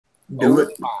Do it.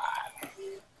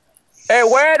 Hey,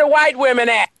 where are the white women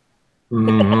at?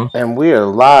 Mm-hmm. And we are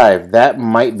live. That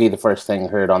might be the first thing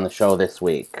heard on the show this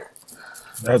week.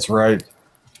 That's right.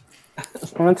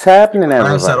 What's happening, I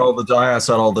everybody? ask that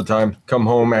all the time. Come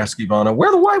home, ask Ivana, where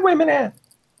are the white women at?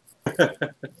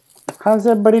 How's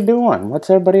everybody doing? What's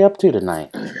everybody up to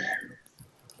tonight?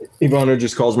 Ivana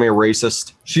just calls me a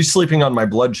racist. She's sleeping on my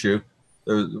blood shoe.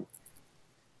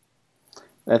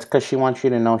 That's because she wants you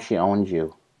to know she owns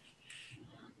you.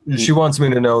 She wants me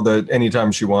to know that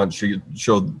anytime she wants,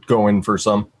 she'll go in for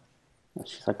some.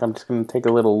 She's like, I'm just going to take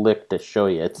a little lick to show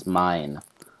you it's mine.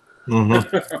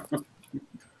 Mm-hmm.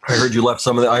 I heard you left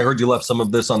some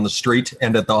of this on the street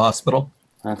and at the hospital.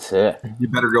 That's it. You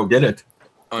better go get it.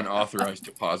 Unauthorized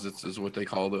deposits is what they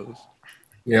call those.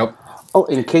 Yep. Oh,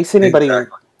 in case anybody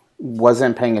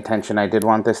wasn't paying attention, I did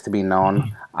want this to be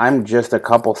known. I'm just a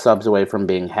couple subs away from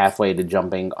being halfway to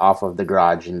jumping off of the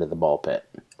garage into the ball pit.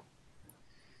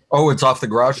 Oh, it's off the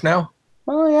garage now?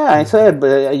 Well, yeah, I said,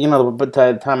 but but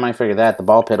by the time I figure that, the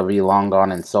ball pit will be long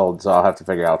gone and sold, so I'll have to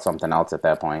figure out something else at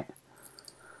that point.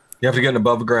 You have to get an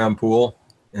above ground pool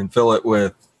and fill it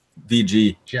with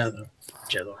VG. Jello.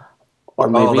 Or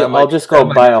maybe I'll just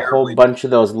go buy a whole bunch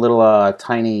of those little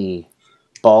tiny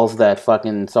balls that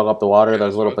fucking soak up the water,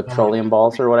 those little petroleum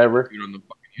balls or whatever. On the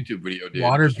fucking YouTube video, dude.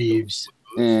 Water beeves.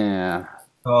 Yeah.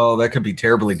 Oh, that could be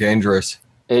terribly dangerous.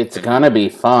 It's gonna be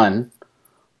fun.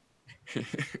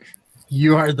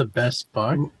 You are the best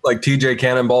buck. Like TJ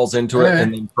cannonballs into it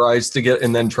and then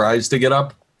tries to get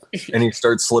up, and he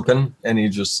starts slipping and he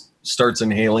just starts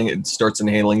inhaling. It starts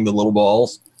inhaling the little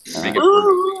balls.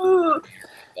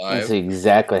 That's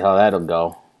exactly how that'll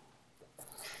go.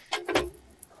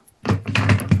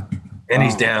 And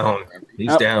he's down.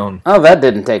 He's down. Oh, that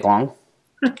didn't take long.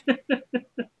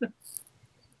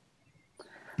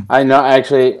 I know,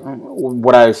 actually,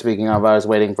 what I was speaking of, I was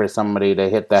waiting for somebody to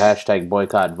hit the hashtag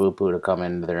boycott Vupu to come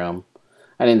into the room.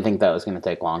 I didn't think that was going to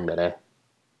take long today.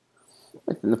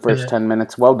 In the first 10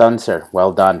 minutes. Well done, sir.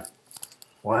 Well done.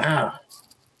 Wow.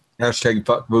 Hashtag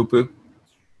fuck Vupu.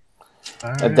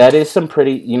 Right. That is some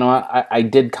pretty, I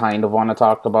did kind of want to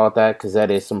talk about that because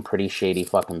that is some pretty shady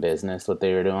fucking business what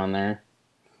they were doing there.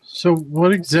 So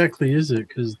what exactly is it?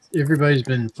 Because everybody's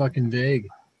been fucking vague.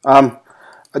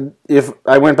 If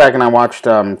I went back and I watched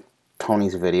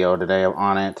Tony's video today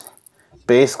on it,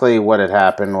 basically what had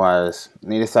happened was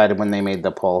they decided when they made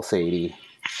the Pulse 80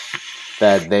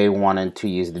 that they wanted to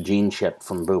use the gene chip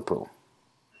from Vupu.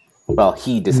 Well,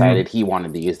 he decided he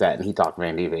wanted to use that, and he talked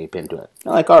Randy Vape into it.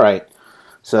 They're like, all right.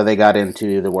 So they got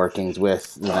into the workings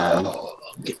with them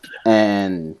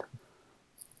and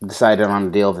decided on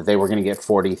a deal that they were going to get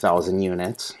 40,000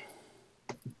 units.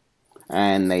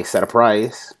 And they set a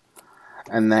price.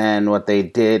 And then what they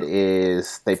did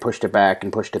is they pushed it back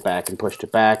and pushed it back and pushed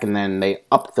it back, and then they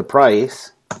upped the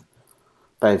price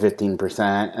by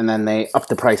 15%, and then they upped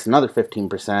the price another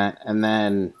 15%, and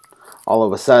then all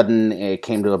of a sudden it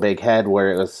came to a big head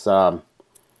where it was,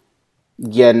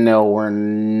 no, we're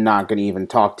not going to even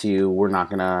talk to you, we're not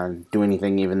going to do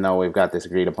anything even though we've got this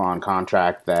agreed upon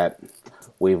contract that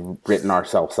we've written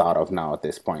ourselves out of now at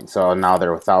this point. So now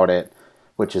they're without it,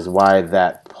 which is why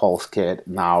that Pulse kit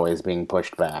now is being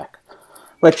pushed back.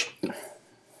 Which,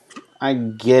 I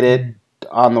get it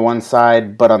on the one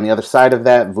side, but on the other side of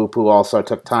that, Vupu also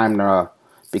took time to,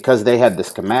 because they had the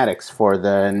schematics for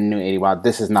the new 80 watt,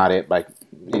 this is not it by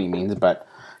any means, but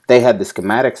they had the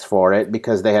schematics for it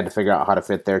because they had to figure out how to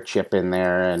fit their chip in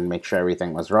there and make sure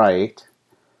everything was right.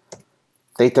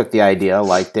 They took the idea,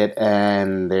 liked it,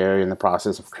 and they're in the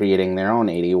process of creating their own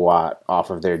 80 watt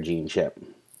off of their gene chip.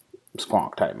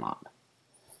 Squonk type mod.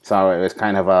 So it was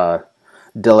kind of a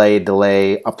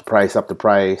delay, up the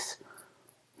price,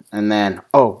 and then,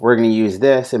 we're going to use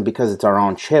this, and because it's our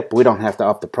own chip, we don't have to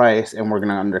up the price, and we're going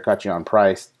to undercut you on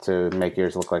price to make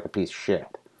yours look like a piece of shit.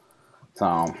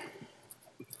 So,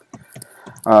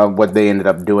 what they ended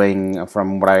up doing,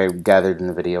 from what I gathered in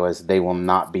the video, is they will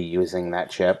not be using that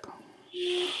chip.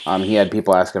 He had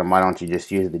people asking him, why don't you just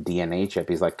use the DNA chip?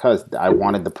 He's like, because I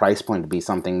wanted the price point to be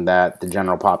something that the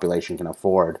general population can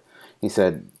afford. He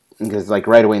said, because like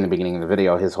right away in the beginning of the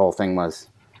video, his whole thing was,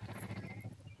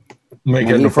 when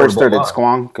he first started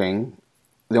squonking,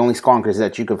 the only squonkers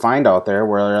that you could find out there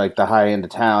were like the high-end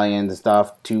Italians and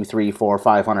stuff, $200, $300,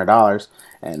 $400, $500.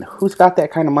 And who's got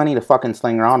that kind of money to fucking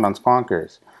sling around on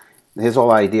squonkers? His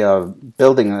whole idea of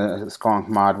building a squonk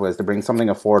mod was to bring something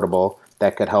affordable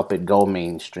that could help it go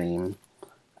mainstream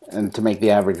and to make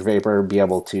the average vapor be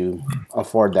able to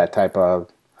afford that type of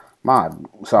mod.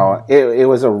 So it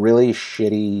was a really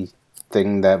shitty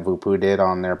thing that Vupu did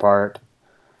on their part.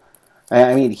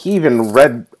 I mean, he even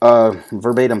read a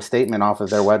verbatim statement off of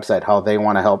their website how they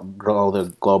want to help grow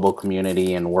the global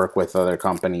community and work with other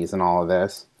companies and all of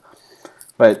this.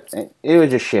 But it was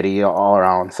just shitty all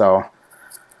around. So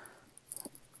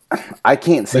I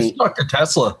can't They say. stuck to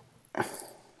Tesla.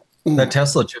 That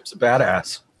Tesla chip's a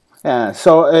badass. Yeah.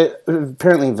 So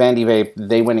apparently, Vandy Vape,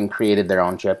 they went and created their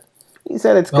own chip. He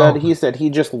said it's good. Oh. He said he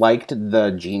just liked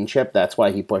the gene chip. That's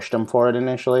why he pushed him for it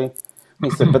initially. He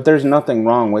said, but there's nothing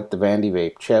wrong with the Vandy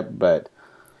Vape chip, but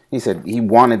he said he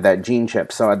wanted that gene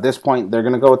chip. So at this point, they're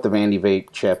going to go with the Vandy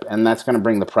Vape chip, and that's going to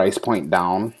bring the price point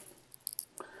down.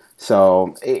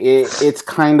 So it's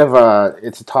kind of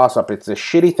a toss-up. It's a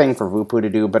shitty thing for Vupu to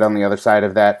do, but on the other side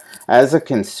of that, as a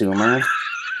consumer,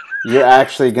 you're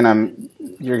actually gonna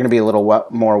be a little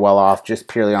more well off just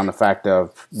purely on the fact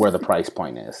of where the price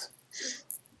point is.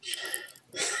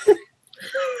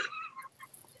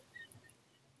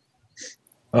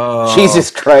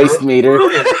 Jesus Christ, Meter.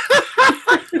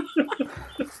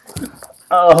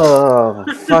 Oh,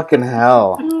 fucking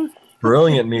hell.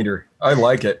 Brilliant, Meter. I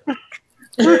like it.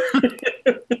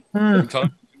 I'm telling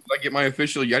you, if I get my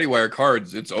official Yeti Wire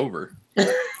cards, it's over.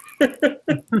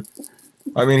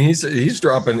 I mean, he's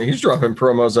dropping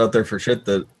promos out there for shit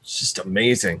that's just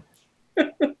amazing.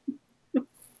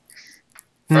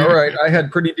 All right, I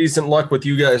had pretty decent luck with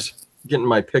you guys getting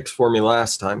my picks for me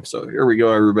last time, so here we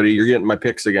go, everybody. You're getting my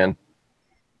picks again.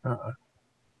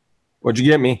 What'd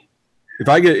you get me? If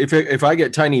I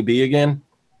get Tiny B again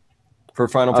for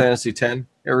Final Fantasy X,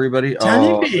 everybody.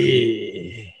 Tiny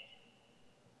B.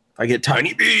 If I get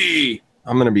Tiny B,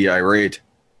 I'm gonna be irate.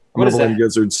 I'm What gonna is blame that?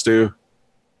 Gizzard Stew.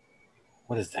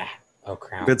 What is that? Oh,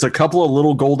 crap. If it's a couple of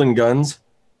little golden guns,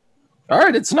 all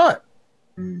right, it's not.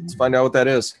 Let's find out what that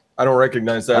is. I don't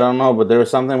recognize that. I don't know, but there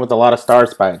was something with a lot of star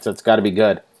spikes, so it's got to be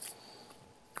good.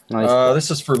 Nice.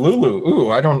 This is for Lulu. Ooh,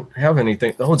 I don't have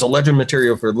anything. Oh, it's a legend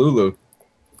material for Lulu.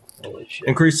 Holy shit.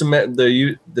 Increase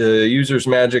the user's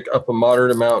magic up a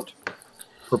moderate amount,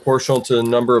 proportional to the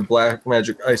number of black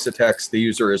magic ice attacks the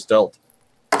user has dealt.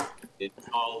 It's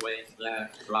always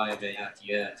left driving at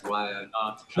Yeti Wire,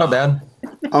 Not bad.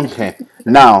 Okay.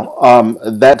 Now,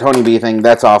 that Tony B thing,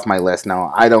 that's off my list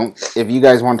now. I don't, if you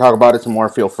guys want to talk about it some more,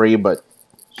 feel free, but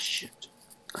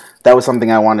that was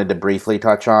something I wanted to briefly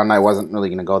touch on. I wasn't really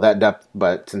going to go that depth,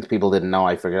 but since people didn't know,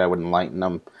 I figured I would enlighten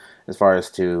them as far as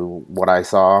to what I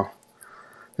saw.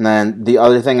 And then the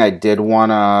other thing I did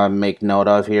want to make note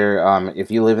of here, if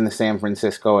you live in the San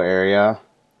Francisco area,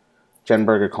 Jen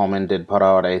Berger Coleman did put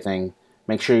out a thing.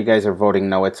 Make sure you guys are voting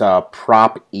no. It's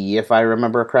Prop E, if I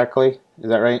remember correctly. Is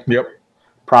that right? Yep.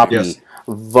 Prop Yes. E.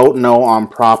 Vote no on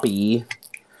Prop E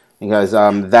because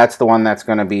that's the one that's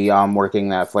going to be working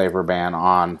that flavor ban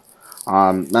on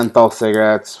menthol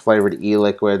cigarettes, flavored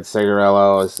e-liquid,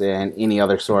 cigarillos, and any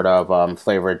other sort of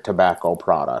flavored tobacco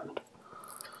product.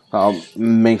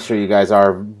 Make sure you guys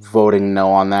are voting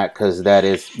no on that because that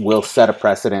will set a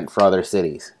precedent for other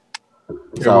cities.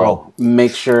 So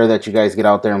make sure that you guys get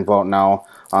out there and vote no.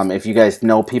 If you guys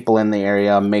know people in the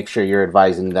area, make sure you're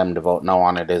advising them to vote no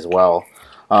on it as well.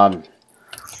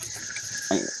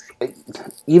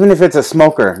 Even if it's a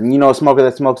smoker, you know a smoker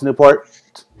that smokes Newport,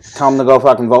 tell them to go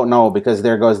fucking vote no because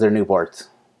there goes their Newports.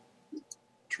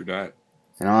 True that.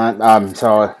 You know what?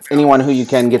 So anyone who you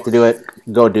can get to do it,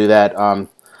 go do that.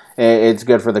 It's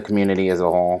good for the community as a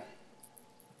whole.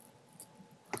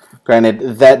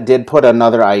 Granted, that did put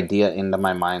another idea into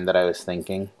my mind that I was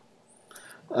thinking.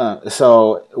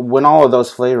 So when all of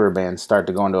those flavor bans start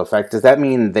to go into effect, does that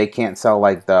mean they can't sell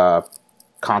like the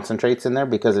concentrates in there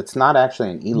because it's not actually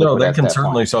an e-liquid? No, they at can that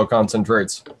certainly point. sell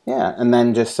concentrates. Yeah, and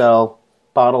then just sell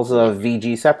bottles of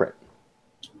VG separate.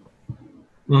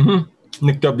 Mm-hmm.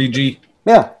 Nicked up VG.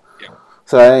 Yeah.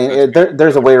 So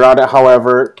there's a way around it.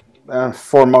 However,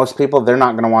 for most people, they're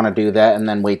not going to want to do that and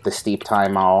then wait the steep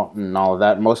time out and all of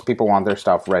that. Most people want their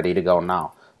stuff ready to go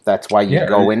now. That's why you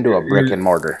go into a brick and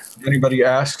mortar. If anybody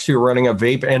asks, you're running a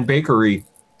vape and bakery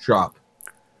shop.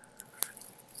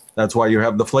 That's why you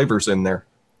have the flavors in there.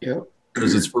 Yep.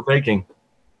 Because it's for baking.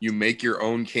 You make your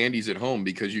own candies at home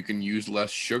because you can use less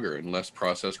sugar and less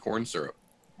processed corn syrup.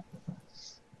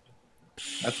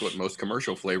 That's what most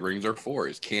commercial flavorings are for,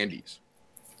 is candies.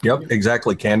 Yep,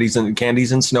 exactly. Candies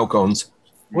and snow cones.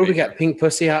 What do we got? Pink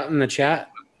Pussy out in the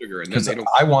chat? Sugar, and then they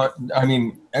don't. I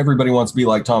mean, everybody wants to be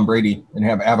like Tom Brady and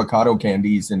have avocado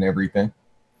candies and everything.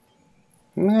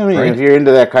 I mean, Right. if you're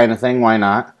into that kind of thing, why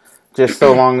not? Just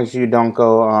so long as you don't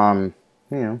go,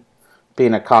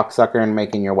 being a cocksucker and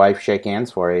making your wife shake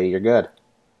hands for you, you're good.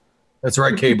 That's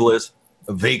right, Cable is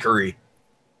a bakery.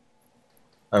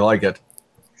 I like it.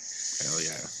 Hell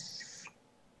yeah.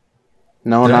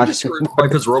 No, Did I not just hear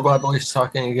Micah's robot voice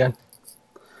talking again?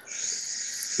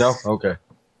 No? Okay.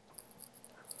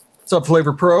 What's up,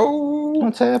 Flavor Pro?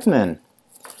 What's happening?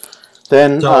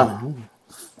 Then, So,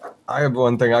 I have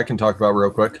one thing I can talk about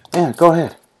real quick. yeah, go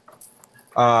ahead.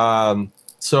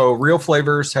 So Real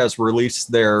Flavors has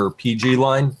released their PG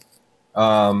line.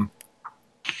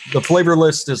 The flavor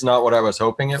list is not what I was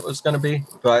hoping it was going to be,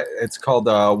 but it's called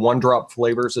One Drop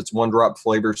Flavors. It's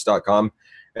onedropflavors.com.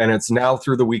 And it's now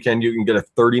through the weekend. You can get a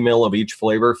 30 ml of each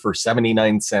flavor for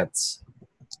 79 cents.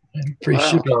 And free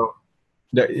shipping.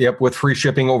 Yep, with free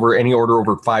shipping over any order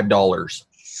over $5.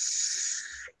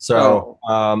 So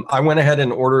I went ahead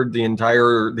and ordered the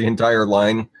entire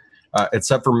line,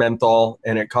 except for menthol,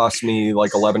 and it cost me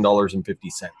like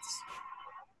 $11.50.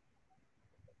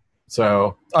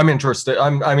 So I'm interested.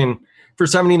 I mean, for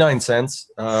 79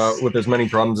 cents, with as many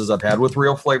problems as I've had with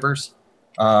Real Flavors,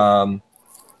 and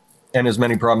as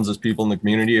many problems as people in the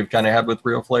community have kind of had with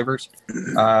Real Flavors,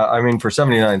 I mean, for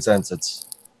 79 cents, it's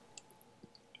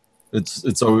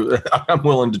so I'm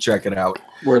willing to check it out.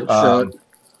 Worth a shot.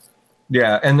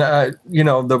 Yeah, and you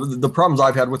know, the problems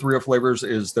I've had with Real Flavors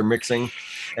is their mixing,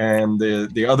 and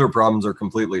the other problems are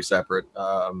completely separate.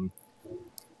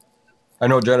 I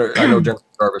know Jennifer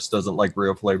Jarvis doesn't like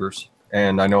Real Flavors,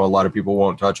 and I know a lot of people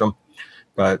won't touch them,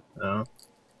 but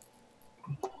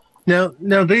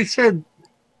now they said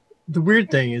the weird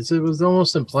thing is it was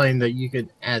almost implying that you could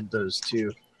add those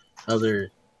to other.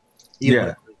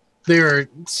 Yeah, they were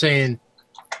saying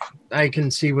I can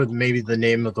see what maybe the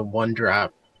name of the One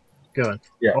Drop going.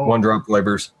 Yeah, One Drop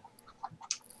Flavors.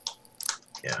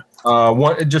 Yeah.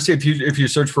 Just if you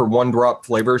search for One Drop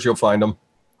Flavors, you'll find them.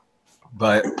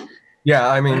 But yeah,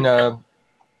 I mean,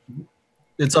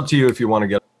 it's up to you if you want to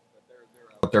get them.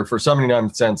 They're out there for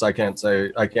 79 cents. I can't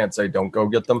say don't go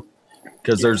get them,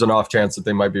 because there's an off chance that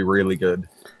they might be really good.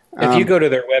 If you go to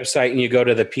their website and you go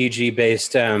to the PG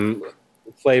based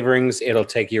flavorings, it'll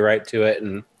take you right to it,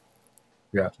 and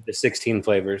the 16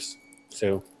 flavors.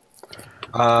 So,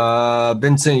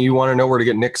 Vincent, you want to know where to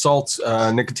get Nick Salts?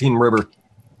 Nicotine River.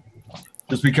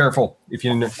 Just be careful if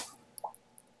you.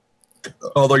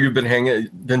 Although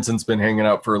Vincent's been hanging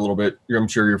out for a little bit. I'm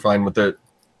sure you're fine with it.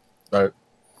 But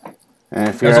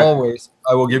as always,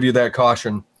 I will give you that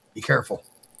caution. Be careful.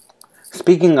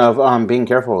 Speaking of being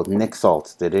careful with Nick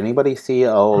Salts, did anybody see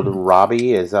old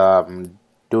Robbie is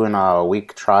doing a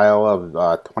week trial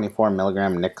of 24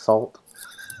 milligram Nick Salt?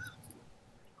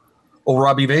 Old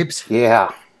Robbie Vapes?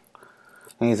 Yeah.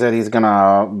 And he said he's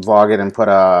gonna vlog it and put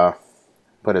a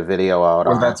video out.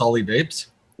 Or that's all he vapes?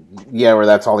 Yeah, where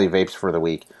that's all he vapes for the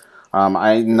week.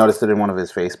 I noticed it in one of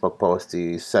his Facebook posts.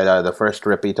 He said the first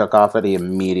rip he took off it, he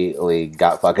immediately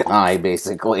got fucking high,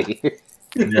 basically.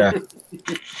 Yeah,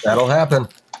 that'll happen.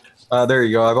 There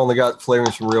you go. I've only got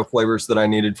flavors from Real Flavors that I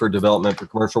needed for development for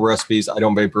commercial recipes. I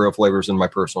don't vape Real Flavors in my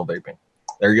personal vaping.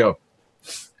 There you go.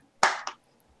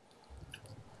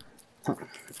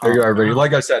 There you go, everybody.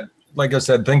 Like I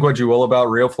said, think what you will about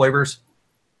Real Flavors.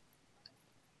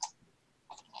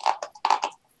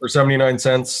 For 79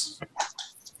 cents,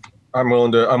 I'm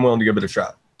willing to give it a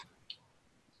shot.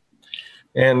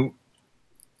 And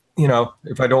you know,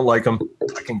 if I don't like them,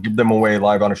 I can give them away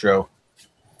live on a show.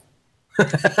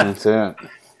 That's it.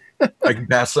 I can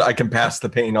pass the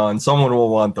pain on. Someone will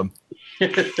want them.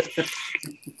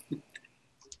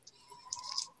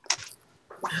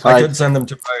 I could send them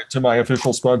to my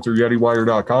official sponsor,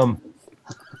 YetiWire.com.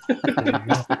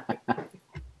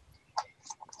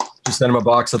 Just send him a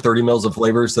box of 30 mils of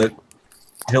flavors that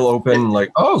he'll open, like,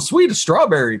 oh, sweet, a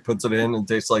strawberry. Puts it in and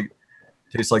tastes like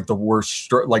the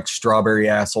worst, like strawberry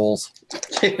assholes.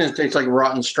 It tastes like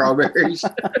rotten strawberries.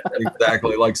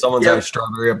 Exactly, like someone's had a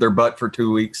strawberry up their butt for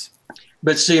 2 weeks.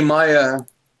 But see, my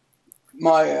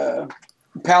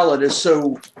palate is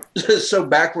so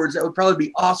backwards. That would probably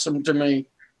be awesome to me.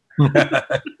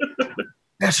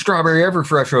 That's strawberry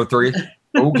Everfresh 03.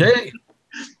 Okay.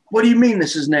 What do you mean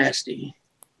this is nasty?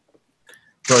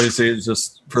 So you see, it's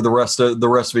just for the rest of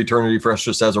eternity, Fresh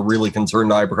just has a really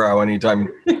concerned eyebrow anytime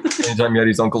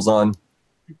Yeti's uncle's on.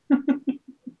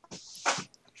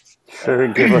 Sure,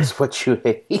 give us what you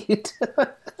hate.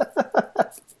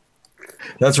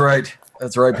 That's right,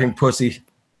 Pink Pussy.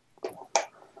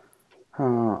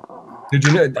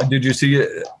 Did you see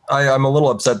it? I'm a little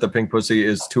upset that Pink Pussy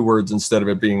is 2 words instead of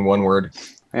it being 1 word.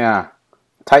 Yeah,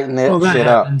 tighten it shit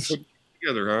happens. up.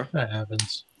 Together, huh? That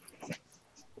happens.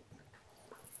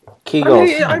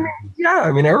 Kegels.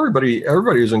 I mean, everybody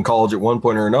was in college at one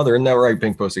point or another. Isn't that right,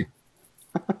 Pink Pussy?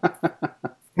 I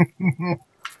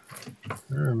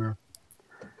remember.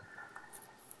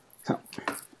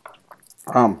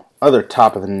 Other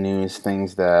top of the news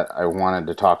things that I wanted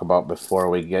to talk about before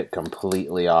we get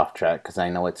completely off track, because I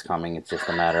know it's coming. It's just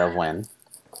a matter of when.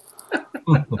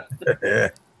 I'm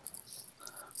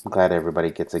glad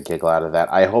everybody gets a giggle out of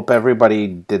that. I hope everybody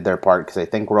did their part because I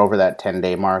think we're over that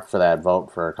 10-day mark for that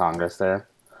vote for Congress there.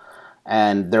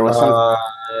 And there was some.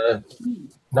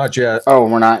 Not yet. Oh,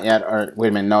 we're not yet. Or wait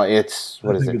a minute. No, it's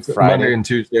what is it? It's Friday, Monday and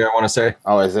Tuesday. I want to say.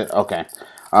 Oh, is it? Okay.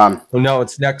 No,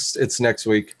 it's next. It's next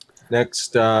week.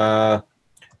 Next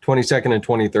 22nd and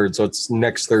 23rd. So it's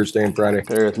next Thursday and Friday.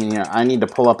 Bear with me here. I need to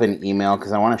pull up an email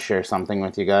because I want to share something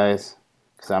with you guys.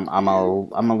 Because I'm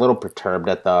a little perturbed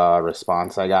at the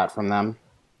response I got from them.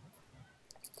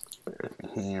 Bear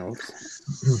with me here. Oops.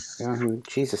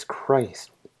 Jesus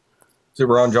Christ. Is it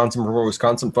Ron Johnson from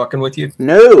Wisconsin fucking with you?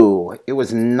 No, it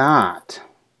was not.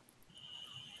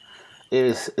 It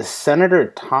was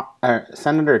Senator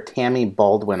Tammy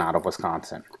Baldwin out of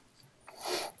Wisconsin.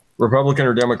 Republican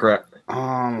or Democrat?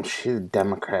 She's a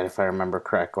Democrat if I remember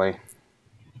correctly.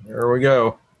 There we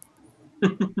go.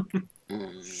 Let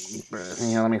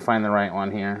me find the right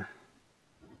one here.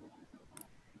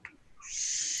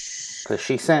 Because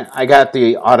she sent, I got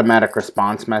the automatic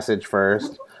response message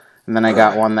first, and then I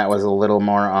got one that was a little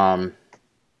more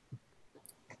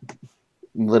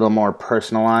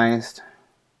personalized.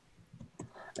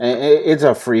 It's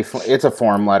a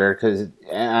form letter because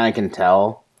I can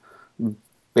tell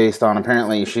based on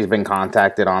apparently she's been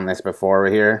contacted on this before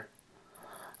here.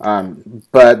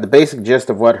 But the basic gist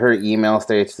of what her email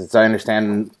states is, I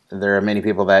understand there are many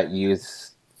people that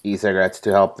use e-cigarettes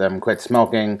to help them quit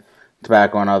smoking,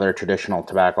 tobacco, and other traditional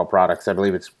tobacco products. I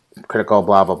believe it's critical,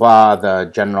 blah, blah, blah,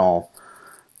 the general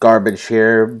garbage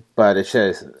here, but it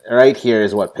says, right here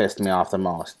is what pissed me off the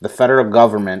most. The federal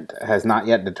government has not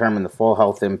yet determined the full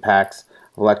health impacts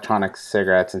of electronic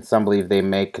cigarettes, and some believe they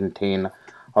may contain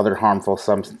other harmful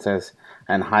substances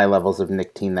and high levels of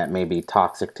nicotine that may be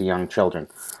toxic to young children.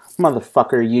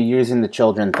 Motherfucker, you using the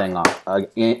children thing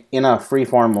in a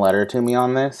free-form letter to me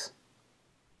on this?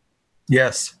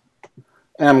 Yes.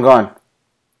 And I'm going,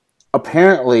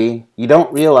 apparently, you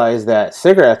don't realize that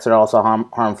cigarettes are also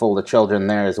harmful to children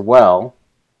there as well.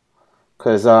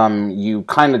 Because you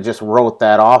kind of just wrote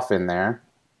that off in there.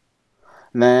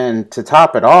 And then to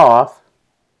top it off,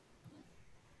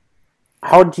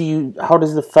 how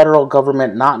does the federal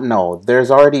government not know?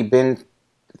 There's already been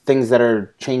things that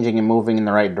are changing and moving in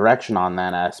the right direction on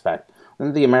that aspect.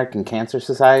 Wasn't the American Cancer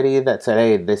Society that said,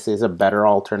 hey, this is a better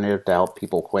alternative to help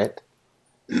people quit?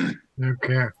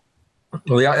 Okay.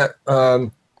 Well, yeah.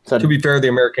 So, to be fair, the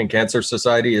American Cancer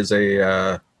Society is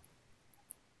a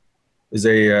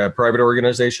private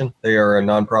organization. They are a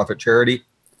nonprofit charity.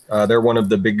 They're one of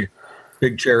the big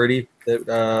charity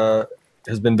that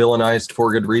has been villainized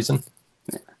for good reason.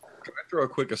 Can I throw a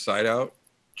quick aside out?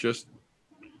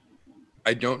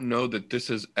 I don't know that this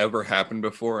has ever happened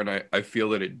before, and I feel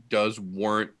that it does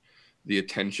warrant the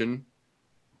attention.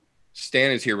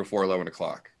 Stan is here before 11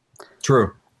 o'clock.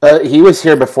 True. He was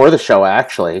here before the show,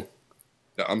 actually.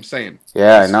 I'm saying.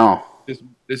 Yeah, I know.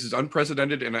 This is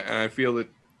unprecedented, and I feel that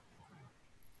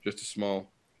just a small.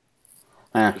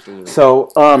 Just a little.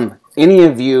 So, any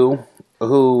of you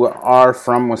who are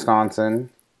from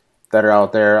Wisconsin that are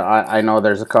out there, I know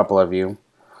there's a couple of you.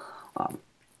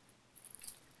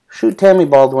 Shoot Tammy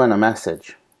Baldwin a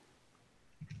message.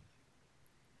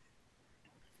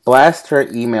 Blast her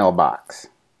email box.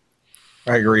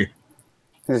 I agree.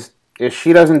 If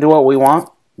she doesn't do what we want,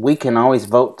 we can always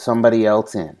vote somebody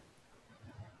else in.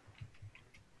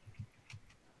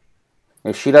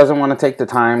 If she doesn't want to take the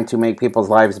time to make people's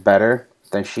lives better,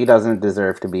 then she doesn't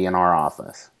deserve to be in our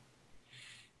office.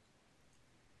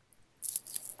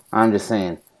 I'm just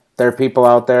saying. There are people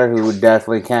out there who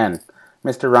definitely can.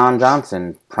 Mr. Ron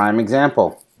Johnson, prime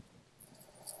example.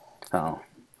 So,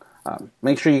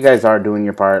 make sure you guys are doing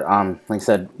your part. Like I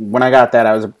said, when I got that,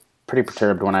 I was pretty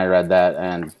perturbed when I read that,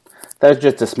 and that was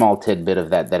just a small tidbit of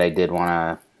that I did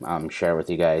want to share with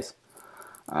you guys.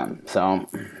 But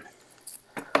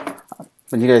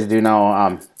you guys do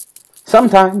know,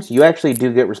 sometimes you actually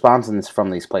do get responses from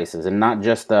these places, and not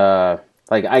just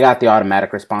like I got the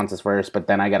automatic responses first, but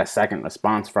then I got a second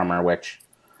response from her, which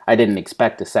I didn't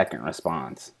expect a second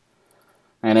response,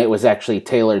 and it was actually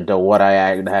tailored to what I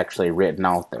had actually written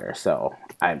out there. So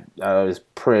I was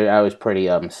pretty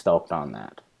stoked on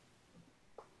that.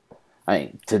 I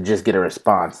mean, to just get a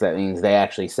response, that means they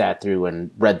actually sat through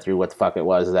and read through what the fuck it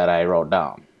was that I wrote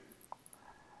down.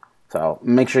 So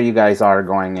make sure you guys are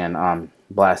going and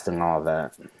blasting all of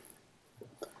that.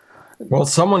 Well,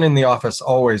 someone in the office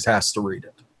always has to read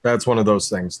it. That's one of those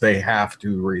things. They have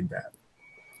to read that.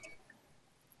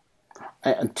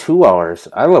 2 hours.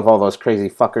 I love all those crazy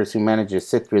fuckers who manage to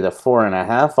sit through the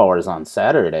 4.5 hours on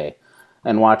Saturday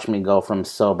and watch me go from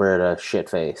sober to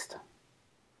shit-faced.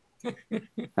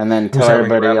 And then tell having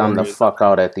everybody on the rivalries. fuck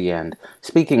out at the end.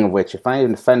 Speaking of which, if I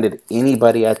offended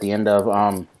anybody at the end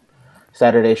of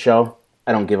Saturday's show,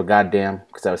 I don't give a goddamn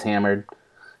because I was hammered.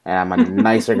 And I'm a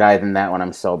nicer guy than that when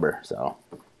I'm sober. So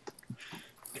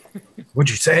What'd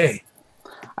you say?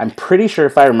 I'm pretty sure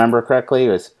if I remember correctly, it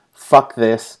was fuck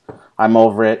this, I'm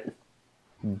over it,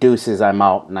 deuces, I'm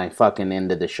out, and I fucking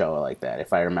ended the show like that,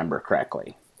 if I remember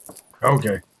correctly.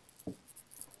 Okay.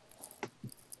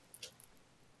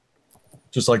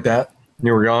 Just like that?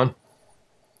 You were gone?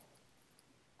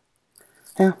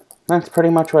 Yeah, that's pretty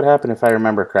much what happened if I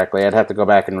remember correctly. I'd have to go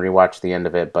back and rewatch the end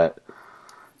of it, but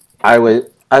I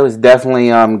was definitely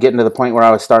getting to the point where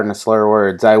I was starting to slur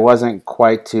words. I wasn't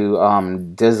quite to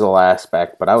Dizzle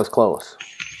aspect, but I was close.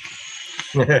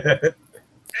 Yeah,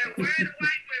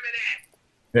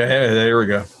 there we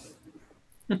go.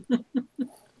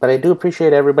 But I do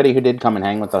appreciate everybody who did come and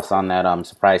hang with us on that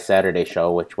surprise Saturday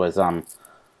show, which was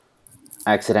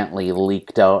accidentally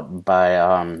leaked out by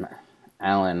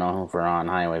Alan over on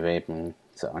Highway Vaping.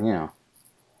 So, you know.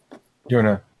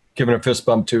 Giving a fist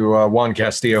bump to Juan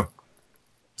Castillo.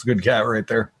 It's a good cat right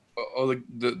there. Oh,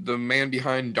 the man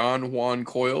behind Don Juan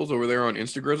Coils over there on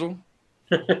Instagrizzle.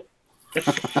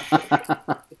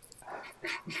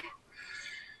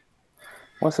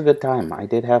 What's a good time? I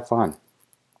did have fun.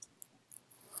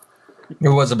 It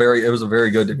was a very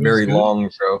good, very long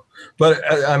show. But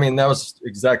I mean, that was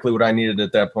exactly what I needed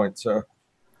at that point. So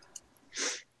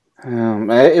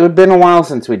it had been a while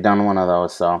since we'd done one of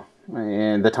those, so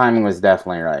the timing was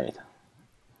definitely right.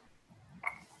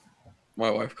 My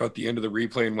wife caught the end of the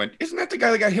replay and went, "Isn't that the guy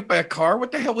that got hit by a car?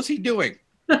 What the hell was he doing?"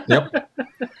 Yep.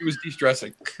 He was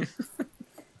de-stressing.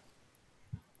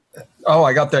 Oh,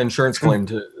 I got the insurance claim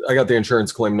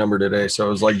number today, so it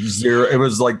was like zero. It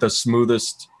was like the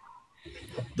smoothest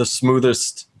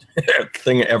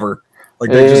thing ever. Like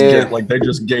they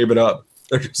just gave it up.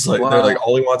 They're just like they're like,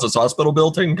 all he wants is hospital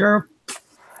bill taken care of.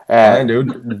 Fine,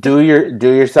 dude. Do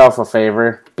yourself a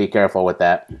favor. Be careful with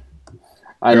that.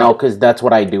 I know, because that's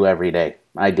what I do every day.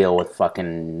 I deal with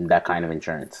fucking that kind of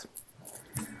insurance.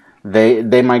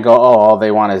 They might go, oh, all they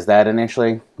want is that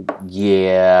initially.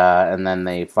 Yeah, and then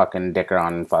they fucking dick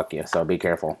around and fuck you. So be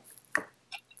careful.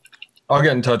 I'll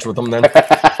get in touch with them then.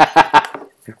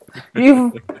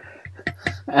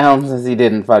 Alan says he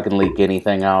didn't fucking leak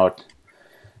anything out.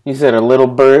 He said a little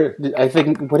bird. I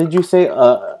think. What did you say?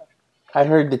 I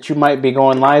heard that you might be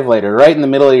going live later, right in the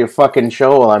middle of your fucking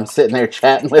show while I'm sitting there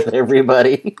chatting with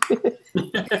everybody. I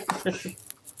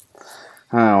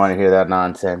don't want to hear that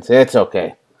nonsense. It's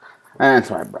okay. That's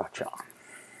why I brought you on.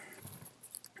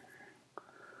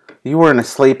 You weren't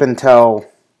asleep until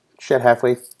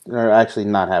halfway, or actually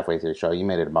not halfway through the show. You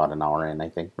made it about an hour in, I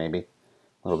think, maybe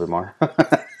a little bit more.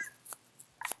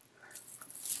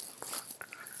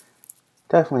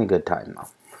 Definitely a good time, though.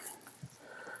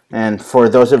 And for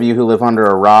those of you who live under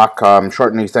a rock,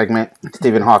 short news segment,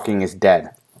 Stephen Hawking is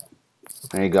dead.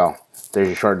 There you go. There's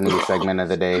your short news segment of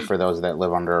the day for those that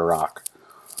live under a rock.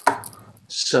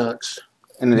 Sucks.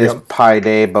 And it is Pi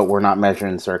Day, but we're not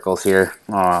measuring circles here.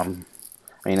 I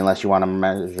mean, unless you want to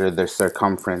measure the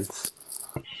circumference.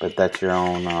 But that's your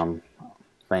own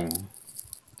thing. You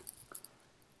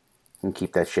can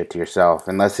keep that shit to yourself.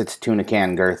 Unless it's tuna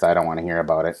can girth, I don't want to hear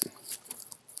about it.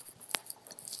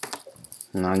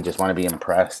 No, I just want to be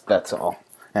impressed, that's all.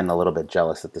 And a little bit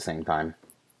jealous at the same time.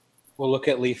 Well, look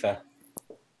at Leafa.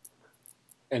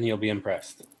 And you'll be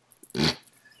impressed.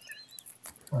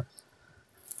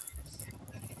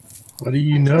 What do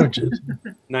you know,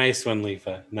 Jason? Nice one,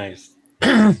 Leafa. Nice.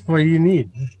 What do you need?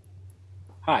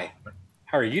 Hi.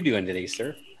 How are you doing today,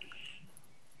 sir?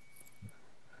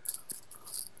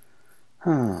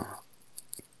 Huh.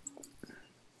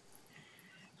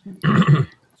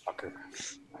 Fucker.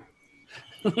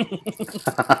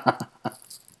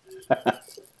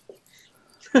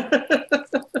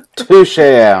 Touche,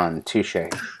 Alan. Touche. All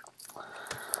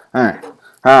right.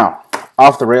 Now,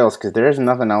 off the rails, because there is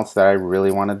nothing else that I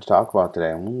really wanted to talk about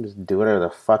today. I'm going to just do whatever the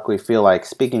fuck we feel like.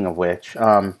 Speaking of which,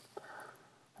 what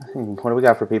do we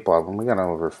got for people? We got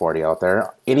over 40 out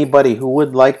there. Anybody who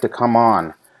would like to come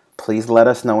on, please let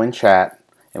us know in chat,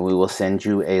 and we will send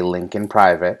you a link in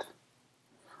private.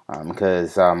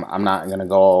 Because I'm not going to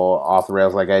go off the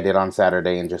rails like I did on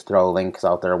Saturday and just throw links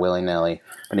out there willy-nilly.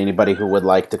 But anybody who would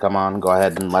like to come on, go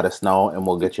ahead and let us know, and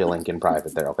we'll get you a link in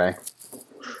private there, okay?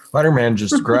 Spider-Man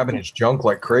just grabbing his junk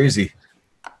like crazy.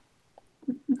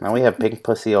 Now we have Pink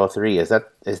Pussy 03. Is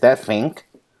that Fink?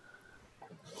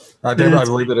 I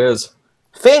believe it is.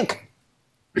 Fink!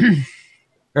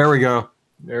 There we go.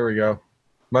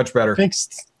 Much better. Fink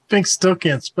still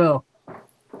can't spell.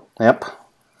 Yep.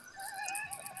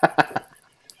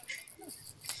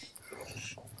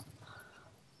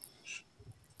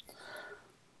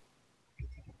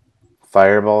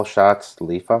 Fireball shots,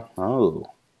 Leafa. Oh.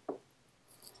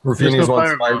 Ruffini's no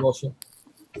wants fireball. fireball shit.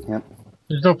 Yep.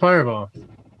 There's no fireball.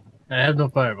 I have no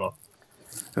fireball.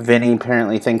 Vinny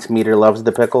apparently thinks Meter loves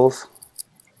the pickles.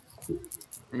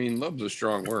 I mean, love's a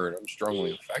strong word. I'm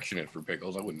strongly affectionate for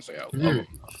pickles. I wouldn't say I love them.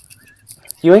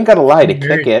 You ain't got to lie to I'm kick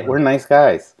married it. to We're nice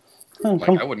guys. Like,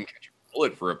 I wouldn't catch a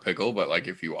bullet for a pickle, but like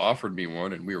if you offered me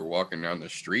one and we were walking down the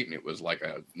street and it was like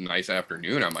a nice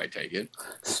afternoon, I might take it.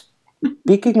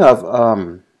 Speaking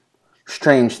of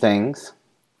strange things,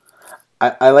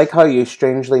 I like how you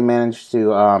strangely managed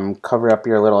to cover up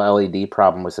your little LED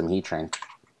problem with some heat train.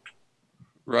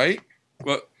 Right?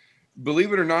 Well,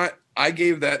 believe it or not, I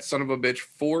gave that son of a bitch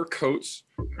 4 coats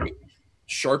with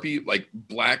Sharpie, like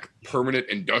black permanent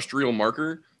industrial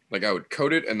marker. Like I would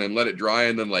coat it and then let it dry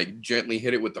and then like gently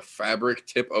hit it with the fabric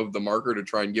tip of the marker to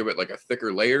try and give it like a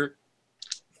thicker layer.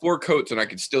 4 coats and I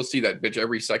could still see that bitch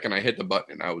every second I hit the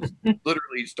button. And I was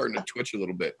literally starting to twitch a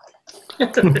little bit.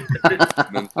 And then somebody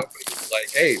was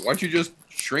like, hey, why don't you just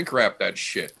shrink wrap that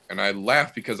shit? And I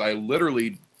laughed because I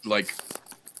literally like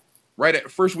right at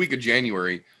first week of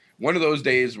January, one of those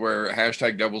days where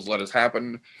hashtag Devils Let Us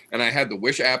happened, and I had the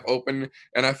Wish app open,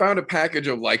 and I found a package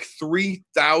of like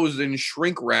 3,000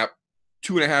 shrink wrap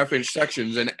 2.5-inch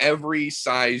sections in every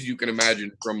size you can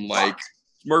imagine, from like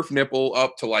Smurf nipple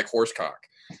up to like horsecock.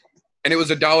 And it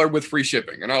was $1 with free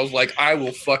shipping. And I was like, I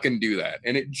will fucking do that.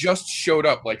 And it just showed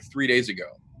up like 3 days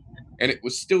ago. And it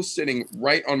was still sitting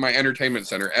right on my entertainment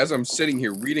center. As I'm sitting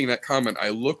here reading that comment, I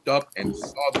looked up and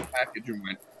saw the package and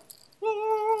went,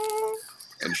 oh.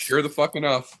 And sure the fuck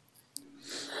enough,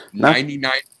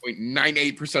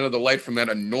 99.98% of the light from that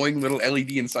annoying little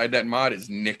LED inside that mod is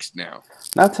nixed now.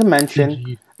 Not to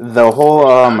mention the whole.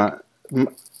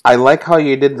 I like how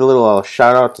you did the little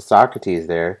shout out to Socrates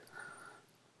there.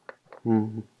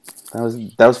 That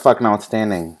was fucking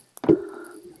outstanding.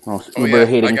 Most Uber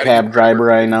hating cab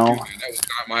driver I know. That was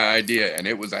not my idea, and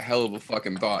it was a hell of a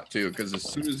fucking thought too. Because as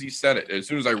soon as he said it, as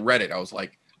soon as I read it, I was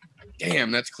like,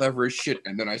 damn, that's clever as shit.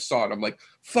 And then I saw it. I'm like,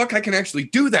 fuck, I can actually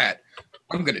do that.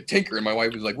 I'm going to tinker. And my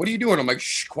wife was like, what are you doing? I'm like,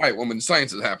 shh, quiet, woman.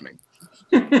 Science is happening.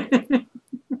 I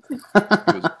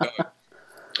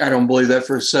don't believe that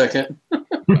for a second.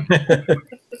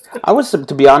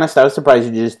 To be honest, I was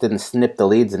surprised you just didn't snip the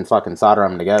leads and fucking solder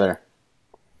them together.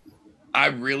 I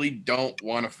really don't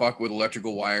want to fuck with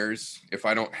electrical wires if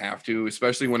I don't have to,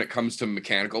 especially when it comes to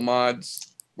mechanical mods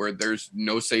where there's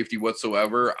no safety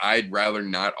whatsoever. I'd rather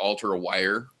not alter a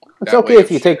wire. It's okay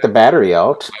if you take the battery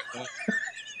out.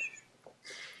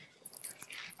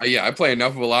 Yeah, I play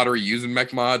enough of a lottery using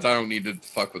mech mods. I don't need to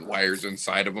fuck with wires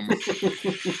inside of them.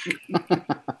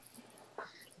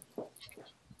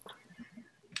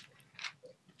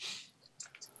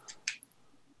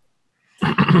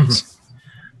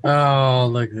 Oh,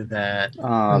 look at that.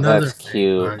 Oh, that's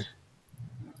cute.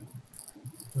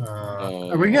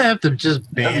 Are we gonna have to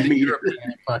just ban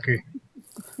that fucker?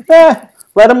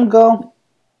 Let him go.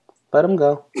 Let him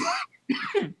go.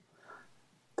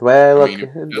 The way I look,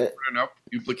 enough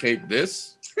duplicate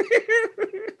this.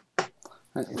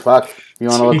 Fuck. If you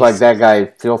want to look like that guy,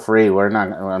 feel free. I'm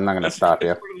not gonna stop you.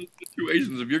 One of those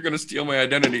situations. If you're gonna steal my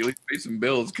identity, at least pay some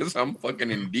bills, because I'm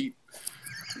fucking in deep.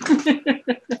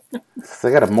 I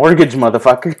got a mortgage,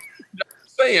 motherfucker.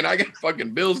 Saying I got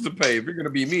fucking bills to pay. If you're gonna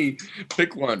be me,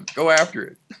 pick one. Go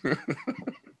after it.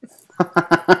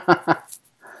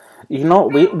 You know,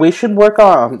 we should work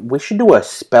on. We should do a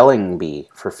spelling bee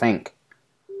for Fink.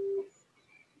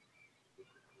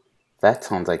 That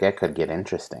sounds like that could get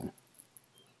interesting.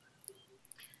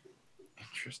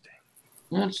 Interesting.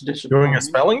 That's disappointing. Doing a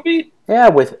spelling bee? Yeah,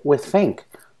 with Fink.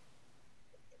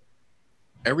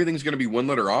 Everything's gonna be one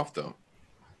letter off, though.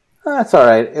 That's all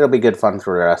right. It'll be good fun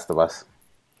for the rest of us.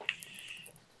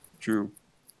 True.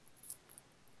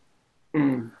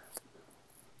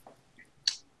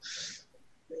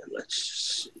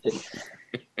 Let's see.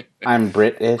 I'm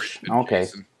British. Okay.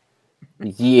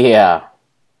 Yeah.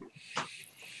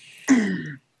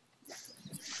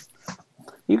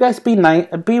 You guys be nice.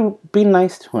 Be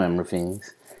nice to him,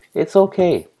 Ravines. It's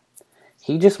okay.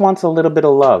 He just wants a little bit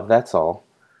of love. That's all.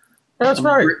 That's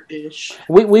right. British.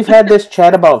 We've had this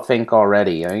chat about Fink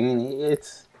already. I mean,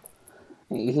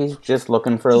 he's just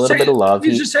looking for a little bit of love.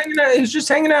 He's just hanging out. He's just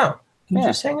hanging out. He's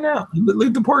just hanging out.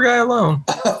 Leave the poor guy alone.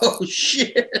 Oh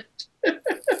shit!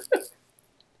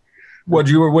 What are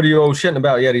you shitting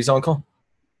about, Yeti's uncle?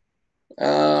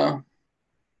 I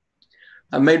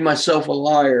made myself a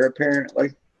liar.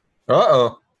 Apparently.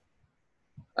 Uh-oh.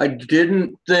 I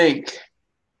didn't think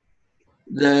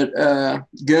that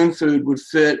goon food would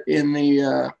fit in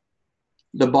the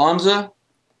Bonza.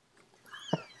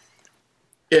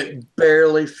 It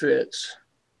barely fits.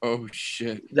 Oh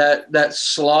shit! That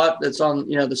slot that's on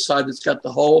the side that's got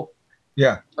the hole.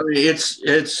 Yeah. I mean, it's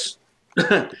it's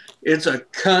a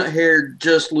cunt hair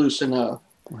just loose enough.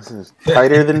 This is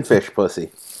tighter than fish pussy.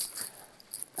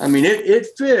 I mean, it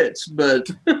fits, but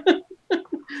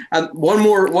one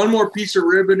more piece of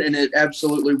ribbon, and it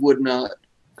absolutely would not.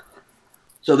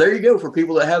 So there you go for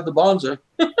people that have the Bonza.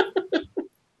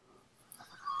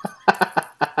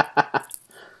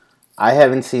 I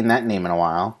haven't seen that name in a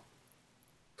while.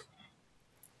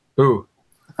 Ooh.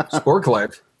 Sport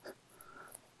Life.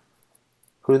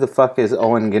 Who the fuck is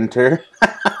Owen Ginter?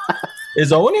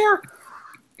 Is Owen here?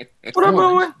 What up,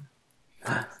 Owen?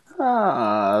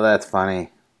 Oh, that's funny.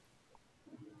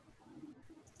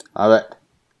 I bet.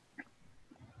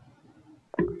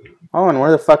 Owen,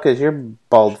 where the fuck is your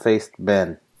bald-faced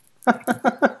Ben?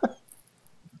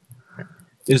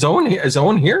 Is Owen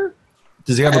here?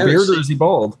 Does he have a beard or is he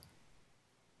bald?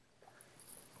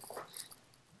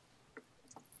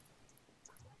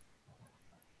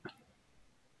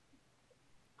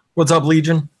 What's up,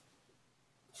 Legion?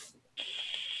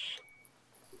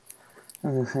 I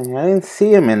didn't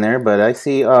see him in there, but I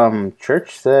see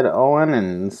Church said Owen,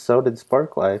 and so did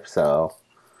Spark Life, so...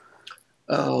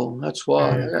 Oh, that's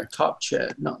why. I got top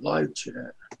chat, not live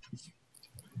chat.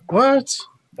 What?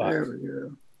 There we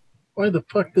go. Why the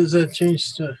fuck does that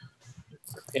change to?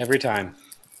 Every time.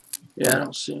 Yeah, I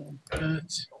don't see him.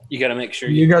 You got to make sure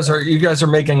you guys are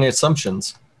making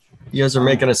assumptions. You guys are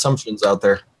making assumptions out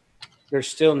there. There's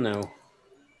still no.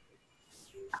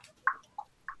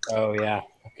 Oh yeah.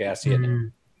 Okay, I see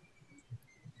it.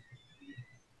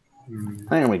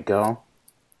 There we go.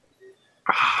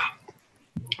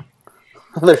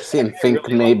 They're seeing Fink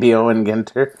maybe Owen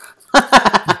Ginter.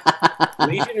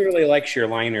 Legion really likes your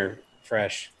liner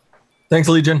fresh. Thanks,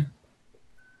 Legion.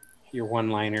 Your one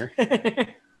liner.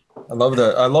 I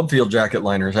love field jacket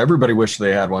liners. Everybody wished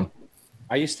they had one.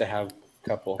 I used to have a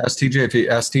couple. Ask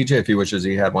TJ if he wishes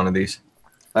he had one of these.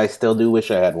 I still do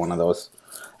wish I had one of those.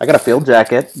 I got a field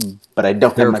jacket, but I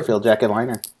don't have my field jacket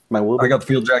liner. My I got the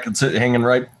field jacket hanging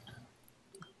right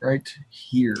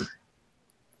here.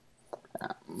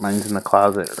 Mine's in the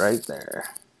closet right there.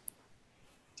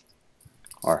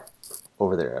 Or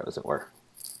over there, as it were.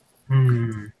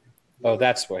 Oh,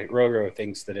 that's why. Roro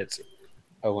thinks that it's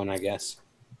Owen, I guess.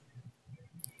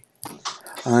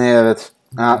 Oh, yeah, that's...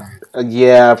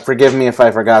 yeah, forgive me if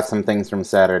I forgot some things from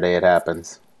Saturday. It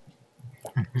happens.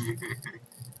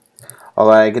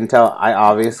 Although I can tell I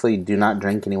obviously do not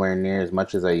drink anywhere near as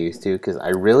much as I used to, because I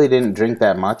really didn't drink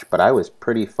that much, but I was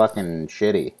pretty fucking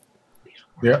shitty.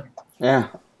 Yeah. Yeah.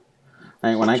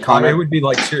 Like when I comment, it would be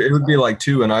like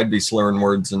two, and I'd be slurring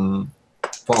words and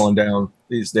falling down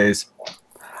these days.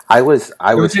 It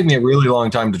would take me a really long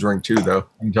time to drink too, though.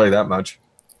 I can tell you that much.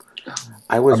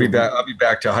 I'll be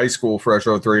back to high school fresh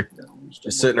 03.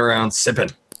 Just sitting around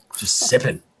sipping. Just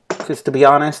sipping. Because to be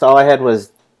honest, all I had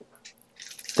was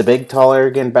the Big Tall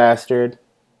Arrogant Bastard,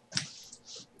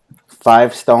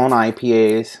 5 Stone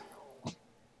IPAs,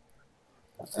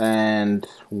 and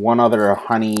one other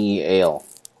honey ale.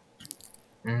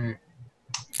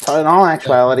 So in all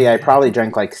actuality, I probably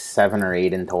drank like 7 or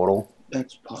 8 in total.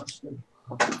 That's possible.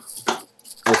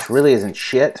 Which really isn't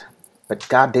shit, but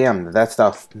goddamn, that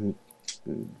stuff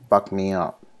fucked me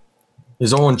up.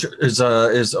 Is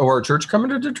OR Church coming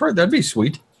to Detroit? That'd be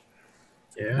sweet.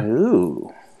 Yeah.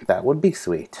 Ooh, that would be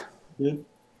sweet. Yeah.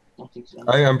 I think so.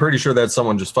 I'm pretty sure that's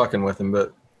someone just fucking with him,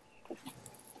 but...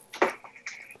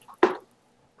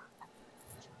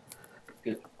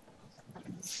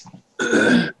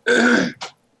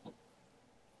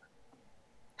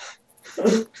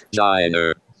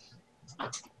 Diner.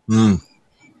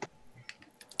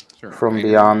 From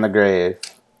beyond the grave.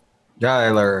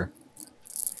 Gyler.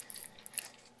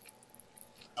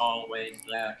 Always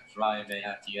left Friday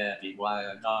at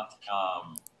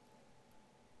YetiWire.com.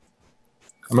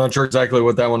 I'm not sure exactly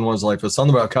what that one was like, but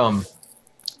something about cum.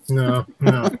 No.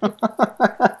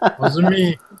 Wasn't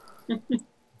me.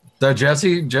 That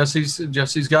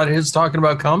Jesse's got his talking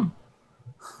about cum.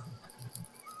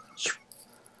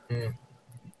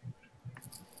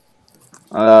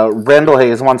 Randall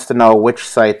Hayes wants to know which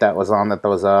site that was on that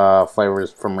those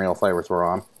flavors from Real Flavors were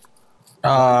on.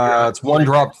 It's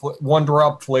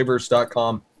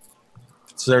onedropflavors.com.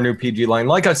 It's their new PG line.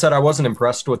 Like I said, I wasn't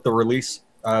impressed with the release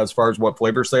as far as what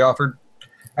flavors they offered.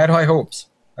 I had high hopes.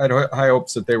 I had high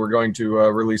hopes that they were going to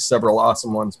release several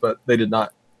awesome ones, but they did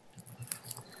not.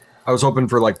 I was hoping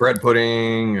for like bread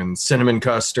pudding and cinnamon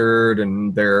custard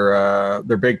and their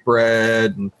baked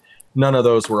bread, and none of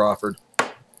those were offered.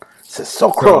 This is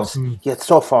so close, yet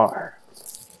so far.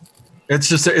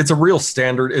 It's a real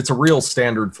standard. It's a real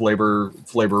standard flavor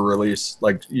release.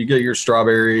 Like you get your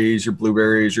strawberries, your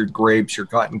blueberries, your grapes, your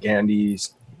cotton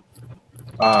candies.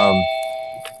 Like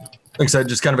I said,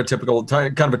 just kind of a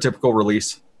typical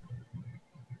release.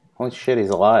 Holy shit, he's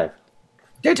alive.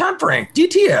 Daytime Frank,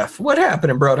 DTF. What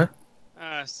happened, brother?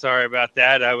 Sorry about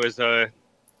that. I was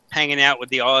hanging out with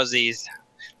the Aussies.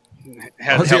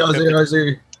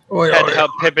 Aussie. Had to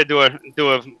help Pippa do a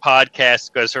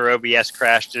podcast because her OBS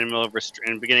crashed in the middle of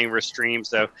in the beginning of her stream.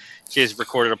 So she's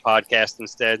recorded a podcast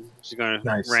instead. She's going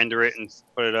to render it and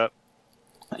put it up.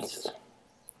 Nice.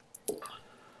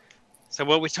 So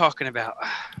what are we talking about?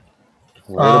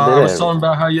 I was telling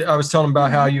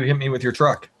about how you hit me with your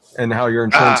truck and how your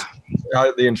insurance,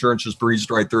 how the insurance just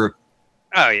breezed right through.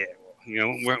 Oh yeah, you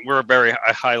know we're a very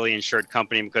highly insured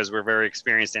company because we're very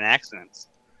experienced in accidents.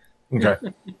 Okay.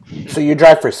 So you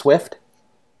drive for Swift?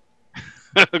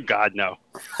 Oh God, no!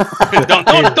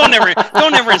 don't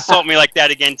ever insult me like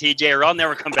that again, TJ, or I'll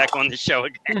never come back on the show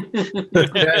again.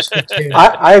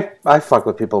 I fuck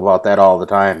with people about that all the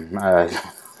time.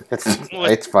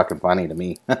 It's fucking funny to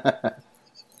me.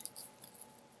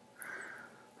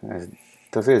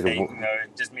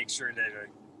 Just make sure that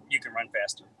you can run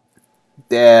faster.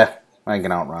 Yeah, I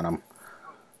can outrun them.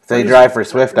 If they drive for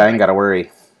Swift, I ain't got to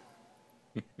worry.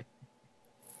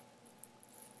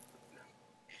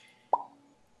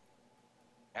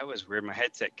 That was weird. My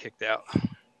headset kicked out.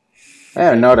 I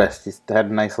haven't noticed. He's had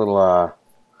a nice little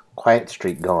quiet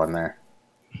streak going there.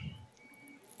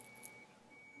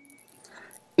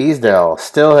 Easdale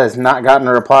still has not gotten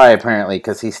a reply, apparently,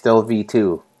 because he's still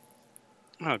V2.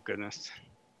 Oh, goodness.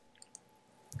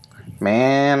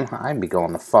 Man, I'd be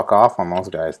going the fuck off on those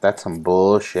guys. That's some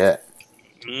bullshit.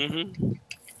 Mm-hmm.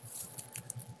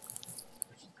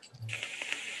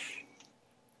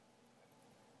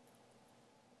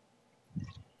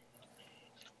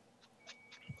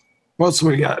 What's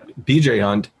we got? BJ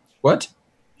Hunt. What?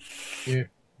 Yeah.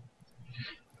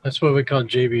 That's what we call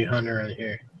JB Hunter right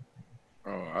here.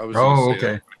 Oh, I was.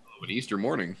 Okay. An Easter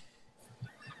morning.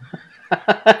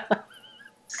 I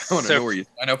want to know where you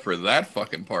sign up for that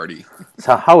fucking party.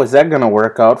 So how is that going to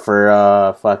work out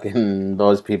for fucking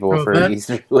those people for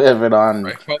Easter living on?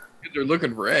 Right. Well, they're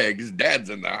looking for eggs.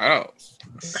 Dad's in the house.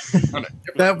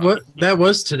 that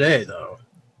was today though.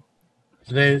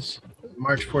 Today's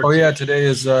March 14th. Oh yeah, today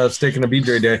is steak and a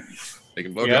BJ day. Steak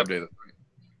and blowjob day.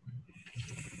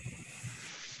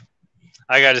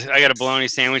 I got a bologna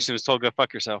sandwich and was told go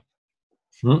fuck yourself.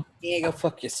 Yeah, go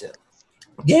fuck yourself.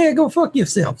 Yeah, go fuck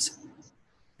yourselves.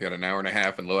 Got an hour and a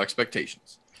half and low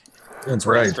expectations. That's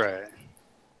right. That's right.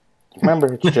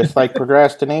 Remember, it's just like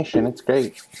procrastination. It's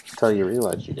great until you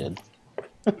realize you did.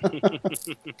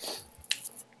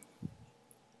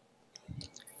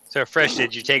 So, Fresh,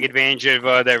 did you take advantage of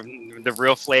the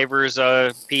Real Flavors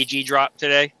PG drop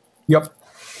today? Yep.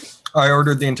 I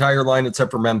ordered the entire line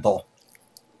except for menthol.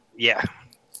 Yeah.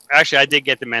 Actually, I did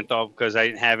get the menthol because I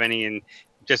didn't have any, and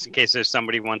just in case there's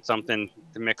somebody wants something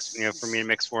to mix, for me to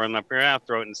mix for them up here, I'll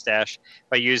throw it in the stash.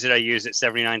 If I use it,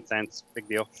 79 cents. Big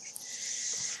deal.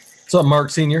 What's up, Mark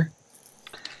Sr.?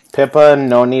 Pippa,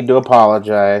 no need to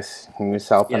apologize. He was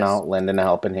helping out, lending a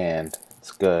helping hand.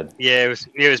 It's good. Yeah,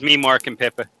 it was me, Mark, and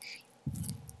Pippa.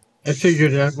 I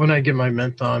figured that when I get my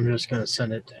menthol, I'm just going to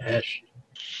send it to Ash.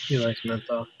 He likes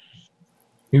menthol.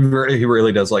 He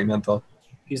really does like menthol.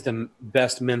 He's the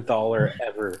best mentholer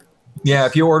ever. Yeah,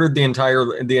 if you ordered the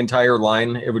entire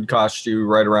line, it would cost you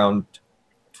right around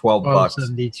 $12.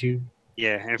 $72.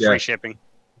 Yeah, and free shipping.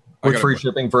 With free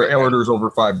shipping for orders over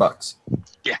 $5.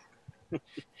 Yeah.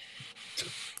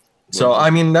 So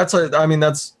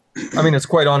it's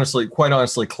quite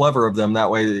honestly clever of them that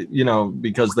way,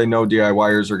 because they know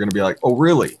DIYers are going to be like, oh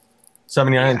really,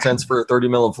 79 cents for 30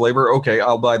 ml of flavor? Okay,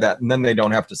 I'll buy that, and then they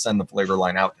don't have to send the flavor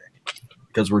line out there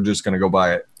because we're just going to go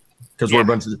buy it because we're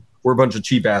a bunch of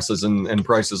cheap asses, and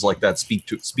prices like that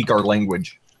speak our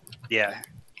language. Yeah.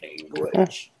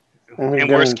 And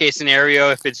worst case scenario,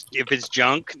 if it's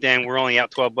junk, then we're only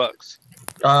out $12.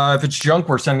 If it's junk,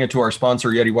 we're sending it to our sponsor,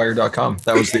 YetiWire.com.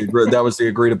 That was the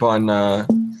agreed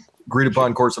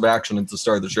upon course of action at the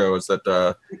start of the show. Is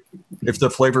that if the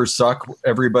flavors suck,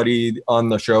 everybody on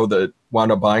the show that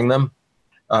wound up buying them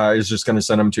is just going to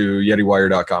send them to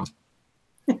YetiWire.com.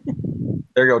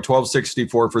 There you go,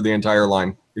 $12.64 for the entire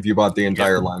line. If you bought the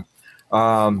entire line,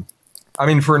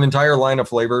 for an entire line of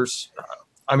flavors,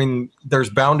 there's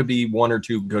bound to be one or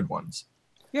two good ones.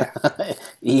 Yeah.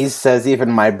 Ease says even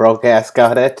my broke ass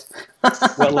got it.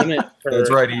 What limit?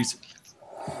 That's right, Ease.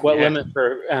 What limit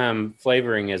for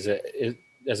flavoring is it? Is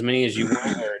as many as you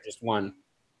want, or just one?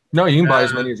 No, you can buy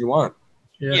as many as you want.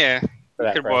 Yeah. For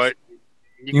that Could price.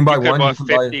 You can buy could one. buy You can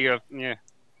buy, 50 of, yeah.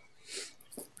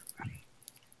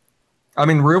 I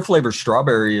mean, real flavor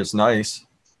strawberry is nice.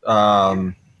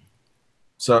 So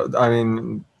I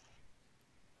mean,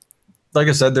 like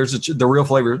I said, the real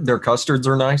flavor. Their custards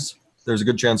are nice. There's a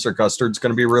good chance their custard's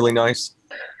going to be really nice.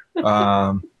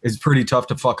 It's pretty tough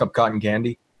to fuck up cotton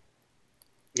candy.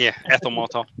 Yeah, ethyl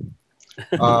maltol.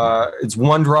 It's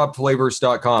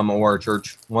onedropflavors.com or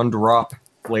church.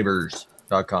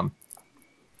 Onedropflavors.com.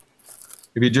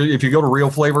 If you go to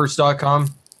realflavors.com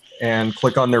and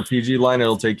click on their PG line,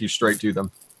 it'll take you straight to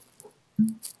them.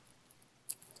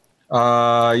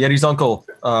 Yeti's uncle,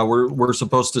 we're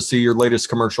supposed to see your latest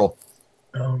commercial.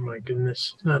 Oh my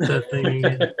goodness, not that thing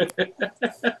again.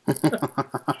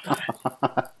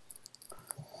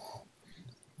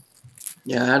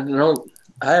 Yeah, I don't.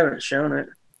 I haven't shown it.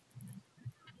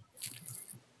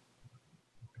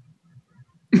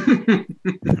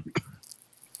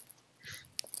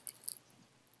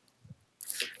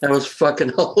 That was fucking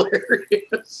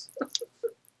hilarious.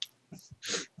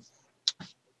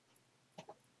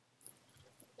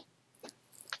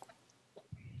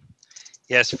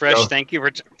 Yes, Fresh, thank you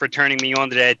for turning me on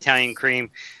to that Italian cream.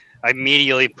 I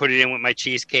immediately put it in with my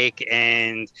cheesecake,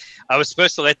 and I was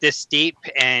supposed to let this steep,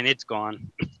 and it's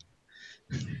gone.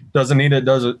 Doesn't need it,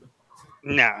 does it?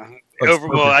 No. That's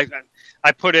Well,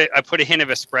 I put a hint of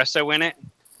espresso in it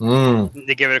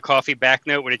to give it a coffee back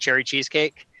note with a cherry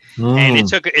cheesecake. And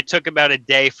it took about a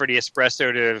day for the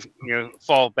espresso to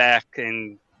fall back,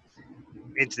 and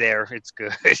it's there. It's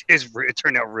good. It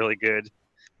turned out really good.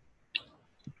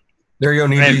 There you go,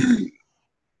 Niji.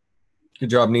 Good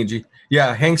job, Niji.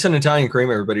 Yeah, Hank's an Italian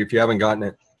cream, everybody, if you haven't gotten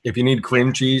it. If you need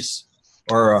cream cheese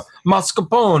or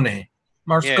mascarpone.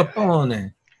 Yeah.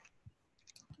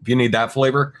 If you need that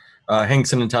flavor,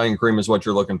 Hank's an Italian cream is what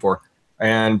you're looking for.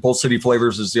 And Bull City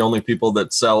Flavors is the only people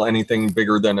that sell anything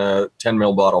bigger than a 10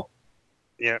 ml bottle.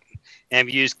 Yeah. And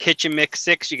if you use Kitchen Mix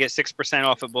 6, you get 6%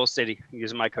 off at Bull City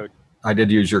using my code. I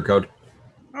did use your code.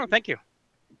 Oh, thank you.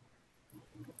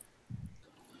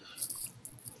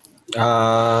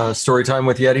 Story time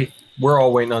with Yeti. We're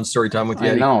all waiting on story time with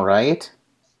Yeti. I know, right?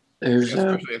 There's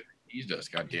Especially if he does,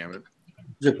 goddammit.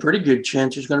 a pretty good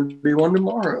chance there's going to be one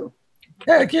tomorrow.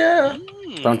 Heck yeah.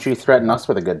 Don't you threaten us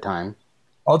with a good time.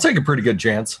 I'll take a pretty good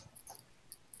chance.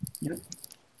 Yep.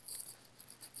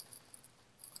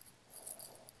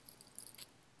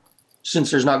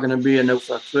 Since there's not going to be a no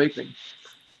fuck vaping,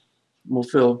 we'll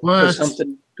put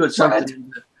something.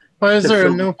 Why is to there a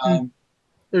fill no? the time.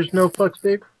 There's no fucks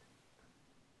vape.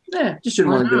 Yeah, just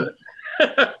didn't want to do it.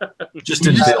 Just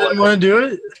didn't feel Didn't it. want to do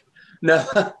it. No,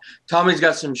 Tommy's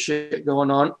got some shit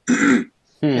going on,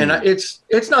 and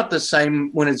it's not the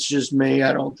same when it's just me.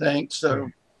 I don't think so.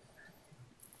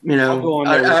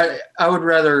 I would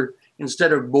rather,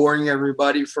 instead of boring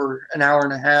everybody for an hour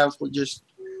and a half, we just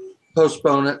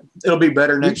postpone it. It'll be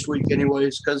better next week,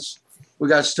 anyways, because we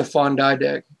got Stefan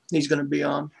Didek. He's going to be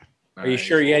on. Are you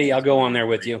sure, Yeti? I'll go on there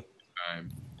with you.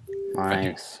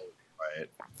 Nice.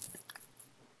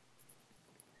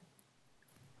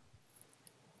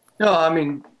 No, I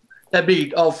mean, that'd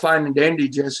be all fine and dandy,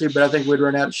 Jesse, but I think we'd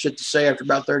run out of shit to say after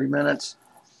about 30 minutes.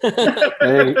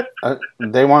 They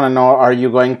want to know, are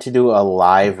you going to do a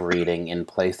live reading in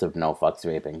place of No Fucks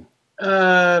Vaping?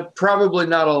 Probably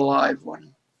not a live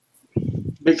one.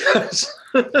 Because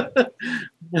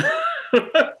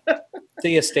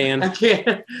See you, Stan.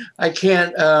 I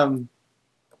can't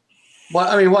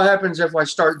what happens if I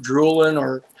start drooling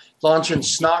or launching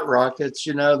snot rockets?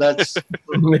 That's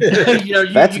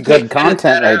That's good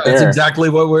content right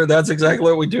there. That's exactly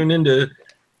what we tune into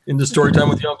story time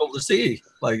with your uncle to see.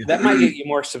 Like That might get you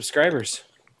more subscribers.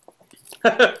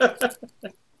 I've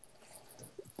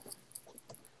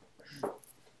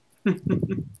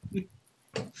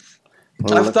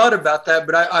thought about that,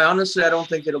 but I honestly don't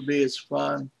think it'll be as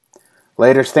fun.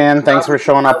 Later, Stan. Thanks for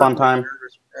showing up on time.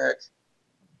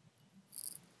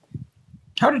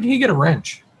 How did he get a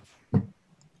wrench?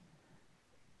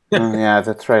 Yeah,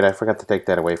 that's right. I forgot to take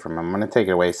that away from him. I'm going to take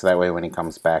it away so that way when he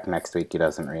comes back next week, he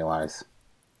doesn't realize.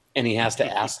 And he has to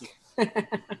ask.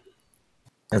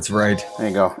 That's right. There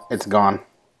you go. It's gone.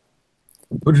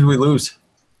 Who did we lose?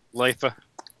 Lifa.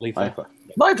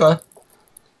 Lifa.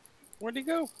 Where'd he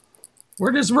go?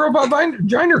 Where does Robot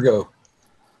Viner go?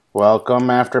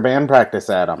 Welcome after band practice,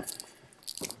 Adam.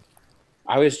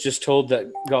 I was just told that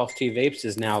Golf T Vapes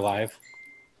is now live.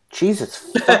 Jesus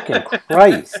fucking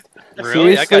Christ.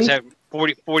 Really? I got Seriously?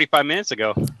 that 45 minutes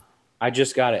ago. I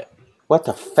just got it. What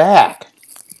the fuck?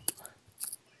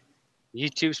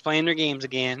 YouTube's playing their games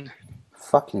again.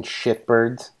 Fucking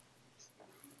shitbirds.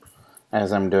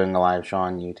 As I'm doing a live show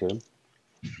on YouTube.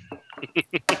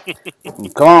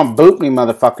 Come on, boot me,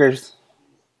 motherfuckers.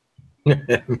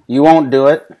 You won't do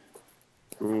it.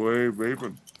 Go away,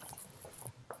 vaping.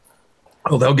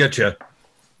 Oh, they'll get you.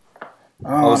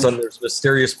 All of Oh, a sudden, there's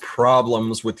mysterious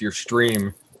problems with your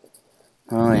stream.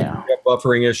 oh yeah. You got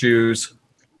buffering issues.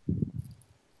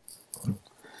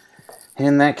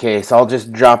 In that case, I'll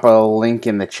just drop a link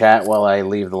in the chat while I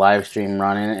leave the live stream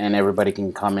running, and everybody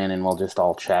can come in and we'll just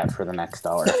all chat for the next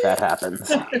hour if that happens.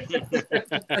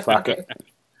 Fuck it.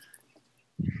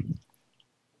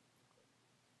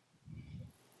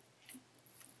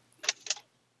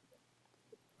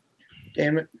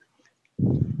 Damn it.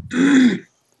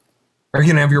 Are you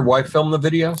going to have your wife film the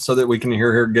video so that we can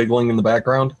hear her giggling in the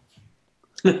background?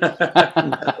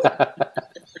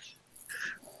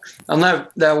 On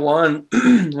that one,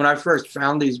 when I first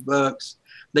found these books,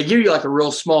 they give you like a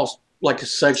real small, like a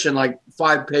section, like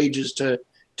 5 pages to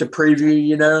preview,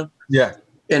 you know? Yeah.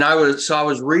 And I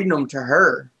was reading them to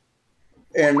her,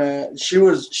 and she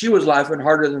was laughing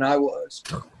harder than I was.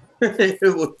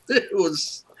 It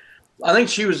was. I think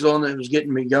she was the one that was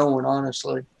getting me going,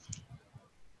 honestly.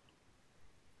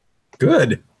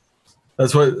 Good.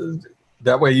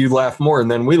 That way you laugh more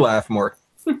and then we laugh more.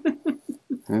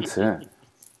 That's it.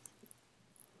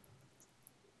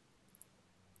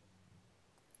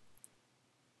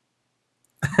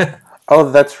 Oh,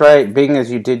 that's right. Being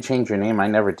as you did change your name, I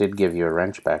never did give you a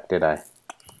wrench back, did I?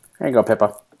 There you go,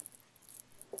 Pippa.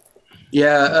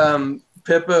 Yeah,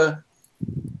 Pippa,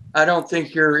 I don't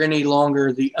think you're any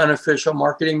longer the unofficial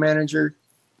marketing manager.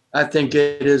 I think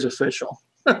it is official.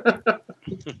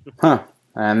 Huh.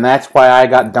 And that's why I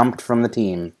got dumped from the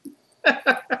team.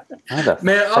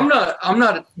 Man, I'm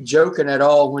not joking at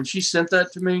all. When she sent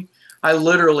that to me, I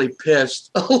literally pissed.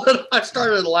 I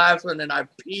started laughing and I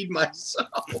peed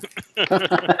myself.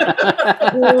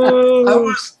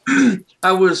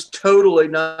 I was totally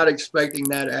not expecting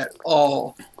that at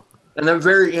all. And the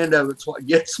very end of it's what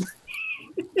gets me.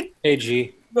 Hey,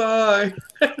 G. Bye.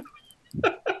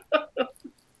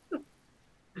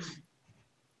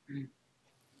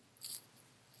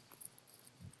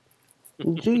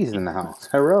 G's in the house.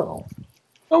 Hello.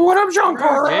 Oh, what up, Jean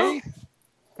Carl? Okay.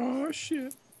 Oh,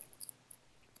 shit.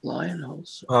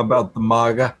 Lionels. How about the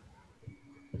MAGA?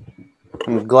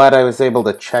 I'm glad I was able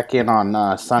to check in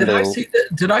on Sunday.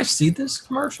 Did I see this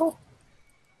commercial?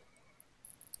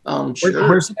 Sure.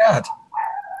 Where's it at?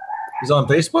 Is it on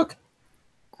Facebook?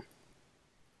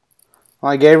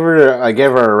 Well, I gave her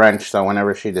a wrench, so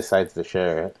whenever she decides to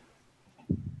share it.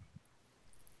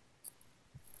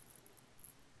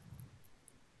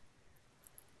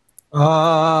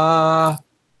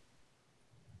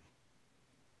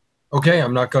 Okay,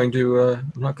 I'm not going to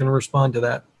respond to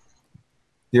that.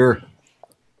 You're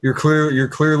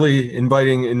clearly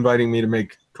inviting me to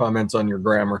make comments on your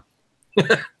grammar.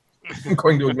 I'm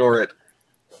going to ignore it.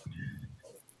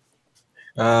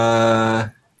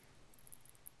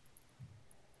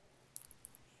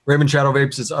 Raymond Shadow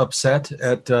Vapes is upset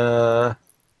at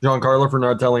Giancarlo for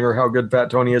not telling her how good Fat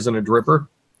Tony is in a dripper.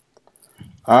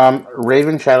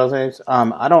 Raven Shadows Vapes.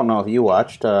 I don't know if you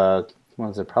watched.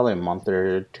 Was it probably a month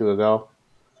or two ago?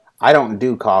 I don't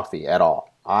do coffee at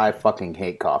all. I fucking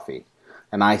hate coffee,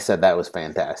 and I said that was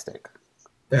fantastic.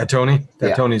 Fat Tony.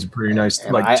 Yeah. Tony's a pretty nice,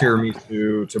 and like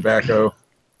tiramisu tobacco.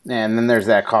 And then there's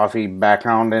that coffee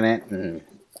background in it, and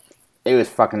it was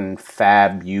fucking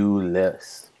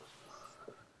fabulous.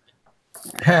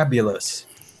 Fabulous.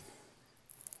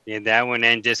 Yeah, that one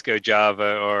and Disco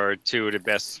Java are two of the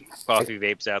best coffee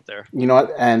vapes out there. You know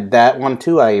what? And that one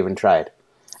too, I even tried.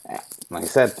 Like I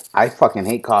said, I fucking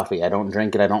hate coffee. I don't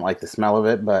drink it. I don't like the smell of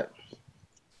it, but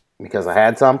because I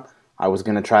had some, I was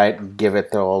going to try it, give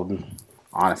it the old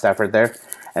honest effort there.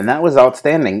 And that was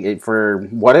outstanding. For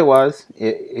what it was,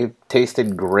 it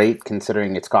tasted great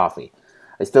considering it's coffee.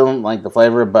 I still don't like the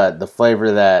flavor, but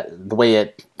the way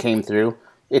it came through,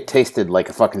 it tasted like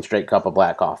a fucking straight cup of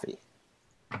black coffee.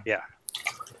 Yeah.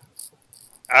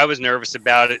 I was nervous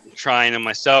about it trying them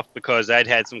myself because I'd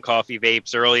had some coffee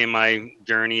vapes early in my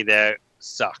journey that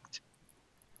sucked.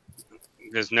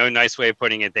 There's no nice way of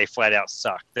putting it. They flat out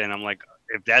sucked. And I'm like,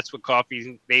 if that's what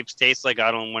coffee vapes taste like,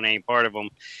 I don't want any part of them.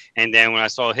 And then when I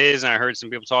saw his and I heard some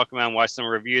people talking about and watched some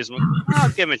reviews, I'm like, I'll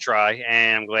give him a try.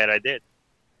 And I'm glad I did.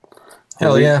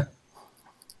 Hell yeah.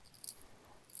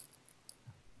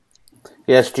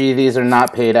 Yes, G, these are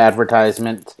not paid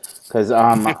advertisements because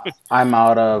I'm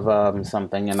out of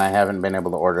something and I haven't been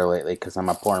able to order lately because I'm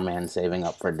a poor man saving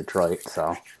up for Detroit.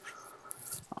 So,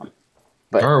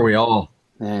 but are we all?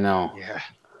 I know. Yeah.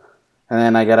 And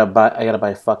then I gotta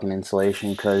buy fucking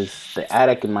insulation because the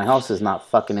attic in my house is not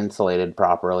fucking insulated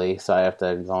properly. So I have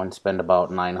to go and spend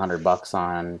about $900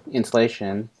 on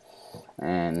insulation,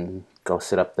 and go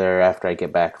sit up there after I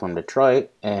get back from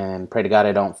Detroit and pray to God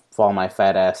I don't fall my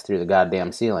fat ass through the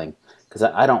goddamn ceiling because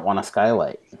I don't want a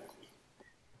skylight.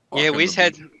 Yeah, we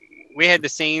had the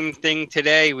same thing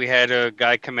today. We had a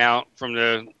guy come out from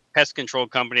the pest control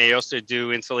company. They also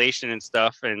do insulation and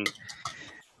stuff, and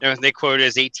they quoted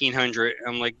as $1,800.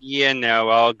 I'm like, yeah, no,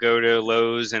 I'll go to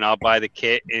Lowe's and I'll buy the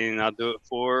kit and I'll do it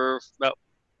for about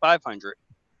 $500.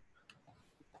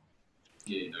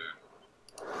 Yeah.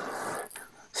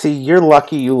 See, you're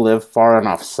lucky you live far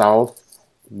enough south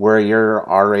where your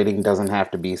R rating doesn't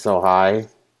have to be so high.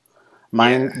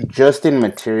 Mine, just in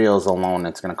materials alone,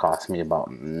 it's going to cost me about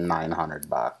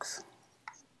 $900.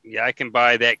 Yeah, I can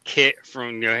buy that kit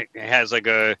from. It has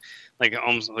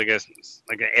almost like an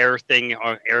air thing,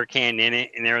 or air can in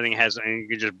it, and everything has, and you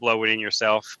can just blow it in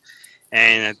yourself.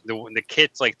 And the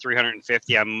kit's like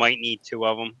 $350. I might need 2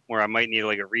 of them, or I might need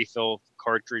like a refill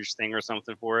cartridge thing or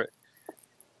something for it.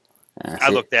 I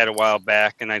looked at it a while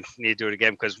back, and I need to do it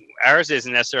again because ours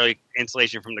isn't necessarily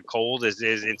insulation from the cold; it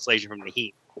is insulation from the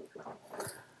heat.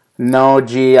 No,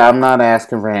 gee, I'm not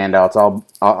asking for handouts.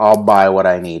 I'll buy what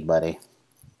I need, buddy.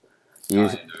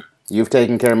 You've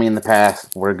taken care of me in the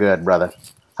past. We're good, brother.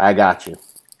 I got you.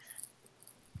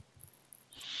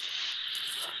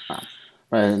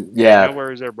 Yeah. No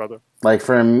worries there, brother. Like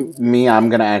for me, I'm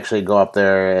gonna actually go up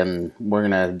there and we're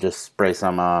gonna just spray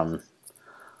some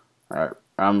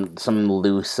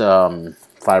loose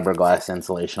fiberglass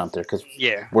insulation up there because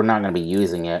we're not gonna be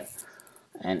using it.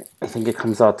 And I think it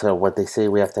comes out to what they say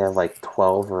we have to have like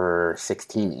 12 or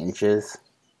 16 inches.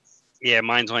 Yeah,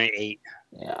 mine's only 8.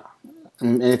 Yeah.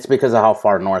 And it's because of how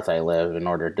far north I live in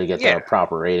order to get the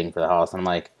proper rating for the house. And I'm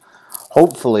like,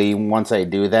 hopefully once I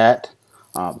do that,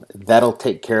 that'll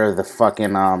take care of the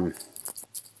fucking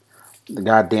the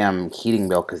goddamn heating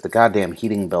bill, because the goddamn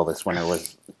heating bill this winter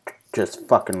was just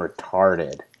fucking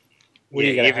retarded. What do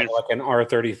you got, like an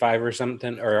R35 or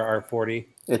something, or R40?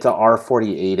 It's a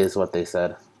R48 is what they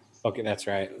said. Okay, that's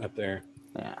right, up there.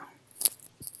 Yeah.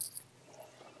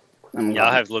 Yeah,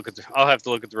 I'll have to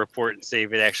look at the report and see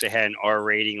if it actually had an R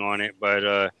rating on it. But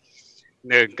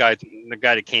the guy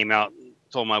that came out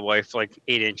told my wife like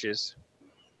 8 inches.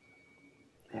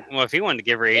 Well, if he wanted to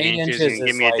give her 8 inches and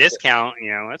give me a discount,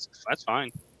 that's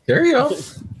fine. There you go.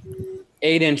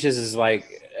 8 inches is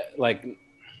like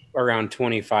around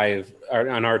 25 or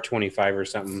on R25 or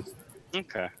something.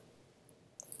 Okay.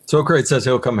 So Crate says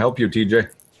he'll come help you,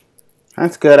 TJ.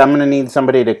 That's good. I'm going to need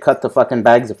somebody to cut the fucking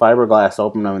bags of fiberglass,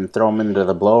 open them, and throw them into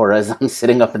the blower as I'm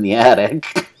sitting up in the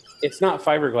attic. It's not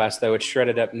fiberglass, though. It's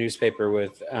shredded up newspaper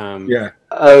with... Oh,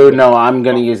 no, I'm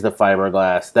going to use the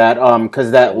fiberglass. That,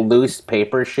 because that loose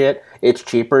paper shit, it's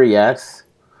cheaper, yes.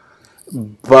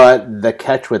 But the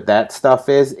catch with that stuff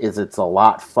is it's a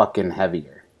lot fucking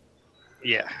heavier.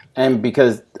 Yeah. And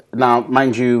because, now,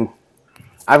 mind you,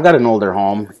 I've got an older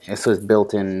home. This was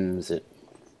built in, is it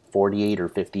 48 or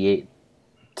 58?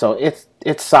 So it's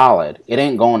solid. It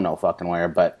ain't going no fucking where,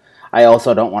 but I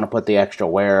also don't want to put the extra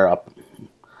wear up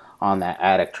on that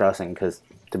attic trussing because,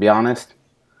 to be honest,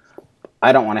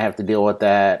 I don't want to have to deal with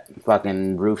that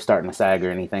fucking roof starting to sag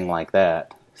or anything like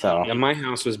that. So yeah, my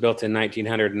house was built in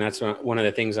 1900, and that's one of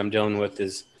the things I'm dealing with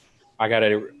is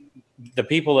the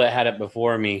people that had it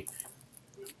before me,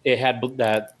 it had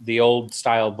the old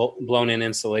style blown-in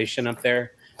insulation up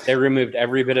there. They removed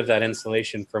every bit of that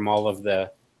insulation from all of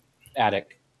the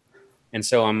attic. And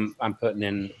so I'm putting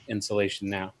in insulation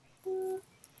now.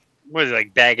 What,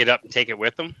 like bag it up and take it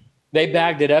with them? They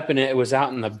bagged it up and it was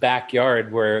out in the backyard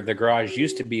where the garage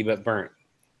used to be, but burnt.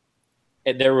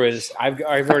 I've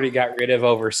already got rid of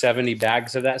over 70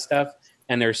 bags of that stuff,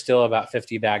 and there's still about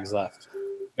 50 bags left.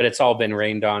 But it's all been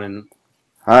rained on. And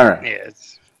all right. Yeah,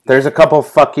 there's a couple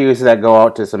fuck yous that go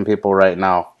out to some people right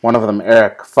now. One of them,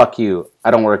 Eric, fuck you.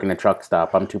 I don't work in a truck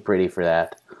stop. I'm too pretty for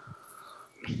that.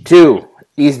 2,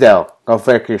 Easdale, go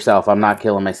fuck yourself. I'm not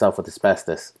killing myself with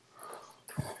asbestos.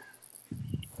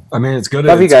 I mean, it's good.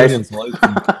 Love you guys. Good insulation.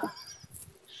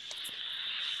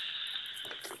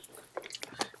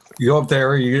 You go up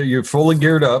there, you're fully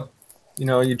geared up.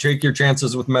 You take your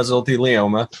chances with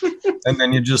mesothelioma, and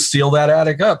then you just seal that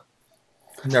attic up.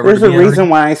 There's a reason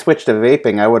why I switched to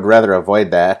vaping. I would rather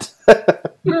avoid that.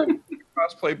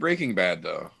 Cosplay Breaking Bad,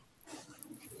 though.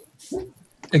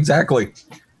 Exactly.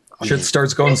 Shit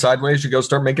starts going sideways. You go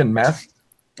start making meth.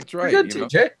 That's right. Good,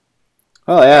 TJ.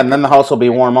 Oh, yeah, and then the house will be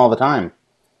warm all the time.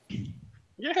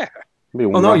 Yeah.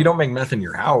 Well, no, you don't make meth in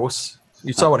your house.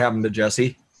 You saw what happened to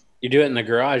Jesse. you do it in the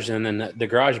garage, and then the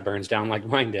garage burns down like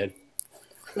mine did.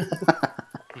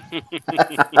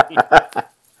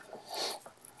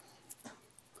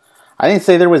 I didn't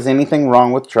say there was anything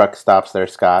wrong with truck stops there,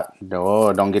 Scott.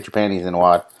 No, don't get your panties in a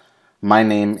wad. My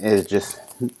name is just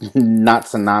not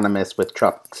synonymous with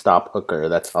truck stop hooker.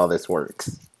 That's how this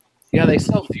works. Yeah, they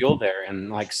sell fuel there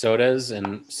and like sodas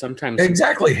and sometimes.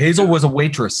 Exactly. Hazel was a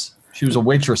waitress. She was a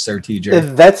waitress there,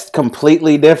 TJ. That's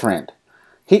completely different.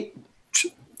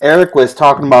 Eric was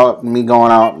talking about me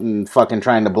going out and fucking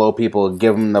trying to blow people,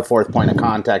 give them the fourth point of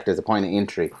contact as a point of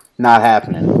entry. Not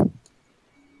happening.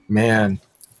 Man,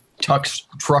 truck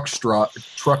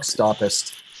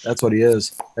stoppist. That's what he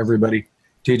is. Everybody.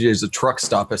 TJ is a truck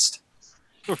stoppist.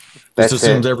 Just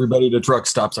assumes everybody at a truck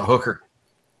stop's a hooker.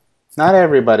 Not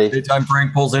everybody. Anytime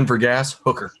Frank pulls in for gas,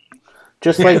 hooker.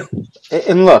 Just like,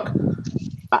 and look,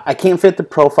 I can't fit the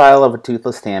profile of a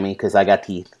toothless Tammy because I got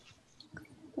teeth.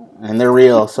 And they're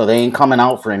real, so they ain't coming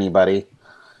out for anybody.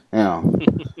 You know,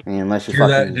 unless you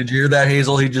fucking... Did you hear that,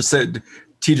 Hazel? He just said,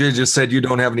 TJ just said you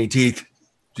don't have any teeth.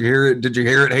 Did you hear it? Did you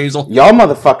hear it, Hazel? Y'all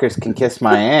motherfuckers can kiss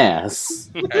my ass.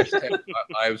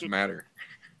 Lives matter.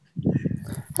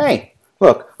 Hey,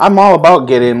 look, I'm all about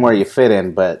get in where you fit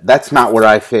in, but that's not where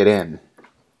I fit in.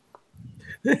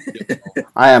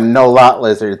 I am no lot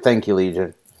lizard. Thank you,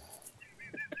 Legion.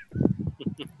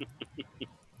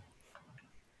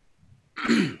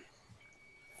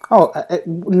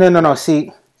 No.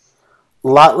 See,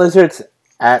 lot lizards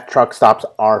at truck stops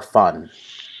are fun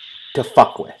to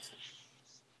fuck with.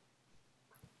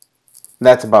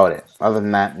 That's about it. Other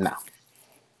than that, no.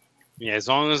 Yeah, as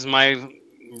long as my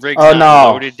rig's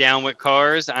not loaded down with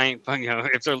cars, I ain't fucking.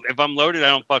 If I'm loaded, I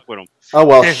don't fuck with them. Oh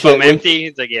well, if shit. I'm empty,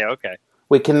 it's like, yeah, okay.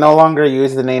 We can no longer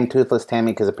use the name Toothless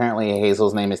Tammy because apparently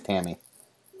Hazel's name is Tammy.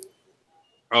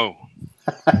 Oh.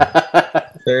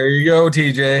 There you go,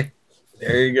 TJ.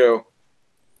 There you go.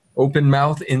 Open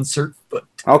mouth, insert foot.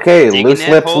 Okay, Loose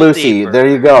Lips Lucy. Deeper. There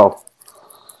you go.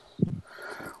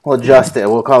 We'll adjust it.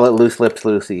 We'll call it Loose Lips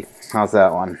Lucy. How's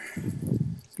that one?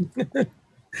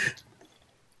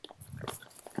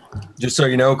 Just so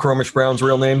you know, Chromish Brown's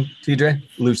real name, TJ?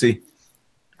 Lucy.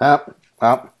 Up.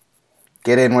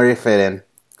 Get in where you fit in.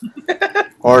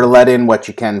 Or let in what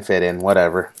you can fit in.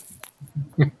 Whatever.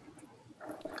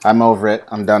 I'm over it.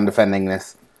 I'm done defending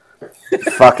this.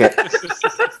 Fuck it.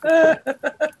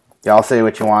 Y'all say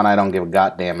what you want. I don't give a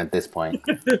goddamn at this point.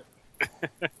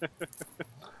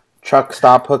 Truck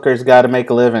stop hookers got to make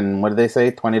a living. What do they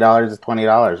say? $20 is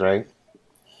 $20, right?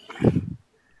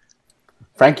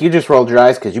 Frank, you just rolled your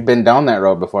eyes because you've been down that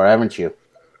road before, haven't you?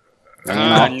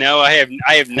 No, I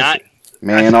have not.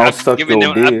 Man, I've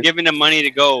given them money to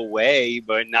go away,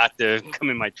 but not to come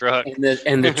in my truck.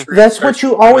 And the that's what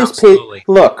you always pay.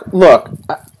 Look.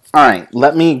 All right,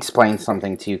 let me explain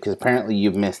something to you because apparently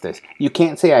you've missed this. You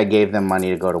can't say I gave them money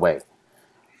to go away.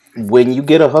 When you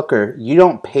get a hooker, you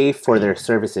don't pay for their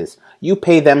services. You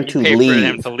pay them to leave. For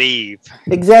them to leave.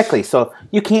 Exactly. So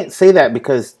you can't say that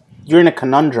because you're in a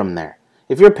conundrum there.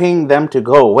 If you're paying them to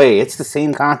go away, it's the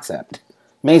same concept.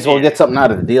 May as well get something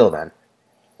out of the deal then.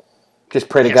 Just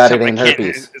pray to God it ain't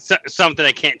herpes. Something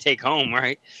I can't take home,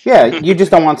 right? Yeah, you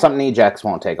just don't want something Ajax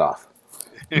won't take off.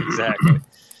 Exactly.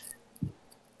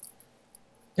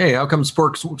 Hey, how come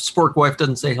Spork Wife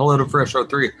doesn't say hello to Fresh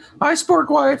 03? Hi, Spork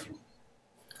Wife.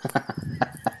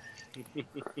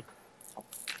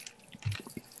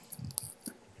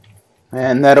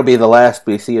 And that'll be the last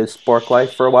we see of Spork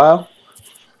Wife for a while.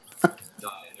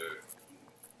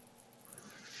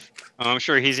 I'm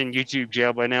sure he's in YouTube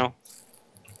jail by now.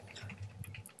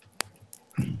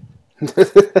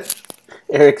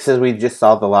 Eric says we just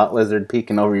saw the lot lizard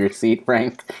peeking over your seat,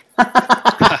 Frank.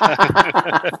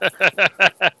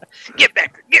 Get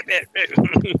back there.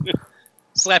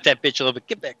 Slap that bitch a little bit.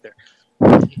 Get back there.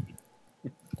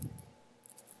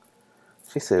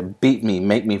 She said, beat me,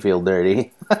 make me feel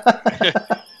dirty.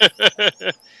 I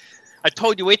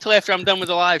told you, wait till after I'm done with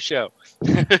the live show.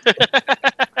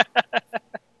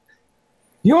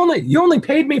 You only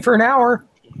paid me for an hour.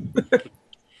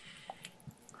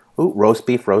 Ooh, roast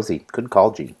beef Rosie. Good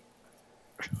call, G.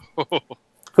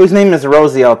 Whose name is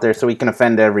Rosie out there so we can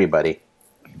offend everybody?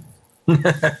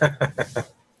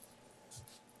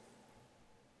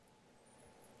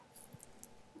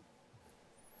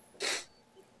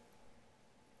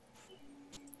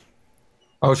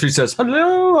 Oh, she says,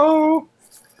 hello.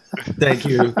 Thank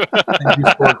you. Thank you,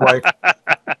 Spork Wife.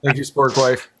 Thank you, Spork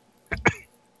Wife.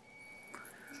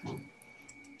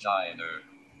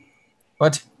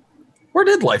 What? Where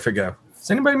did Lifa go?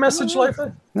 Does anybody message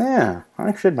Lifa? Yeah,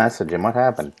 I should message him. What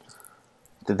happened?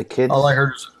 Did the kids...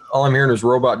 All I'm hearing is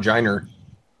Robot Giner.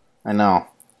 I know.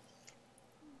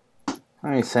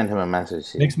 Let me send him a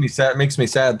message. Here. Makes me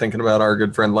sad thinking about our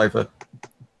good friend Lifa.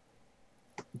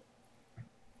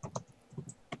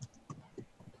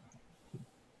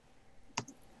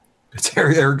 It's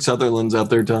Eric Sutherland's out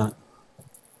there, Tom.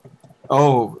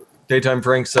 Oh, Daytime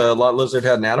Frank's Lot Lizard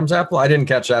had an Adam's apple? I didn't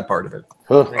catch that part of it.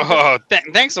 Oh,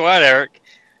 thanks a lot, Eric.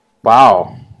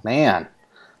 Wow, man.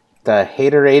 The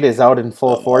haterade is out in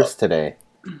full force today.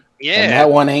 Yeah. And that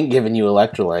one ain't giving you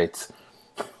electrolytes.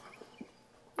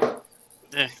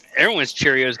 Everyone's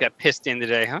Cheerios got pissed in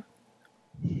today, huh?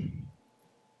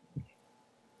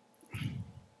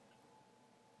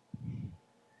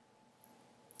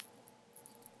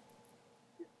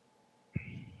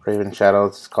 Raven Shadow,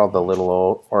 it's called The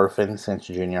Little Orphan since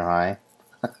junior high.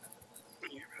 Yeah,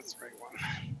 that's the right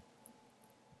one.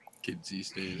 Kids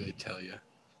these days, I tell you.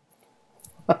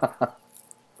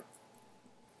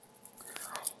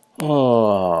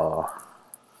 Oh.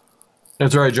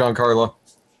 That's right, Giancarlo.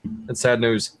 That's sad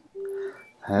news.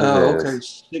 Oh, okay.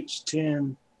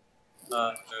 610.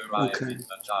 Okay.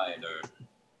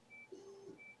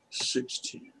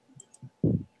 610.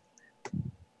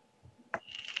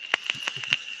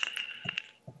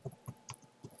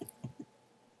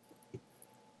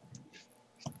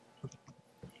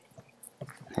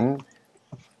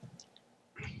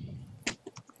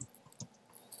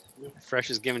 Fresh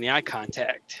is giving the eye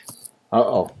contact.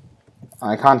 Uh-oh.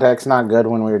 Eye contact's not good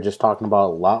when we were just talking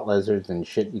about lot lizards and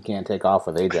shit you can't take off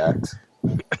with Ajax.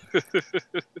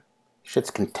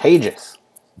 Shit's contagious.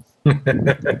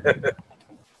 The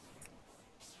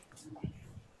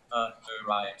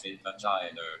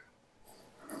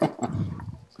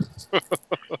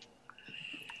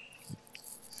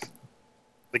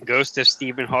ghost of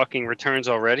Stephen Hawking returns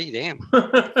already? Damn.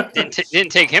 Didn't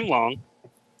take him long.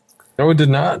 No, it did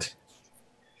not.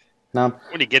 No.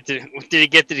 When did he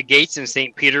get to the gates and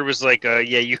St. Peter was like,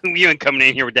 yeah, you ain't coming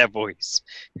in here with that voice.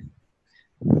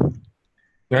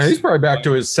 Yeah, he's probably back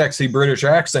to his sexy British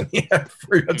accent he had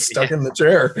before he got stuck in the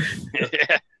chair.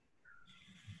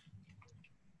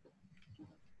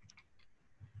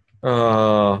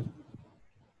 Yeah.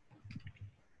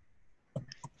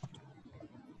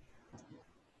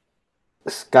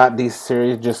 Scott D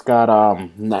series just got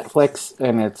Netflix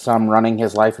and it's running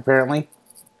his life apparently.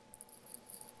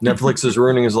 Netflix is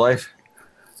ruining his life.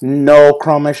 No,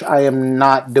 Chromish, I am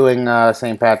not doing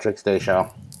St. Patrick's Day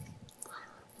show.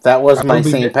 That was my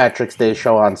St. Patrick's Day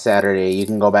show on Saturday. You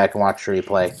can go back and watch the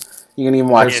replay. You can even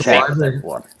watch that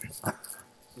one.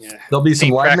 Yeah. There'll be some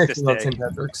live mixing on St.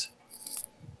 Patrick's.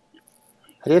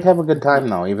 I did have a good time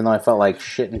though, even though I felt like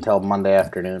shit until Monday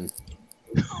afternoon.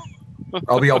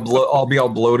 I'll be all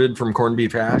bloated from corned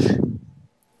beef hash.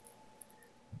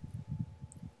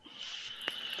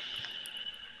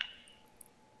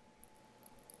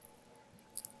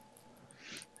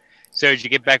 So did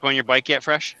you get back on your bike yet,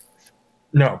 Fresh?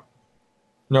 No,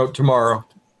 tomorrow.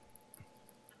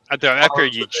 I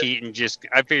figured you'd cheat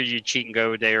and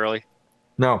go a day early.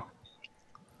 No,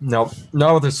 not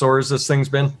with as sore as this thing's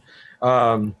been.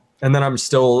 And then I'm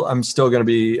still going to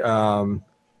be. I'm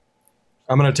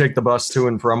going to take the bus to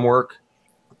and from work,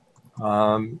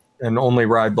 and only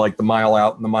ride like the mile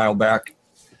out and the mile back,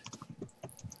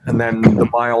 and then the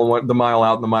mile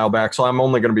out and the mile back. So I'm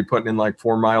only going to be putting in like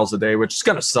 4 miles a day, which is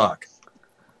going to suck.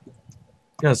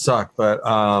 But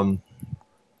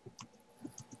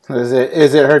is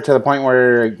it hurt to the point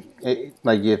where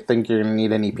you think you're going to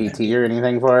need any PT or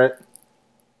anything for it?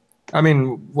 I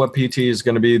mean, what PT is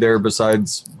going to be there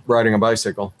besides riding a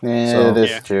bicycle? Yeah,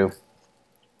 that's true.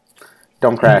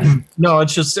 Don't crash. No,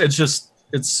 it's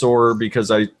sore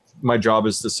because my job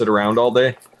is to sit around all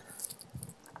day.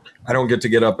 I don't get to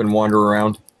get up and wander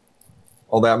around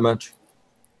all that much.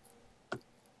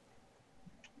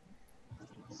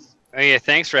 Oh yeah,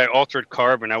 thanks for that Altered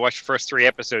Carbon. I watched the first 3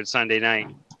 episodes Sunday night.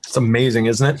 It's amazing,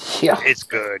 isn't it? Yeah, it's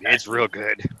good. It's real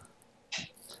good.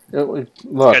 Look,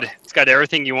 it's got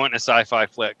everything you want in a sci-fi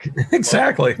flick.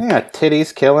 Exactly. Yeah,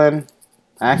 titties, killing,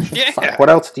 action. Yeah. Fuck, what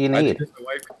else do you need?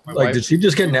 Did she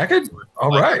just get naked?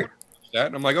 All right. That,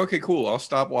 and I'm like, okay, cool. I'll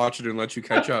stop watching and let you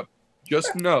catch up.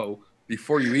 Just know,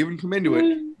 before you even come into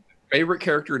it, favorite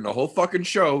character in the whole fucking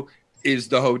show is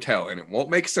the hotel, and it won't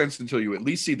make sense until you at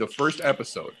least see the first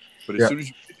episode. But as soon as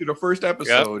you get to the first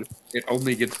episode, it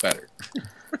only gets better.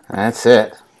 That's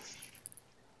it.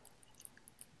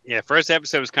 Yeah, first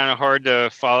episode was kind of hard to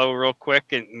follow real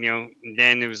quick, and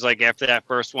then it was like after that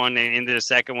first one and into the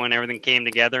second one, everything came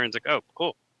together, and it's like, oh,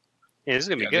 cool. Yeah, this is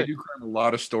gonna be good. They do cram a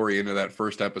lot of story into that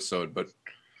first episode, but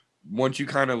once you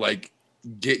kind of like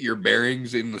get your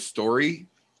bearings in the story,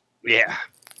 yeah,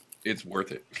 it's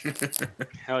worth it.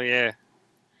 Hell yeah.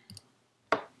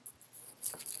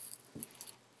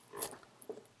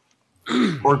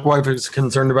 Work wife is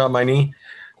concerned about my knee.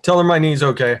 Tell her my knee's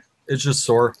okay. It's just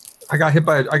sore. I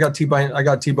got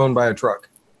T-boned by a truck.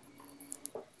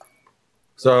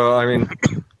 So I mean,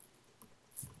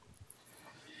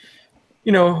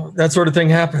 you know, that sort of thing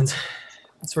happens.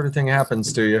 That sort of thing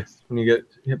happens to you when you get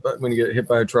hit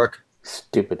by a truck.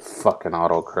 Stupid fucking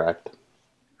autocorrect.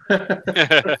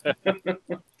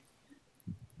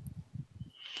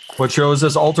 What show is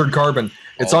this? Altered Carbon.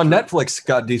 It's on Netflix,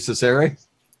 Scott DeCesare.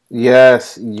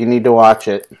 Yes, you need to watch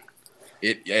it.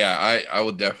 I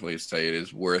would definitely say it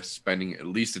is worth spending at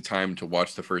least the time to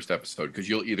watch the first episode, because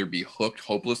you'll either be hooked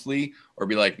hopelessly or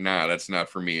be like, nah, that's not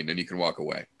for me, and then you can walk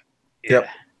away. Yep.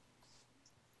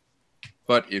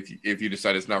 But if you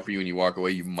decide it's not for you and you walk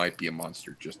away, you might be a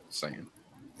monster. Just saying.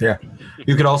 Yeah,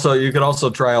 you could also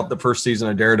try out the first season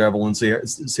of Daredevil and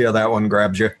see how that one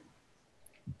grabs you.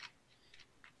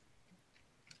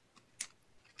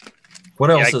 What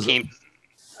else is it?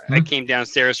 I came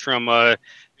downstairs from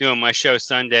doing my show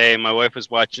Sunday, and my wife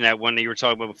was watching that one that you were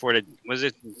talking about before. Was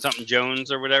it something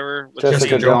Jones or whatever?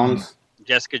 Jessica Jones.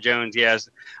 Jessica Jones, yes.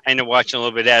 I ended up watching a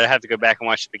little bit of that. I have to go back and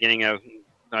watch the beginning of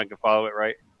so I can follow it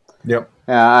right. Yep.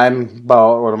 Yeah, I'm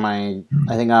about, I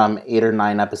think I'm 8 or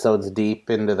 9 episodes deep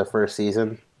into the first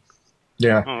season.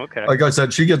 Yeah. Oh, okay. Like I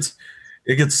said, it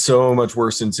gets so much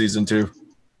worse in season 2.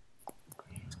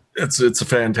 It's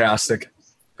fantastic.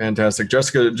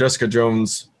 Jessica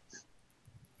Jones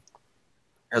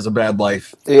has a bad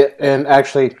life. Yeah, and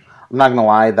actually, I'm not gonna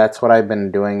lie, that's what I've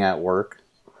been doing at work,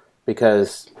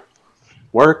 because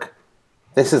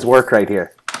this is work right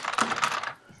here.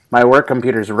 My work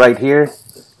computer's right here.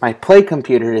 My play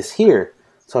computer is here.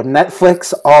 So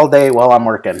Netflix all day while I'm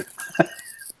working.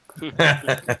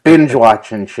 Binge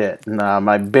watching shit.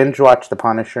 I binge watched The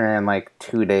Punisher in like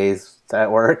 2 days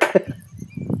at work.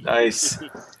 Nice.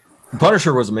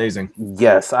 Punisher was amazing.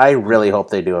 Yes, I really hope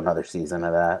they do another season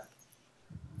of that.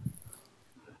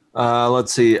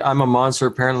 Let's see. I'm a Monster,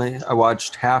 apparently. I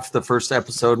watched half the first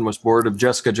episode and was bored of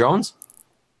Jessica Jones.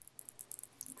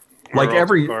 Like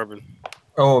every... Carbon.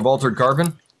 Oh, of Altered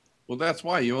Carbon? Well, that's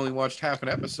why you only watched half an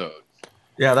episode.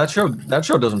 Yeah, that show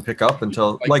doesn't pick up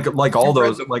until like all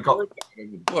those like all,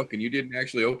 the book, and you didn't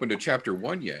actually open to chapter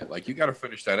 1 yet. Like, you got to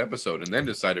finish that episode and then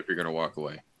decide if you're going to walk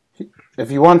away.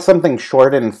 If you want something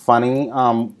short and funny,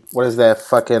 what is that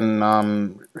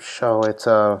fucking show? It's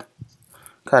God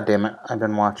damn it! I've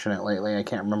been watching it lately. I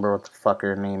can't remember what the fuck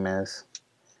her name is.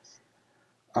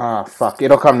 Fuck!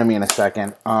 It'll come to me in a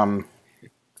second.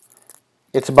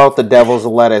 It's about the devil's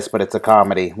lettuce, but it's a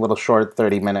comedy. Little short,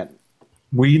 30-minute.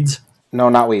 Weeds? No,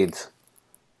 not Weeds.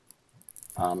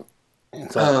 I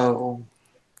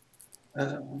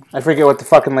forget what the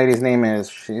fucking lady's name is.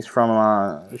 She's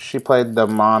from, she played the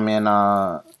mom in,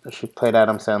 she played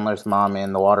Adam Sandler's mom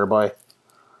in The Waterboy.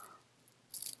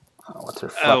 What's her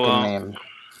fucking name?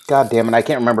 God damn it, I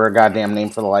can't remember her goddamn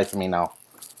name for the life of me now.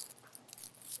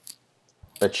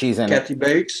 But she's in Kathy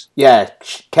Bates? Yeah,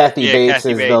 Kathy Bates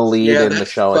Kathy is Bates. the lead Yeah, in the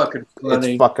that's show. fucking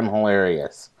funny. It's fucking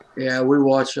hilarious. Yeah, we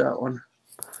watched that one.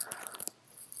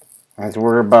 As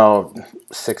we're about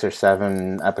 6 or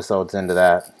 7 episodes into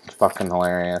that. It's fucking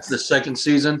hilarious. The second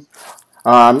season?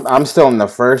 I'm still in the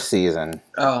first season.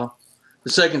 Oh. The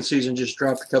second season just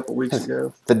dropped a couple weeks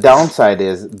ago. The downside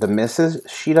is the missus,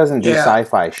 she doesn't do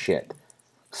sci-fi shit.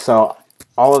 So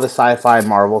all of the sci-fi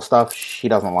Marvel stuff she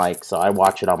doesn't like, so I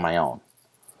watch it on my own.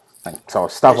 So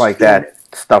stuff like that,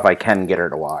 stuff I can get her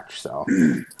to watch. So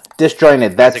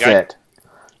Disjointed, that's it.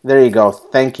 There you go.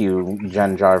 Thank you,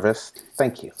 Jen Jarvis.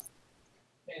 Thank you.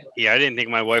 Yeah, I didn't think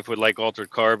my wife would like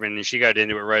Altered Carbon, and she got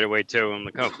into it right away too. I'm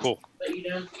like, oh, cool.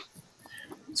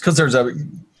 It's because there's a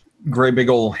great big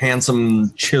old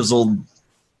handsome chiseled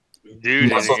Dude,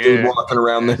 dude walking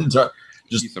around the entire.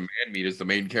 Just piece of man meat is the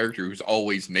main character who's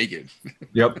always naked.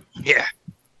 Yep. Yeah.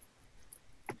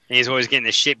 And he's always getting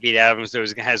the shit beat out of him, so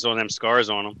he has all them scars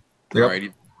on him. Yep. Right,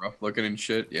 he's rough looking and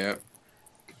shit. Yeah.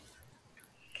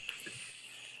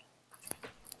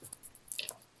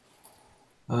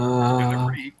 They're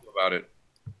pretty equal about it.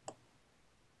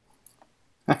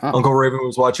 Uncle Raven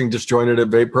was watching Disjointed at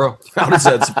Vape Pro. How does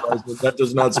that surprise me? That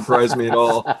does not surprise me at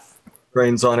all.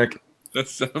 Brain Sonic. That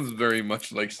sounds very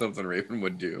much like something Raven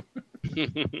would do.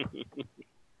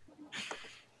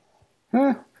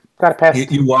 Gotta pass.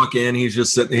 You walk in, he's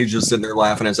just sitting there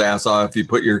laughing his ass off. You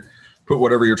put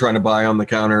whatever you're trying to buy on the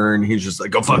counter, and he's just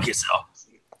like, "Go fuck yourself."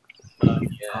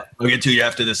 I'll get to you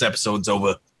after this episode's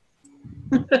over.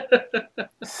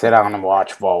 Sit down and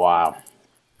watch for a while.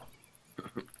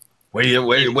 Where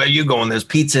you going? There's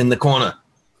pizza in the corner.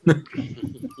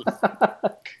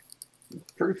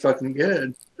 Pretty fucking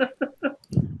good.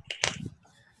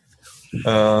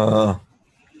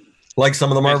 Like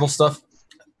some of the Marvel stuff.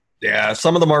 Yeah,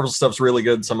 some of the Marvel stuff's really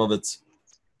good. Some of it's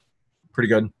pretty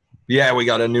good. Yeah, we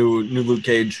got a new Luke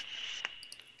Cage.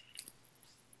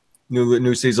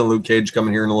 New season Luke Cage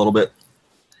coming here in a little bit.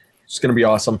 It's gonna be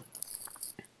awesome.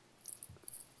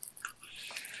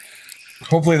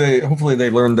 Hopefully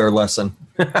they learned their lesson.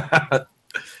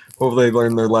 Hopefully they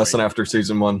learned their lesson after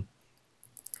season 1.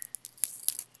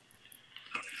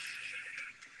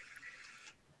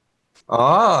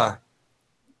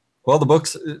 Well, the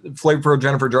books, Flavor Pro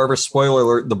Jennifer Jarvis, spoiler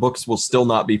alert, the books will still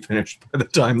not be finished by the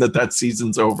time that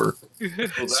season's over.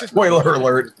 Spoiler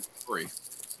alert. Story.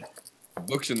 The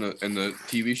books in the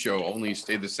TV show only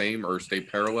stay the same or stay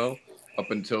parallel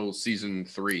up until season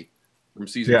 3. From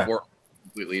season 4,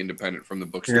 completely independent from the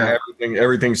book story. Yeah,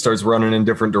 everything starts running in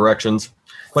different directions.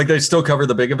 Like they still cover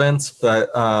the big events, but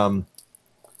yeah,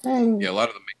 a lot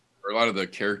of the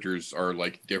characters are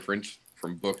like different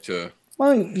from book to.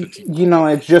 Well, you know,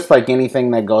 it's just like anything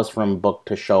that goes from book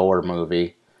to show or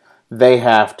movie. They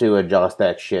have to adjust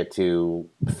that shit to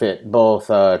fit both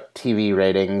TV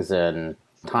ratings and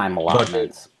time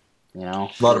allotments. You know,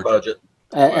 a lot of budget,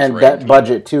 and that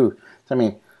budget too. I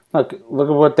mean, look at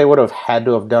what they would have had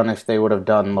to have done if they would have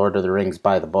done Lord of the Rings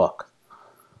by the book.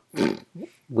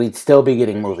 We'd still be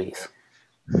getting movies.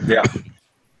 Yeah.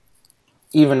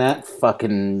 Even at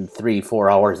fucking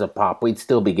 3-4 hours a pop, we'd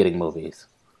still be getting movies.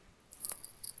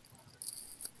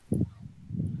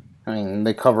 I mean,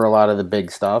 they cover a lot of the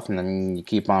big stuff, and then you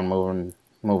keep on moving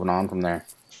on from there.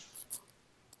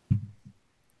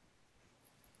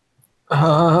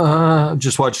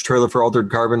 Just watched trailer for Altered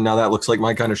Carbon. Now that looks like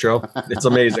my kind of show. It's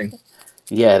amazing.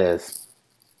 Yeah, it is.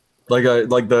 Like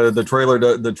the trailer.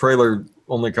 The trailer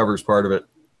only covers part of it.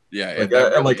 Yeah,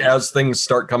 like as things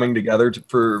start coming together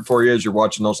for you as you're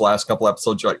watching those last couple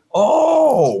episodes, you're like,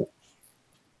 oh,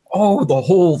 the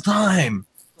whole time.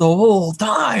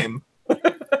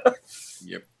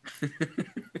 Yep.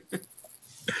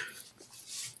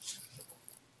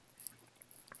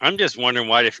 I'm just wondering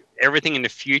why if everything in the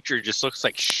future just looks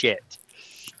like shit.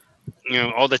 You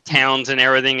know, all the towns and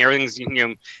everything's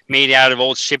made out of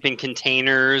old shipping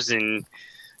containers, and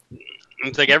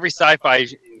it's like every sci-fi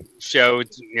show,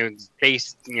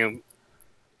 based,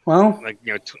 well, like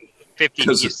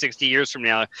 50, 60 years from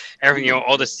now,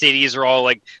 all the cities are all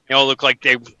like they all look like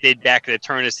they did back at the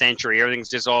turn of the century. Everything's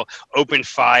just all open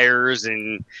fires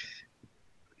and.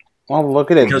 Well,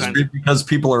 look at it because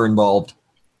people are involved.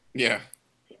 Yeah.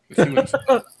 It's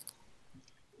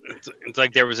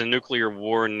like there was a nuclear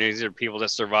war, and these are people that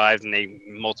survived, and they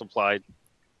multiplied.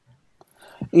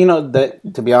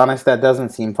 To be honest, that doesn't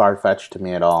seem far-fetched to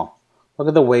me at all. Look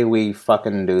at the way we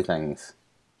fucking do things.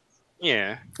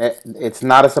 Yeah. It's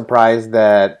not a surprise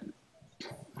that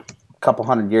a couple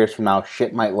hundred years from now,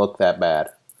 shit might look that bad.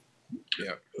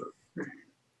 Yeah.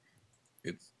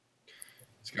 It's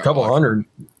a couple hundred.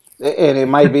 And it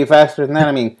might be faster than that.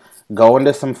 I mean, go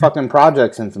into some fucking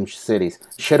projects in some cities.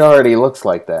 Shit already looks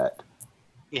like that.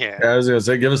 Yeah. I was gonna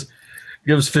say, give us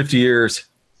 50 years.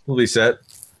 We'll be set.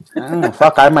 I don't know.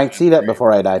 Fuck, I might see that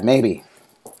before I die. Maybe.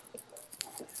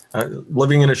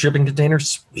 Living in a shipping container,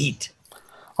 sweet.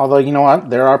 Although, you know what?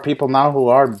 There are people now who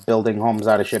are building homes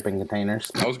out of shipping containers.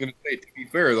 I was going to say, to be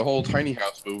fair, the whole tiny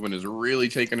house movement is really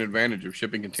taking advantage of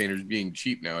shipping containers being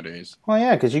cheap nowadays. Well,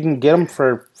 yeah, because you can get them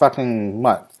for fucking,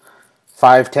 what,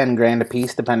 $5-10 grand a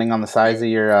piece, depending on the size of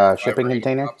your shipping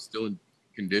container. Still in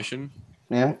condition.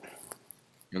 Yeah.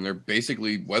 And they're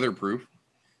basically weatherproof.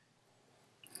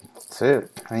 That's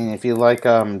it. I mean, if you like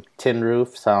tin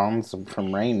roof sounds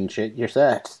from rain and shit, you're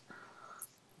set.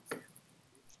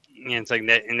 Yeah, it's like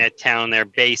that in that town there,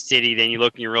 Bay City. Then you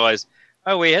look and you realize,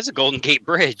 oh wait, that's a Golden Gate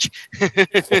Bridge. They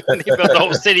built the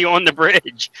whole city on the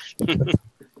bridge.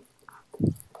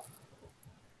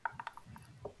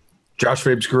 Josh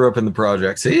Vapes grew up in the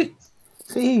project. See,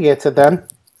 he gets it then.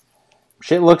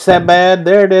 Shit looks that bad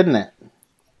there, didn't it?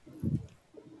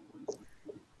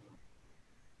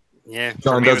 Yeah.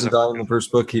 John doesn't die in the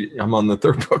first book. I'm on the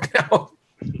third book now.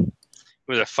 It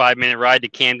was a 5-minute ride to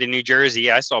Camden, New Jersey.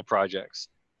 Yeah, I saw projects.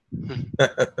 There's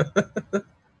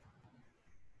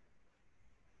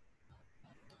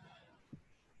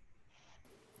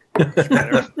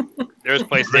a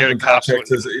place there. The cops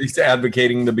he's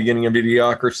advocating the beginning of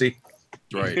idiocracy.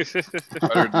 Right.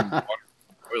 Better than water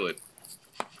toilet.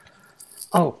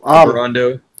 Oh,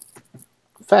 Rondo.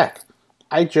 Fact.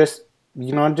 I just,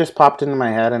 it just popped into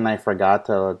my head and I forgot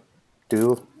to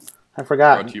do. I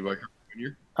forgot. Brought to you by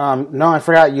Carpenter? No, I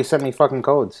forgot you sent me fucking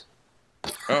codes.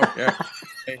 Oh, yeah.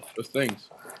 Hey, those things.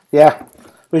 Yeah.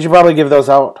 We should probably give those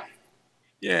out.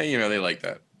 Yeah, they like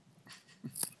that.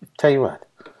 Tell you what.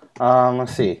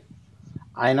 Let's see.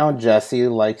 I know Jesse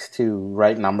likes to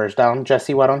write numbers down.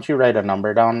 Jesse, why don't you write a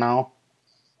number down now?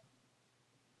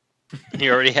 He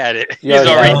already had it. You He's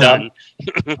already already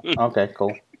had done. Okay,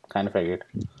 cool. Kind of figured.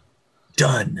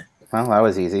 Done. Well, that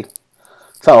was easy.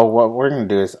 So what we're going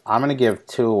to do is I'm going to give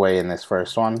 2 away in this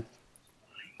first one,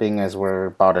 being as we're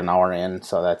about an hour in,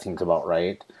 so that seems about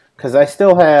right. Because I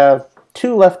still have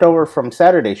 2 left over from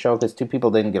Saturday's show because 2 people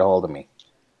didn't get a hold of me.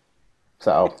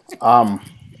 So,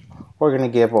 we're going to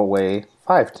give away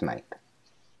 5 tonight.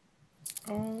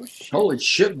 Oh shit! Holy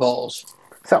shit balls.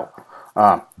 So,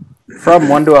 from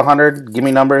 1 to 100, give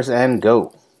me numbers and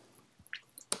go.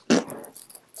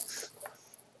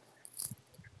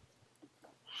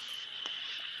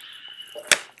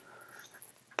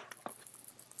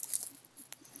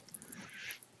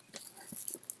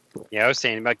 Yeah, I was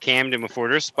saying about Camden before.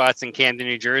 There's spots in Camden,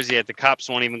 New Jersey that the cops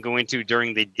won't even go into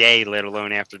during the day, let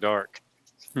alone after dark.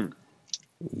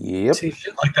 Yep. See,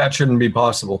 shit like that shouldn't be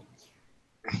possible.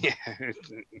 Yeah.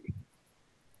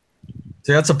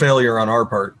 See, that's a failure on our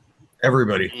part.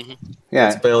 Everybody. Mm-hmm. Yeah.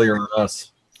 It's a failure on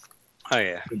us. Oh,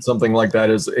 yeah. And something like that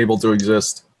is able to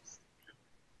exist.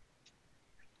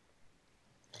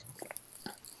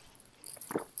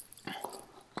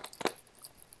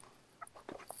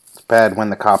 It's bad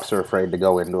when the cops are afraid to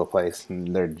go into a place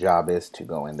and their job is to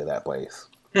go into that place.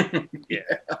 Yeah.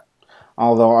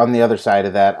 Although, on the other side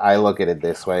of that, I look at it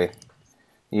this way.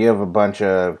 You have a bunch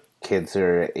of kids who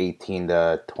are 18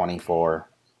 to 24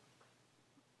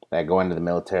 that go into the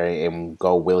military and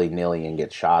go willy-nilly and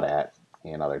get shot at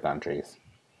in other countries.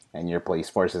 And your police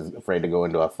force is afraid to go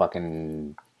into a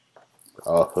fucking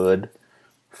hood.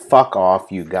 Fuck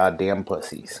off, you goddamn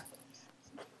pussies.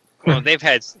 Well, they've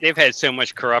had so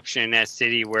much corruption in that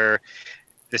city where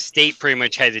the state pretty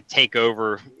much had to take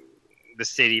over the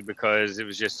city because it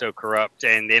was just so corrupt,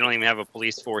 and they don't even have a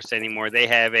police force anymore. They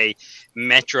have a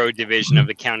metro division of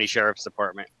the county sheriff's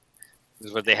department. This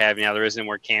is what they have now. There isn't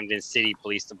more Camden City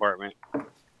Police Department.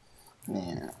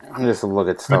 Yeah, I'm just look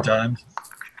at Good stuff. times.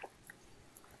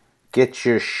 Get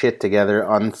your shit together,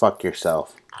 unfuck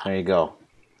yourself. There you go.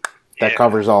 That Yeah.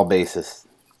 covers all bases.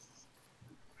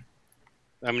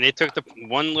 I mean, they took the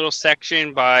one little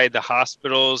section by the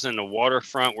hospitals and the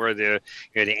waterfront where the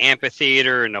the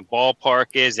amphitheater and the ballpark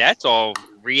is. That's all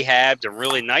rehabbed and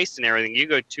really nice and everything. You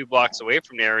go 2 blocks away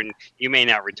from there and you may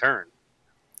not return.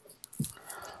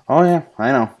 Oh yeah,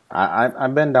 I know.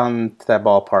 I've been down to that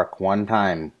ballpark one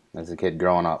time as a kid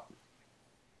growing up.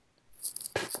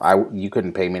 You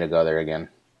couldn't pay me to go there again,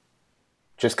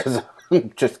 just because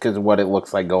of what it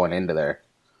looks like going into there.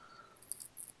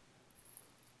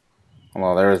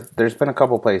 Well, there's been a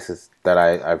couple places that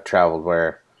I've traveled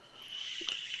where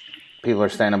people are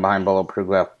standing behind bulletproof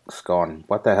glass going,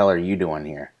 "What the hell are you doing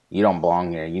here? You don't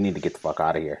belong here. You need to get the fuck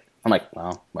out of here." I'm like,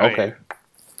 "Well, okay."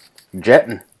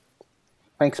 Jetting.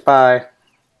 Thanks, bye.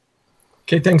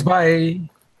 Okay, thanks, bye.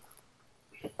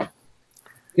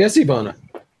 Yes, Ivana.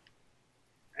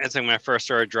 That's like when I first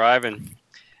started driving.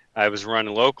 I was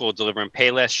running local, delivering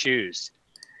Payless shoes,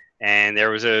 and there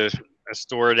was a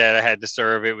store that I had to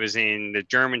serve. It was in the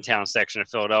Germantown section of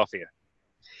Philadelphia,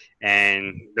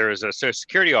 and there was a Social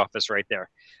Security office right there.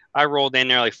 I rolled in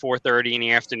there like 4:30 in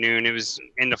the afternoon. It was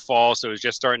in the fall, so it was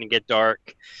just starting to get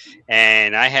dark,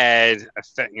 and I had a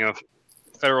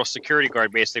federal security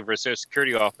guard basically for a Social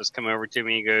Security office come over to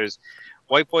me. He goes,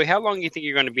 "White boy, how long do you think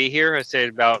you're going to be here?" I said,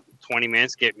 "About 20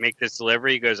 minutes. Make this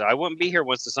delivery." He goes, "I wouldn't be here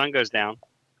once the sun goes down."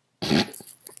 Been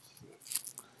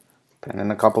in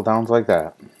a couple towns like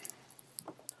that.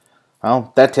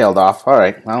 Well, that tailed off. All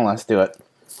right, well, let's do it.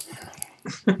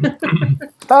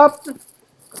 Stop.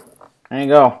 There you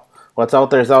go. What's out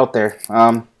there is out there.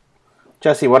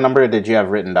 Jesse, what number did you have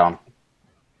written down?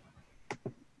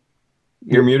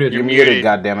 You're muted. You're muted,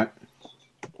 goddammit.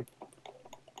 Do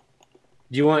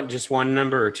you want just one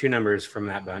number or 2 numbers from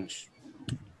that bunch?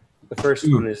 The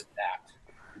first one is that.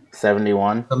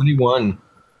 71. 71.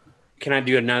 Can I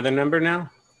do another number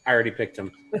now? I already picked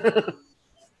them.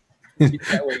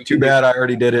 Too bad I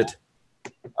already did it.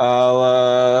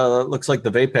 Looks like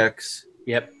the Vapex.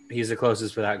 Yep, he's the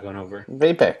closest without going over.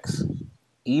 Vapex.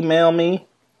 Email me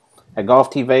at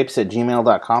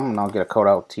golftvapes@gmail.com and I'll get a code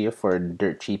out to you for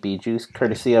dirt cheap e-juice,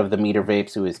 courtesy of the Meter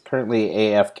Vapes, who is currently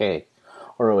AFK,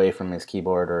 or away from his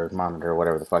keyboard or monitor, or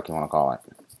whatever the fuck you want to call it.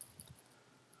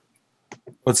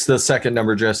 What's the second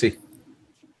number, Jesse?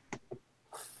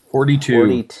 42.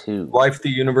 42. Life, the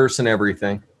universe, and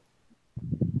everything.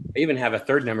 I even have a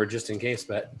third number just in case,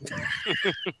 but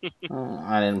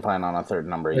I didn't plan on a third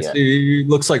number yet. It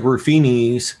looks like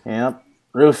Ruffini's. Yep.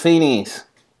 Ruffini's.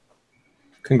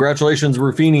 Congratulations,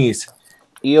 Ruffini's.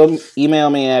 email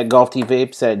me at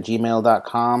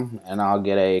golftevapes@gmail.com and I'll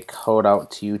get a code out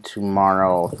to you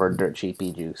tomorrow for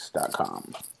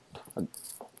dirtcheapyjuice.com.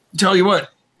 Tell you what,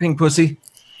 Pink Pussy.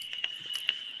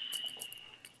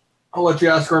 I'll let you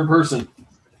ask her in person.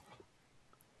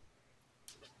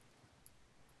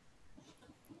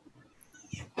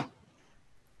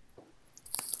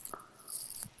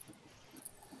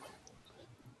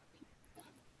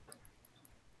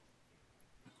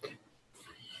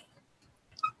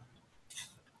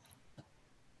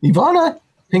 Ivana,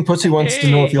 Pink Pussy wants to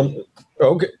know if you'll...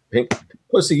 Okay, Pink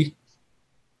Pussy.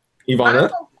 Ivana.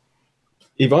 Wow.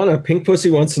 Ivana, Pink Pussy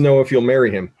wants to know if you'll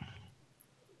marry him.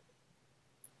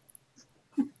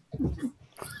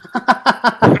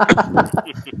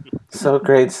 So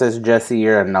great, says Jesse,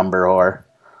 you're a number whore.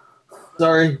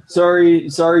 Sorry,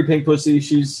 Pink Pussy.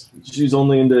 She's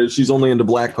only into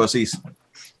black pussies.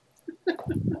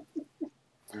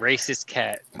 Racist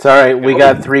cat. It's all right. We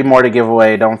got 3 more to give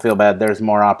away. Don't feel bad. There's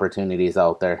more opportunities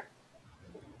out there.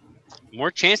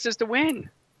 More chances to win.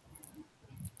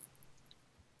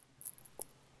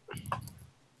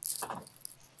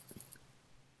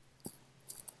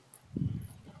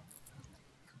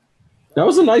 That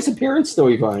was a nice appearance, though,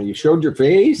 Ivana. You showed your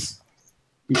face.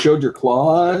 You showed your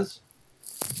claws.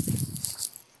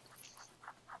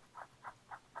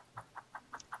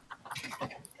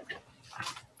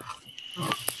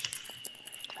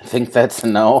 I think that's a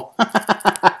no.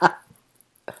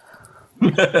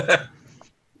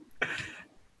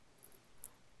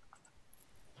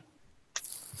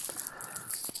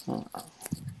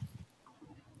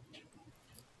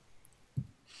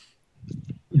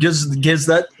 Giz,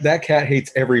 that cat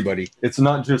hates everybody. It's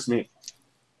not just me.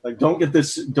 Like, don't get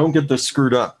this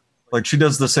screwed up. Like, she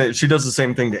does the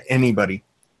same thing to anybody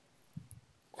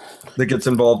that gets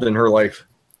involved in her life.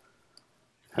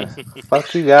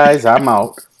 Fuck you guys, I'm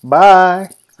out. Bye.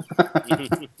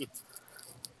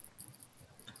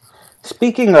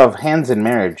 Speaking of hands in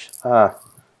marriage,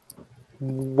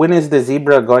 when is the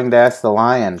zebra going to ask the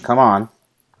lion? Come on.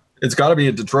 It's got to be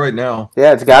at Detroit now.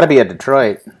 Yeah, it's got to be at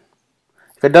Detroit.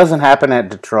 If it doesn't happen at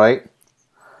Detroit,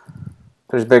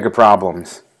 there's bigger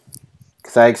problems.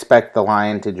 Because I expect the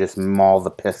lion to just maul the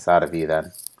piss out of you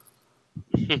then.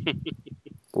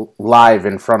 Live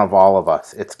in front of all of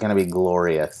us. It's going to be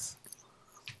glorious.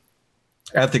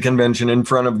 At the convention, in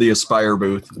front of the Aspire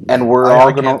booth. And we're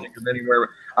all going to...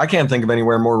 I can't think of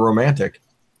anywhere more romantic.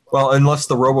 Well, unless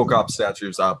the RoboCop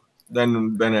statue's up.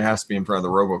 Then it has to be in front of the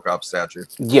RoboCop statue.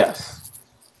 Yes.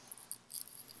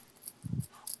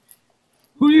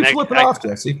 Who are you flipping off,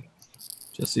 Jesse?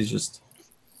 Jesse's just...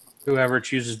 Whoever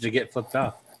chooses to get flipped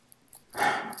off.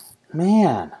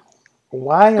 Man,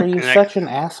 why are you such an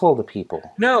asshole to people?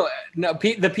 No.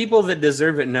 The people that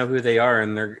deserve it know who they are,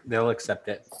 and they'll accept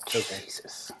it. It's okay.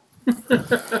 Jesus.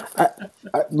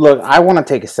 Look, I want to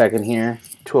take a second here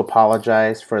to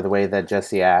apologize for the way that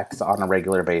Jesse acts on a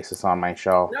regular basis on my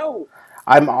show. No.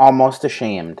 I'm almost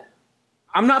ashamed.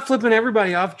 I'm not flipping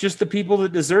everybody off, just the people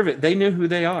that deserve it. They know who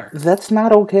they are. That's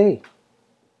not okay.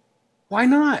 Why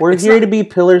not? We're here to be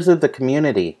pillars of the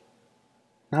community,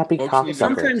 not be cocksuckers.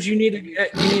 Sometimes you need a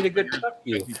good fuck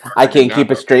you. I can't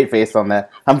keep a straight face on that.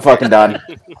 I'm fucking done.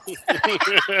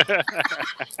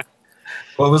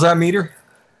 What was that, Meter?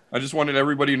 I just wanted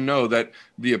everybody to know that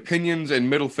the opinions and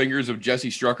middle fingers of Jesse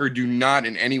Strucker do not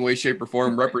in any way, shape, or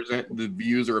form represent the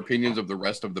views or opinions of the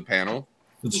rest of the panel.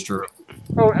 That's true.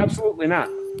 Oh, absolutely not.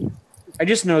 I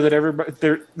just know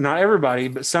that not everybody,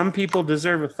 but some people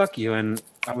deserve a fuck you, and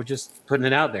I was just putting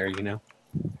it out there, you know.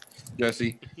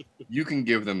 Jesse, you can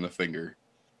give them the finger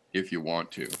if you want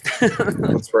to.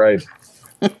 That's right.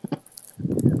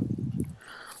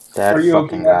 That Are you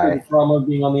fucking okay guy. with the trauma of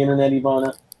being on the internet,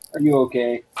 Ivana? Are you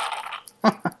okay?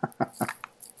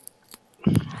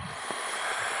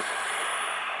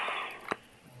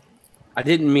 I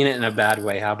didn't mean it in a bad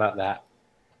way. How about that?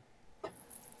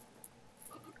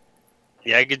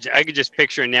 Yeah, I could just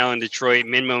picture it now in Detroit.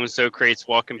 Minmo and Socrates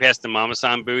walking past the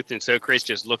Mama-san booth, and Socrates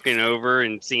just looking over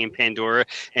and seeing Pandora,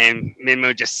 and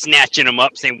Minmo just snatching him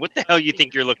up, saying, "What the hell you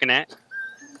think you're looking at?"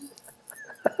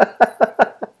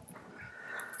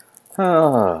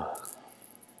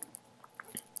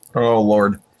 Oh,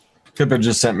 Lord. Pippa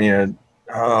just sent me a...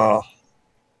 Oh.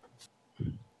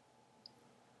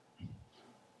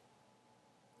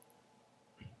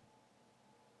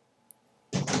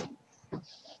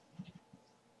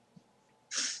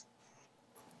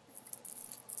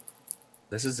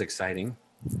 This is exciting.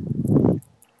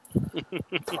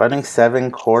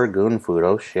 27 core goon food.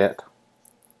 Oh, shit.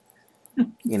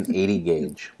 In 80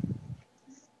 gauge.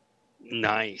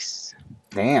 Nice.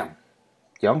 Damn.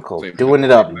 Yunkel Same doing it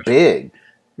up big.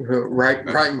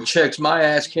 Writing checks my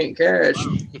ass can't cash.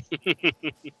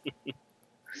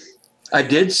 I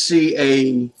did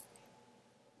see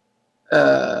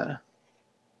a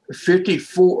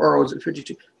 54 or was it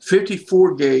 52?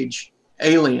 54 gauge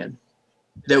alien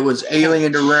that was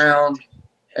aliened around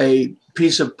a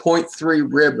piece of 0.3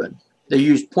 ribbon. They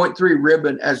used 0.3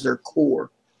 ribbon as their core,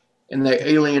 and they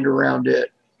aliened around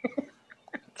it.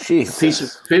 Jesus. A piece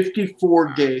of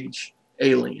 54 gauge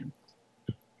alien.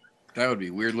 That would be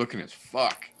weird looking as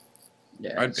fuck.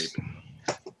 Yeah, I'd vape it.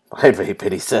 I vape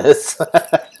it, he says.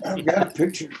 I've got a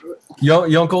picture of it.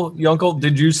 Yunkel,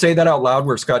 did you say that out loud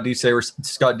where Scott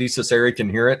DeCesare can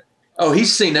hear it? Oh,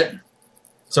 he's seen it.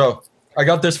 So I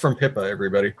got this from Pippa,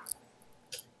 everybody.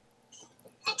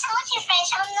 I told you,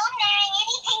 Fresh, I'm not marrying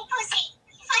any pink pussy.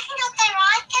 If I can get the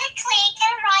right, get a clear,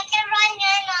 get a right, get a right,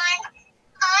 no line,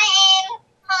 I am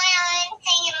my own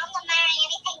thing and I'm not marrying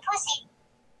any pink pussy.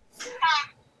 Right.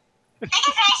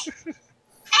 Okay, Fresh.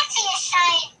 Back to your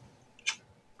show.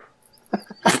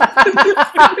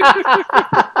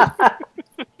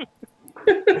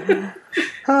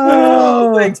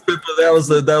 Oh, thanks, Pippa. That was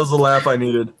the laugh I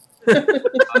needed.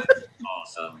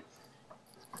 Awesome.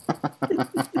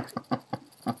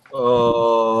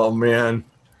 Oh man,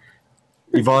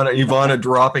 Ivana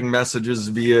dropping messages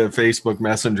via Facebook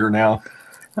Messenger now.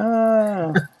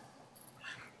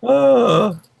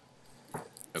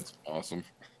 That's awesome.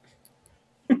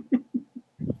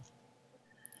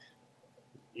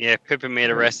 Yeah, Pippa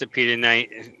made a recipe tonight.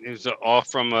 It was all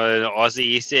from Aussie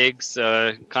e-cigs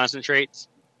concentrates.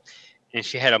 And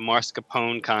she had a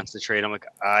mascarpone concentrate. I'm like,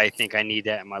 I think I need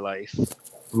that in my life.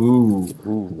 Ooh,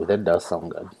 that does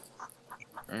sound good.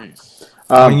 Nice.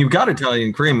 I mean, you've got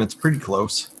Italian cream. It's pretty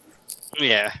close.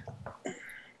 Yeah.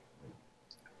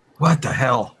 What the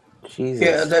hell? Jesus.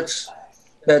 Yeah, that's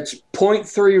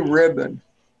 0.3 ribbon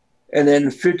and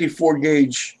then 54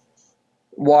 gauge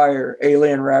wire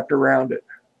alien wrapped around it.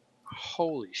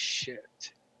 Holy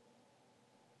shit.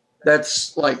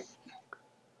 That's like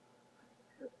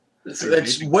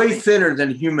it's way thinner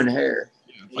than human hair.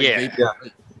 Yeah.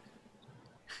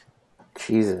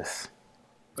 Jesus.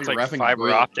 It's like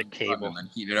fiber optic cable. And then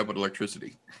heat it up with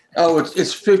electricity. Oh,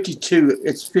 it's 52.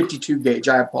 It's 52 gauge.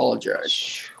 I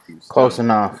apologize. Close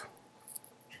enough.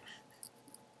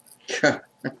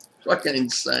 Fucking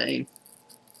insane.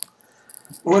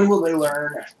 When will they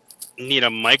learn? Need a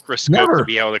microscope to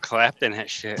be able to clap in that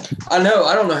shit. I know.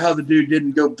 I don't know how the dude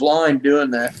didn't go blind doing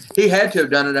that. He had to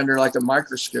have done it under like a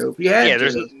microscope. He had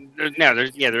to.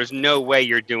 There's no way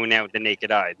you're doing that with the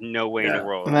naked eye. No way in the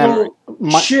world. Well,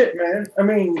 shit, man. I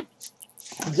mean,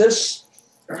 this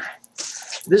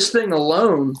thing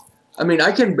alone. I mean,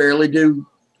 I can barely do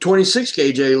 26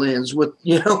 gauge aliens with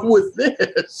with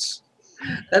this.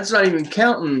 That's not even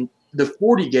counting the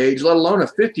 40 gauge, let alone a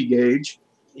 50 gauge.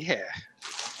 Yeah.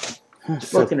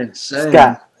 It's fucking insane. It's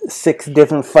got 6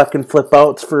 different fucking flip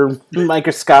outs for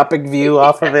microscopic view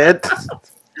off of it.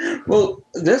 Well,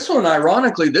 this one,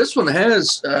 ironically, this one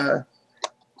has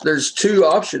there's 2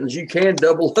 options. You can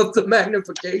double up the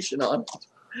magnification on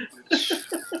it.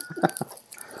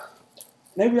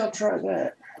 Maybe I'll try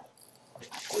that.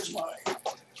 Where's mine?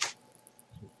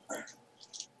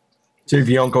 See if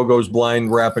your uncle goes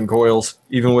blind wrapping coils,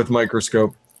 even with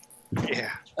microscope. Yeah.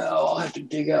 Oh, I'll have to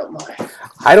dig out my.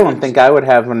 I don't think I would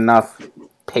have enough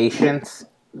patience,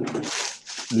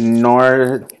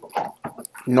 nor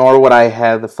would I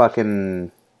have the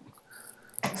fucking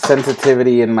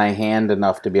sensitivity in my hand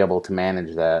enough to be able to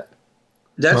manage that.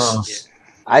 That's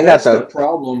the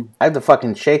problem. I have the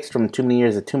fucking shakes from too many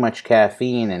years of too much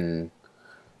caffeine, and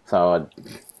so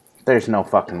there's no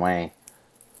fucking way.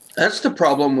 That's the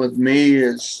problem with me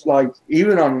is like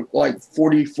even on like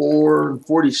 44,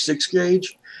 46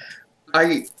 gauge,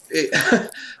 I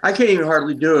can't even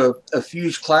hardly do a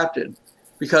fuse Clapton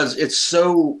because it's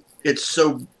so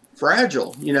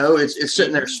fragile. It's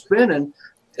sitting there spinning,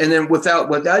 and then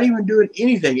without even doing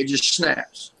anything, it just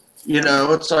snaps.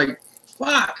 It's like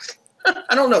fuck.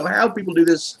 I don't know how people do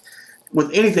this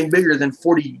with anything bigger than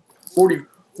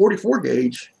 44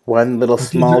 gauge. One little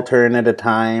small turn at a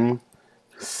time.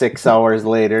 6 hours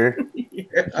later,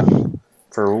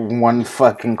 for one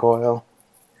fucking coil.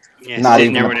 Yeah, not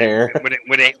even a pair.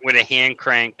 With a hand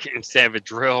crank instead of a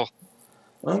drill.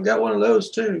 I've got one of those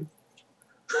too.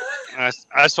 I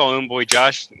saw homeboy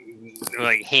Josh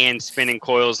like hand spinning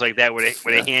coils like that with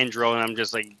a hand drill, and I'm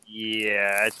just like,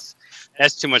 yeah,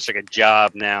 that's too much like a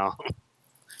job now.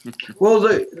 Well,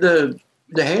 the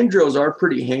hand drills are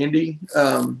pretty handy,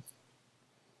 and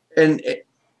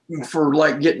for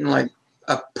like getting like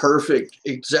a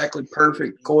exactly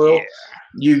perfect coil,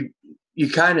 you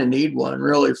kind of need one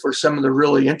really for some of the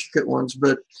really intricate ones.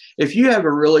 But if you have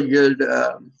a really good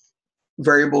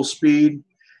variable speed,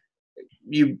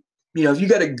 you know, if you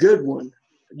got a good one,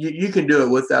 you can do it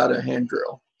without a hand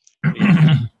drill.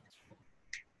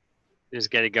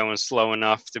 Just get it going slow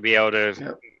enough to be able to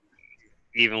Yep.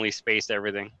 evenly space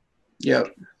everything.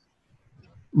 Yep.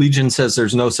 Legion says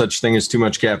there's no such thing as too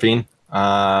much caffeine.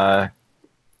 You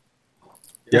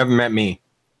haven't met me.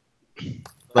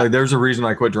 Like, there's a reason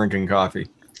I quit drinking coffee.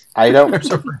 I don't.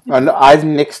 I've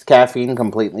nixed caffeine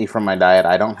completely from my diet.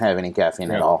 I don't have any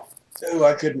caffeine at all. Oh,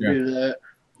 I couldn't do that.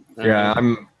 Yeah,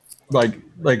 I'm like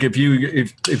if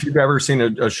you've ever seen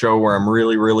a show where I'm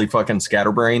really fucking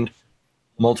scatterbrained,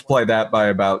 multiply that by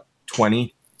about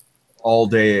 20 all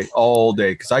day.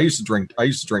 Because I used to drink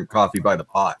coffee by the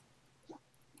pot.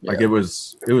 Like I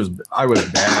was bad. I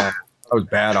was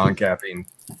bad on caffeine,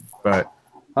 but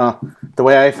the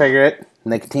way I figure it,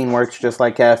 nicotine works just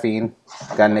like caffeine.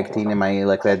 Got nicotine in my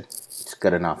Eliquid. It's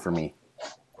good enough for me.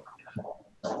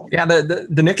 yeah,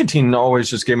 the nicotine always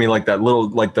just gave me like that little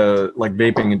like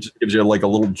vaping. It just gives you like a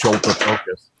little jolt of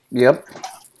focus. Yep,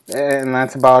 and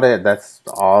that's about it. That's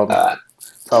all.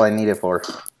 That's all I need it for.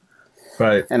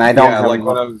 But and I don't have like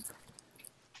when I was.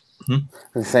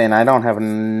 I'm saying I don't have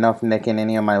enough nick in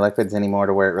any of my liquids anymore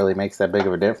to where it really makes that big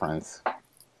of a difference.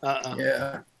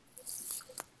 Yeah.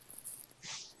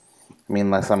 I mean,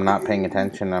 unless I'm not paying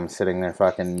attention, I'm sitting there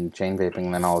fucking chain vaping,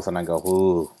 and then all of a sudden I go,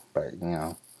 ooh. But, you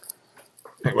know.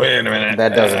 Wait a minute.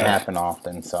 That doesn't happen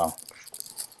often, so.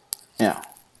 Yeah.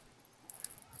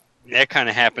 That kind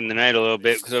of happened tonight a little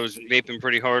bit because I was vaping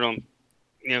pretty hard on,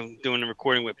 doing the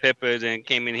recording with Pippa, then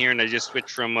came in here and I just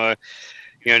switched from, the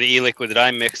e-liquid that I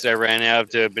mixed, I ran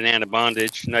out to banana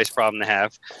bondage. Nice problem to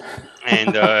have.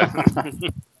 And,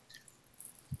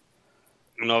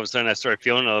 and all of a sudden I started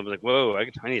feeling it. I was like, whoa, I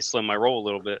need to slim my roll a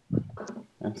little bit.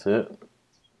 That's it.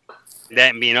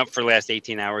 That and being up for the last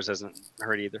 18 hours doesn't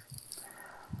hurt either.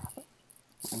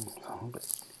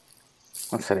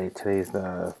 What's today? Today's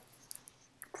the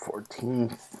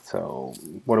 14th. So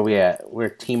what are we at? We're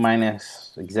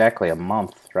T-minus exactly a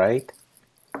month, right?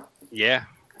 Yeah.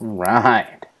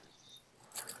 Right.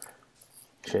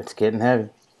 Shit's getting heavy.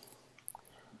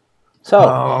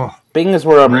 So, being as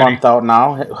we're a month out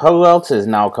now, who else is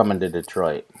now coming to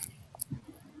Detroit?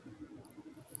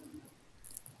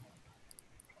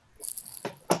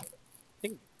 I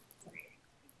think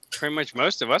pretty much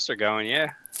most of us are going,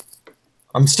 yeah.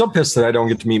 I'm still pissed that I don't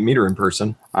get to meet Meter in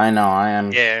person. I know, I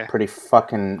am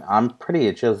pretty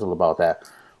a chisel about that.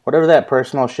 Whatever that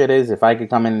personal shit is, if I could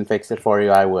come in and fix it for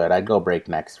you, I would. I'd go break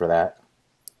necks for that.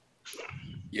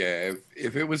 Yeah,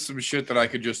 if it was some shit that I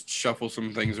could just shuffle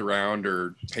some things around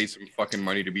or pay some fucking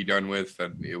money to be done with,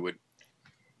 then it would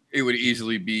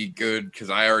easily be good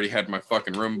because I already had my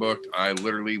fucking room booked. I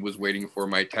literally was waiting for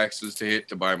my taxes to hit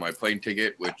to buy my plane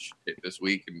ticket, which hit this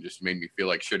week and just made me feel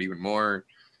like shit even more.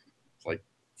 It's like,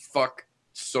 fuck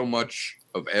so much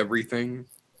of everything.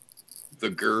 The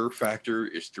grr factor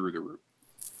is through the roof.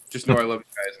 Just know I love you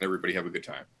guys and everybody have a good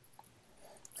time.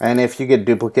 And if you get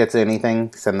duplicates of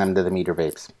anything, send them to the Meter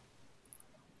Vapes.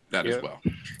 That as well.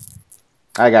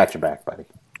 I got your back, buddy.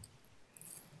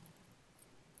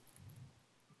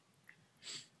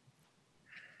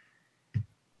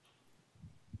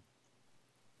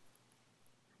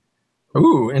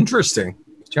 Ooh, interesting.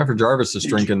 Jeffrey Jarvis is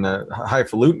drinking the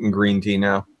highfalutin green tea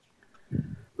now.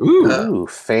 Ooh,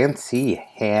 fancy,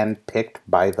 hand-picked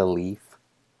by the leaf.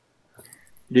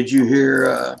 Did you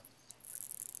hear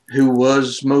who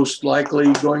was most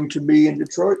likely going to be in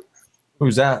Detroit?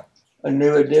 Who's that? A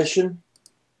new addition.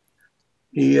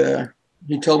 He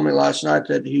told me last night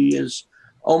that he is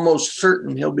almost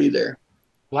certain he'll be there.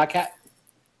 Black Cat?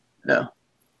 No.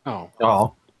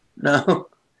 Oh. No,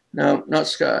 not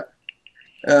Scott.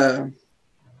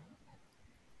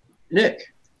 Nick.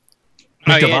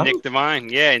 Oh, yeah, Nick Devine.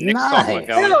 Yeah, Nick's talking about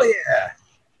going. Hell yeah.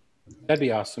 That'd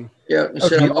be awesome. Yeah, It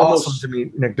would be awesome to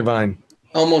meet Nick Devine.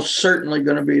 Almost certainly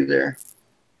going to be there.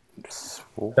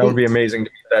 That would be amazing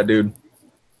to meet that dude.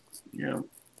 Yeah.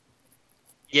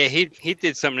 Yeah, he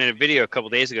did something in a video a couple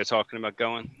days ago talking about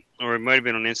going. Or it might have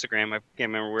been on Instagram. I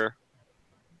can't remember where.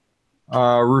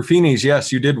 Ruffini's,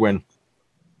 yes, you did win.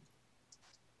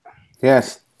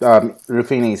 Yes,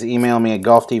 Ruffini's, email me at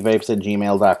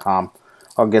golftvapes@gmail.com.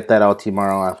 I'll get that out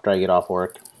tomorrow after I get off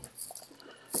work.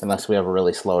 Unless we have a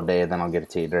really slow day, then I'll get it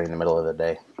to you during the middle of the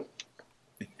day.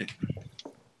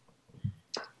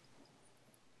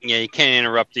 Yeah, you can't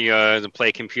interrupt the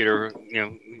play computer.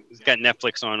 He's got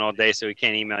Netflix on all day, so he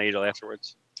can't email you till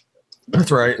afterwards. That's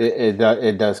right.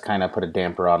 It does kind of put a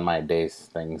damper on my days,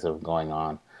 things of going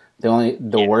on.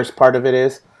 The worst part of it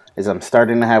is is I'm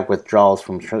starting to have withdrawals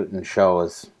from certain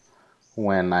shows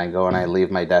when I go and I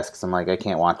leave my desk. 'Cause I'm like, I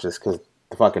can't watch this because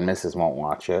the fucking missus won't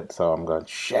watch it. So I'm going,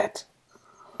 shit.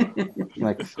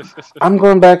 Like, I'm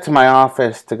going back to my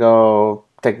office to go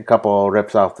take a couple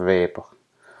rips off the vape.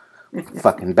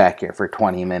 Fucking back here for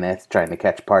 20 minutes trying to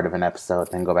catch part of an episode,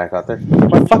 then go back out there.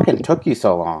 What fucking took you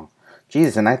so long?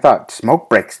 Jeez, and I thought smoke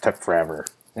breaks took forever.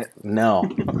 No.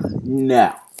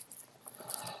 No.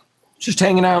 Just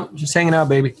hanging out,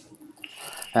 baby.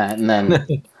 And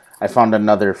then I found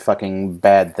another fucking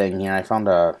bad thing here. I found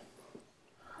a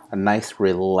nice,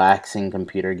 relaxing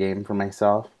computer game for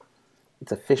myself.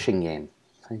 It's a fishing game.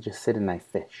 I just sit and I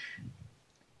fish.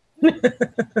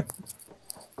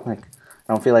 Like,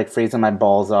 I don't feel like freezing my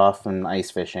balls off and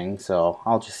ice fishing, so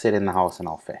I'll just sit in the house and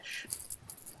I'll fish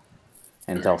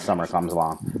until summer comes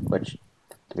along. Which,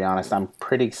 to be honest, I'm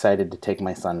pretty excited to take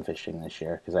my son fishing this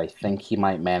year because I think he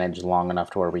might manage long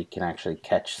enough to where we can actually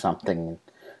catch something and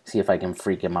see if I can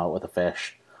freak him out with a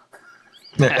fish.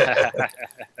 I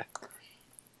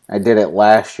did it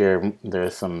last year.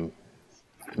 There's a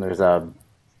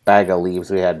bag of leaves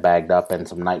we had bagged up and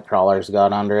some night crawlers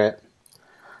got under it.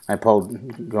 I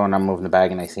going on moving the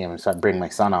bag and I see him, so I bring my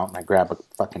son out and I grab a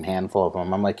fucking handful of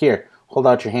them. I'm like, here, hold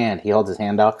out your hand. He holds his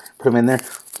hand out, put him in there,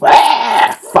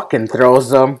 fucking throws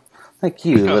them. Like,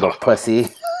 you little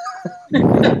pussy.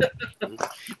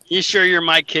 You sure you're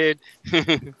my kid?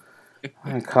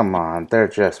 Come on, they're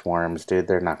just worms, dude.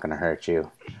 They're not going to hurt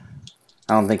you.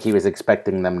 I don't think he was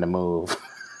expecting them to move.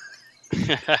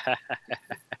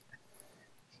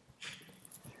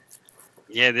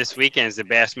 Yeah, this weekend is the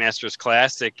Bassmasters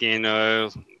Classic in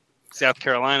South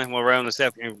Carolina. Well, around the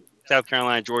South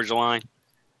Carolina Georgia line,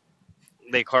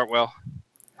 Lake Hartwell.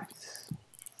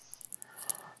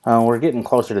 We're getting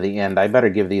closer to the end. I better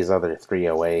give these other three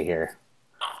away here.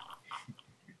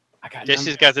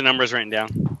 Jesse's got the numbers written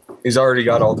down. He's already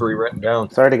got all three written down.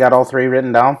 He's already got all three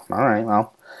written down? All right,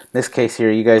 well, in this case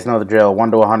here, you guys know the drill.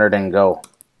 1 to 100 and go.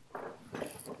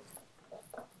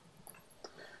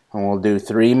 And we'll do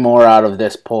 3 more out of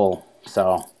this pull.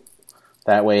 So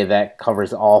that way that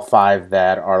covers all 5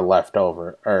 that are left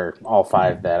over. Or all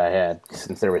 5 that I had,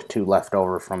 since there was 2 left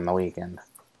over from the weekend.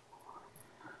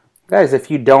 Guys, if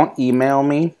you don't email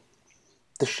me,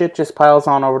 the shit just piles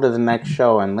on over to the next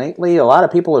show. And lately, a lot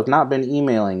of people have not been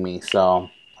emailing me. So,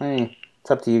 hey,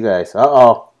 it's up to you guys.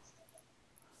 Uh-oh.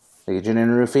 Legion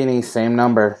and Ruffini, same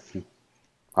number.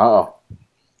 Uh-oh.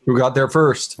 Who got there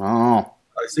first? Oh.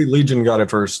 I see Legion got it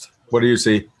first. What do you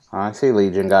see? I see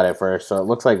Legion got it first. So it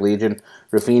looks like Legion.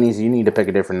 Ruffini's, you need to pick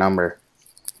a different number.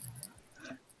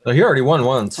 Well, he already won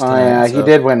once. Oh, yeah, he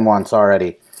did win once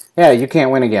already. Yeah, you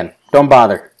can't win again. Don't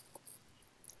bother.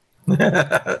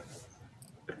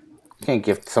 Can't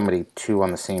give somebody 2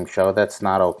 on the same show. That's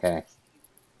not okay.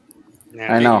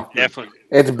 Yeah, I know. Definitely.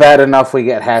 It's bad enough we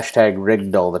get hashtag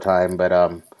rigged all the time, but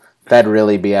that'd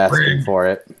really be asking for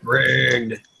it.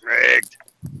 Rigged.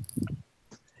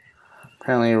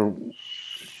 Apparently,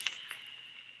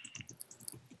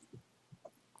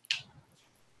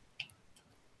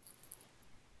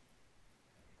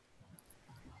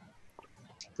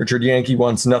 Richard Yankee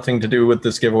wants nothing to do with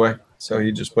this giveaway, so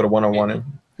he just put a 101 in.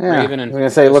 yeah. Raven I and was going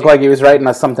to say, it looked like he was writing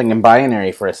us something in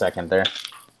binary for a second there.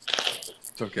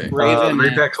 It's okay. Raven,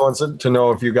 Repex wants to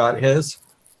know if you got his.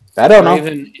 I don't know.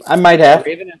 Raven, I might have.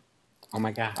 Raven, oh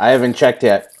my god. I haven't checked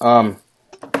yet. But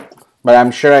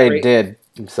I'm sure I did.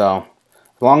 So,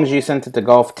 as long as you sent it to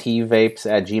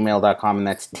golftvapes@gmail.com, and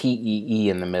that's TEE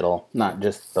in the middle, not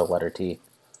just the letter T.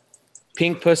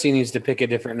 Pink Pussy needs to pick a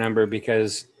different number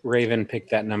because Raven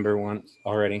picked that number once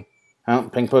already. Oh,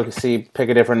 Pink Pussy, pick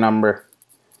a different number.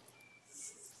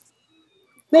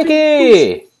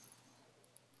 Nikki!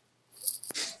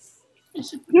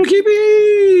 Nikki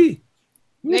B!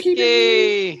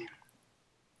 Nikki!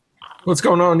 What's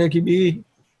going on, Nikki B?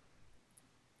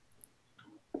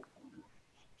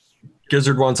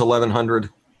 Gizzard wants 1100.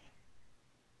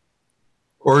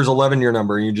 Or is 11 your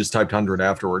number and you just typed 100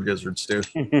 afterward, Gizzard Stew?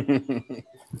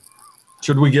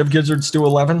 Should we give Gizzard Stew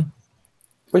 11?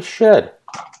 We should.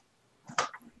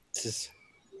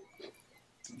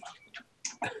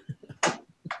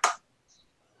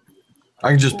 I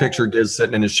can just picture Giz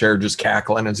sitting in his chair just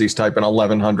cackling as he's typing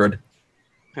 1100.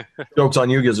 Joke's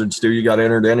on you, Gizzard Stew. You got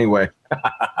entered anyway.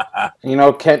 You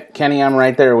know, Kenny, I'm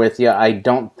right there with you. I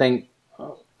don't think...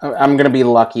 I'm going to be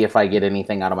lucky if I get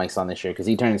anything out of my son this year because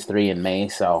he turns 3 in May,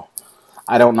 so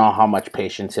I don't know how much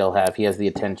patience he'll have. He has the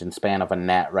attention span of a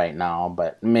gnat right now,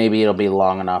 but maybe it'll be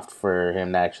long enough for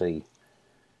him to actually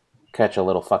catch a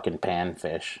little fucking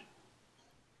panfish.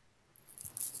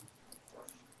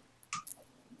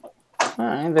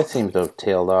 Alright, that seems to have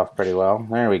tailed off pretty well.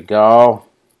 There we go.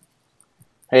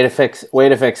 Way to fix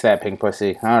that, pink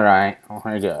pussy. Alright. Oh,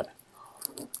 very good.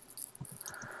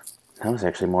 That was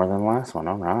actually more than the last one.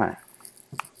 Alright.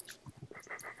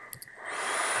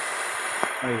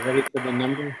 Are you ready for the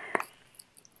number?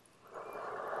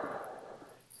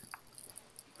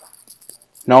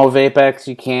 No Vapex,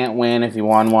 you can't win if you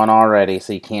won one already,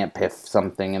 so you can't piff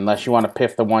something unless you want to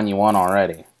piff the one you won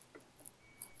already.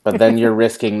 But then you're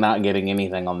risking not getting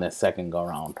anything on this second go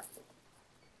round.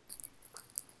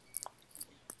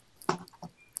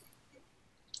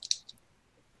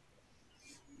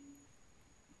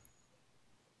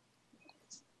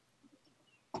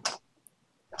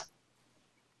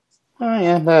 Oh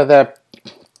yeah, that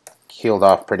healed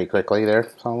off pretty quickly there.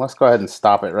 So let's go ahead and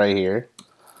stop it right here.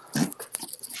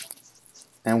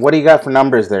 And what do you got for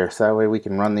numbers there? So that way we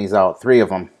can run these out. 3 of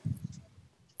them.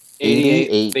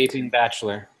 88 Vaping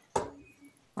Bachelor.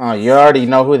 Oh, you already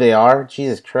know who they are?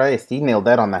 Jesus Christ, he nailed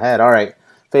that on the head. All right.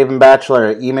 Vaping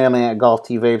Bachelor, email me at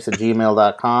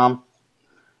golftvapes@gmail.com.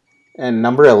 And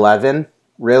number 11?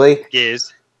 Really?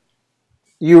 Giz.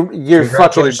 You're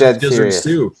fucking dead serious.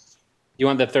 You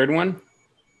want the third one?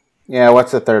 Yeah,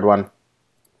 what's the third one?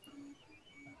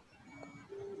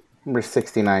 Number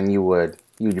 69, you would.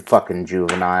 You fucking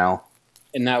juvenile.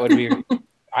 And that would be...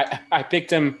 I picked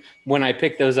him when I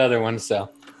picked those other ones, so...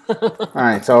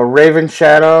 Alright, so Raven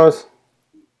Shadows,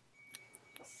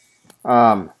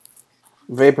 Vaping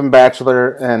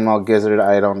Bachelor, and well, Gizzard,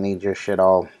 I don't need your shit.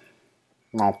 I'll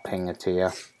ping it to you,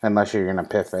 unless you're gonna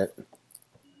piff it.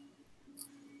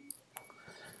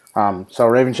 So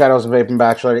Raven Shadows and Vaping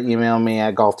Bachelor, email me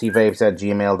at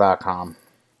golftvapes@gmail.com.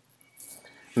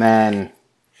 And then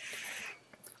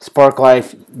Spark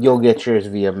Life, you'll get yours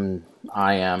via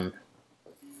IM.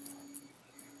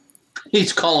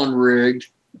 He's calling rigged.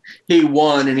 He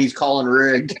won, and he's calling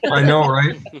rigged. I know,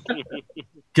 right?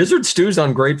 Gizzard Stew's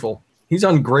ungrateful. He's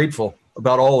ungrateful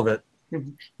about all of it.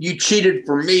 You cheated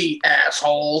for me,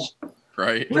 asshole.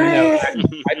 Right.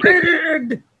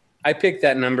 I picked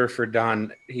that number for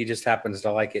Don. He just happens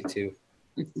to like it too.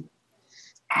 You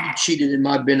cheated in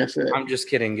my benefit. I'm just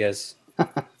kidding, Giz.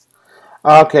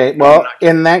 Okay, well,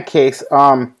 in that case,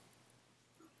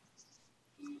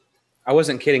 I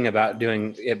wasn't kidding about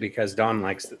doing it because Dawn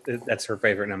likes it. That's her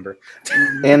favorite number.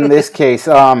 in this case,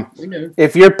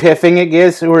 if you're piffing it,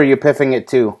 Giz, who are you piffing it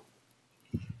to?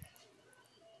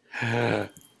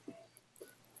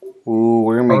 Ooh,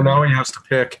 we're gonna make... Oh, now he has to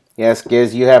pick. Yes,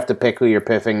 Giz, you have to pick who you're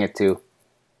piffing it to.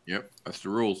 Yep, that's the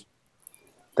rules.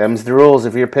 Them's the rules.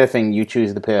 If you're piffing, you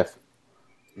choose the piff.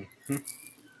 Mm-hmm.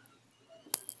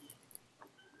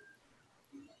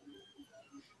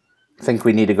 I think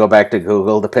we need to go back to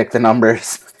Google to pick the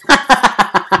numbers.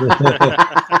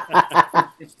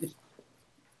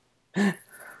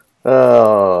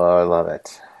 Oh, I love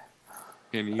it.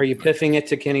 Are you piffing it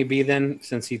to Kenny B then,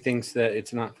 since he thinks that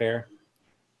it's not fair?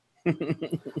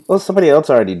 Well, somebody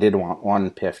else already did want one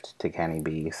piffed to Kenny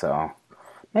B, so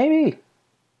maybe.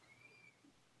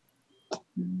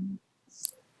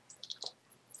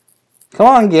 Come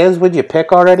on, Giz, would you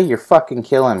pick already? You're fucking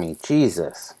killing me.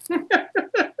 Jesus.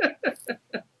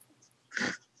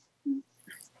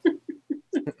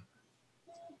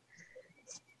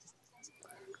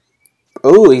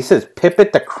 Ooh, he says pip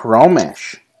it to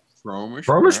Chromish.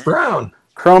 Chromish Brown.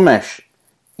 Chromish.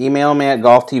 Email me at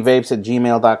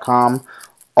golftvapes@gmail.com.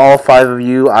 All 5 of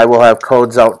you, I will have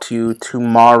codes out to you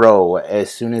tomorrow as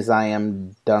soon as I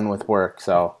am done with work.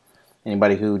 So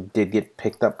anybody who did get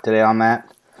picked up today on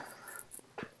that,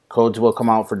 codes will come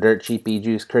out for Dirt Cheap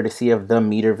E-Juice courtesy of the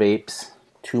Meter Vapes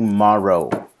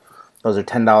tomorrow. Those are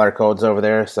 $10 codes over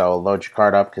there, so load your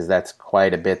card up because that's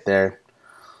quite a bit there.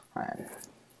 And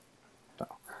so,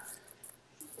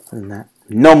 other than that,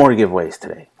 no more giveaways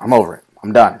today. I'm over it.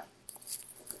 I'm done.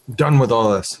 Done with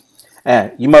all this.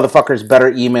 You motherfuckers better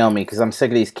email me because I'm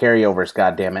sick of these carryovers,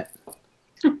 goddammit.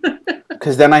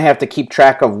 Because then I have to keep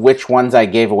track of which ones I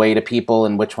gave away to people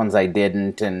and which ones I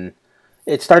didn't, and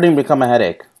it's starting to become a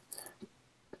headache.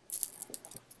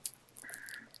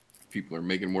 People are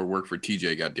making more work for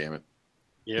TJ, goddammit.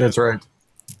 Yeah. That's right.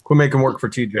 Quit making work for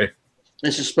TJ.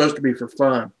 This is supposed to be for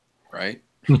fun. Right?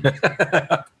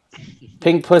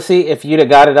 Pink Pussy, if you'd have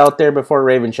got it out there before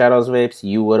Raven Shadows Vapes,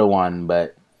 you would have won,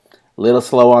 but a little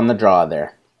slow on the draw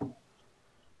there.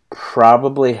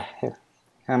 Probably,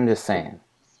 I'm just saying.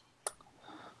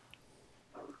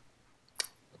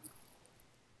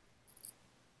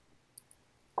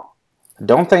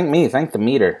 Don't thank me, thank the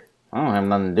meter. I don't have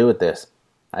nothing to do with this.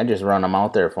 I just run them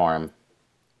out there for him.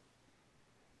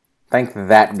 Thank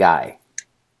that guy.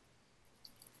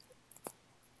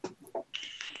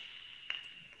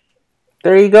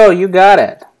 There you go. You got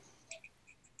it.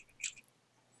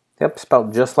 Yep,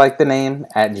 spelled just like the name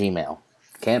at Gmail.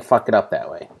 Can't fuck it up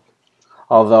that way.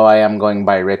 Although I am going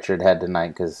by Richard Head tonight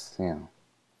because, you know,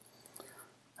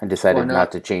 I decided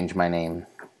not to change my name.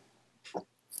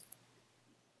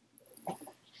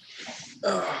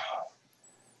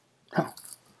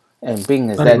 And being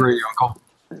as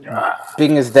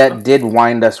that did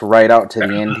wind us right out to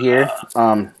the end here,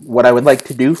 what I would like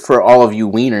to do for all of you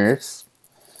wieners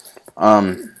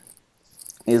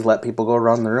is let people go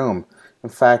around the room. In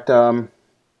fact,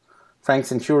 Frank,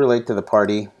 since you were late to the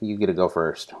party, you get to go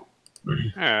first. All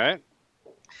right.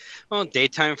 Well,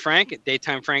 Daytime Frank at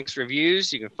Daytime Frank's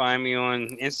Reviews. You can find me on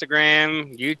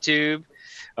Instagram, YouTube.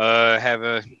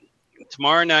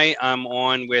 Tomorrow night I'm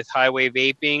on with Highway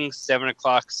Vaping, 7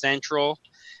 o'clock Central.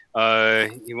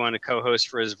 He wanted to co-host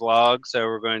for his vlog, so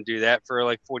we're going to do that for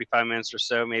like 45 minutes or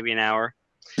so, maybe an hour.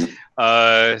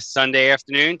 Sunday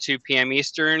afternoon, 2 p.m.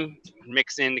 Eastern,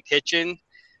 Mix in the Kitchen.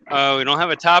 We don't have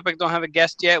a topic, don't have a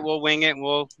guest yet. We'll wing it.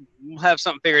 We'll have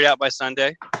something figured out by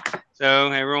Sunday.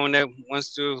 So everyone that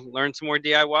wants to learn some more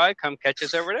DIY, come catch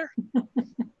us over there.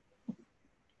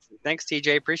 Thanks,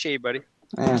 TJ. Appreciate you, buddy.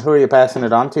 And who are you passing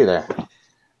it on to there?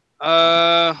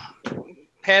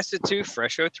 Pass it to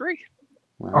Fresh03.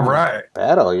 All right.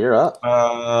 Battle, you're up.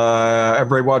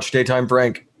 Everybody watch Daytime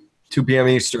Frank, 2 p.m.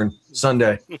 Eastern,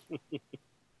 Sunday.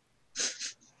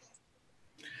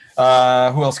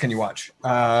 Who else can you watch?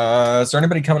 Is there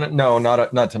anybody coming in? No,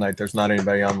 not tonight. There's not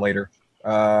anybody on later.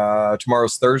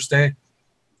 Tomorrow's Thursday,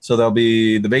 so there'll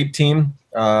be the vape team.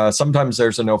 Sometimes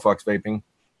there's a no fucks vaping.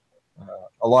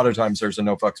 A lot of times there's a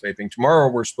no fucks vaping. Tomorrow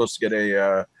we're supposed to get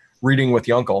a reading with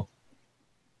Yunkel.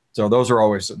 So those are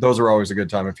always a good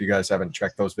time if you guys haven't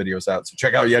checked those videos out. So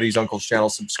check out Yeti's Uncle's channel,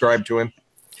 subscribe to him.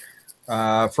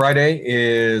 Friday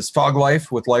is Fog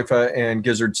Life with Lifa and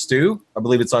Gizzard Stew. I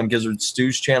believe it's on Gizzard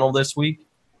Stew's channel this week.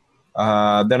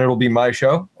 Then it'll be my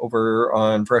show over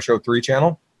on Fresh 03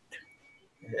 channel.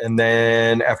 And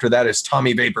then after that is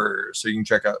Tommy Vapor. So you can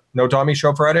check out. No Tommy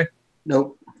show Friday?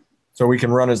 Nope. So we can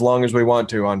run as long as we want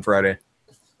to on Friday.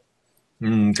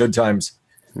 Good times.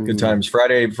 Good times.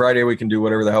 Friday we can do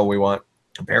whatever the hell we want,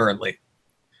 apparently.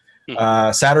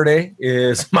 Saturday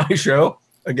is my show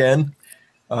again.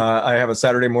 I have a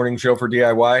Saturday morning show for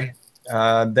DIY.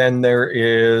 Then there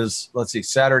is, let's see,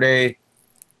 Saturday.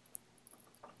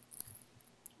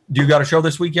 Do you got a show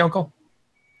this week, Uncle?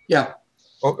 Yeah.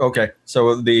 Oh, okay.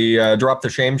 So the Drop the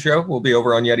Shame show will be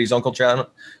over on Yeti's Uncle channel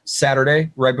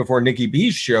Saturday, right before Nikki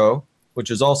B's show, which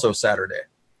is also Saturday.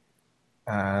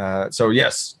 So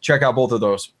yes, check out both of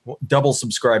those. Double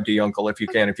subscribe to Uncle if you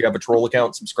can. If you have a troll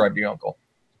account, subscribe to Uncle.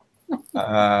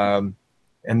 And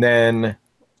then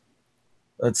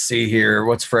let's see here.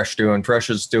 What's Fresh doing? Fresh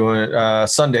is doing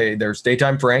Sunday. There's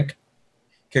Daytime Frank.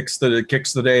 Kicks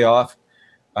the day off.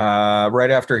 Right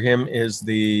after him is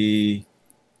the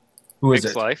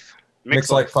Mix Life. Mix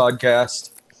Life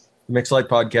podcast. Mix Life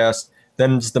podcast.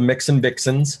 Then it's the Mix and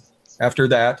Vixens after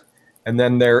that. And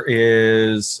then there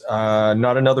is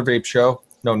not another vape show.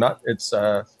 No, not it's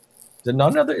is it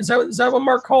not another, is that what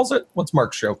Mark calls it? What's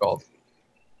Mark's show called?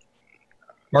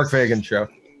 Mark Fagan's show.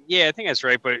 Yeah, I think that's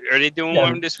right. But are they doing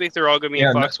one this week? They're all going to be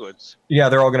in Foxwoods. Yeah,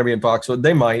 they're all going to be in Foxwood.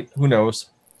 They might. Who knows?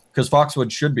 Because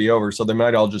Foxwood should be over, so they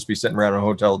might all just be sitting around in a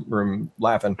hotel room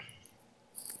laughing.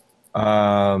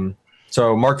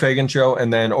 So Mark Fagan show,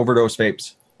 and then Overdose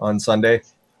Vapes on Sunday.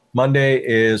 Monday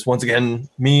is once again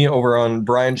me over on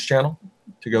Brian's channel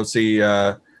to go see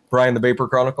Brian the Vapor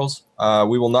Chronicles.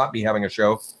 We will not be having a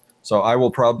show, so I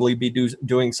will probably be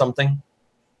doing something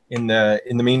in the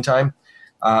meantime.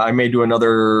 I may do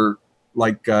another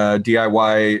like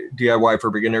DIY for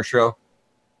beginner show,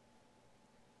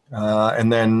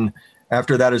 and then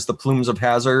after that is the Plumes of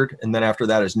Hazard, and then after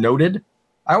that is Noted.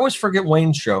 I always forget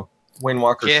Wayne's show, Wayne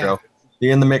Walker's show, the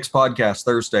In the Mix podcast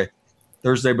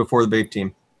Thursday before the vape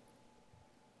team.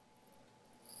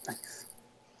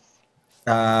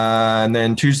 And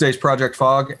then Tuesday's Project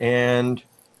Fog and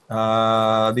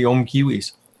the Ohm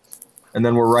Kiwis. And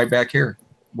then we're right back here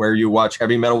where you watch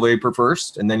Heavy Metal Vapor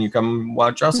first, and then you come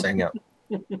watch us hang out.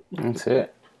 That's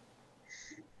it.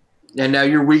 And now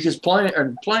your week is planned.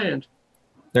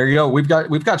 There you go. We've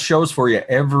got shows for you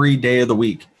every day of the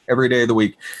week. Every day of the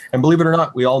week. And believe it or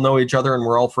not, we all know each other and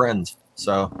we're all friends.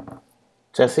 So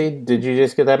Jesse, did you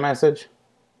just get that message?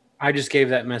 I just gave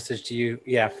that message to you.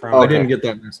 Yeah, from I didn't get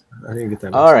that message.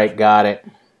 All right, got it.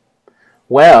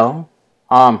 Well,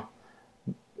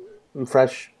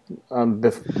 Fresh,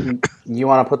 you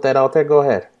want to put that out there? Go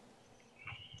ahead.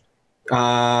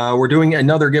 We're doing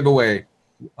another giveaway.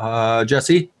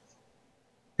 Jesse,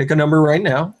 pick a number right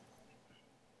now.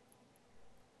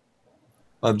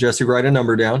 of Jesse write a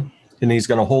number down, and he's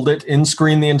going to hold it in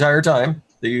screen the entire time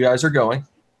that you guys are going,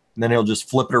 and then he'll just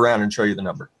flip it around and show you the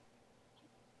number.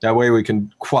 That way we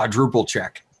can quadruple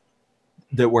check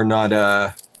that we're not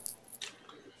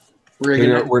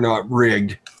we're not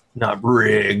rigged. Not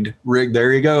rigged. Rigged.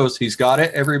 There he goes. He's got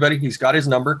it, everybody. He's got his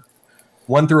number.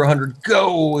 1 through 100.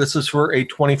 Go. This is for a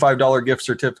 $25 gift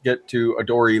certificate to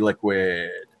Adore Eliquid.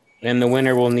 And the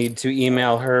winner will need to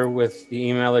email her with the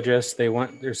email address they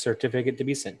want their certificate to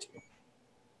be sent to.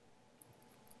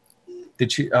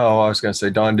 Did she? Oh, I was going to say,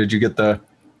 Dawn, did you get the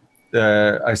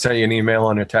I sent you an email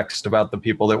and a text about the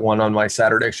people that won on my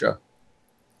Saturday show.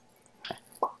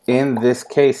 In this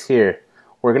case here,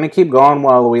 we're going to keep going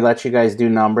while we let you guys do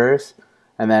numbers,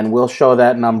 and then we'll show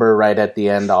that number right at the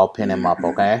end. I'll pin him up,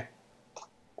 okay?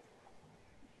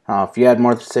 If you had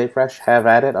more to say, Fresh, have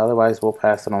at it. Otherwise, we'll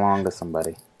pass it along to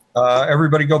somebody.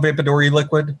 Everybody go vape Adore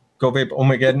Eliquid. Go vape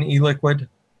Ohmageddon Eliquid.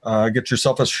 Get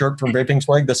yourself a shirt from Vaping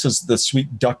Swag. This is the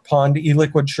Sweet Duck Pond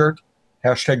Eliquid shirt.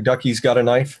 Hashtag Ducky's got a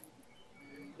knife.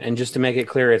 And just to make it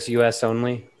clear, it's U.S.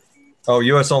 only. Oh,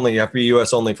 U.S. only. You have to be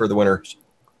U.S. only for the winners.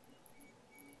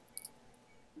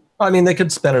 I mean, they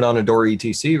could spend it on Adore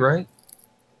ETC, right?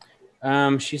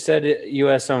 She said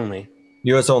U.S. only.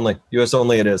 U.S. only. U.S.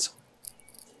 only it is.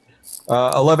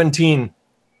 11-teen.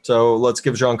 So let's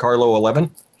give Giancarlo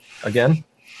 11 again.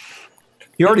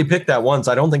 He already picked that once.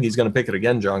 I don't think he's going to pick it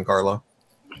again, Giancarlo.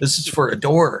 This is for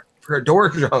Adore. For Adore,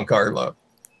 Giancarlo.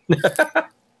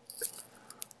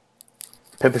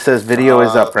 Pippa says video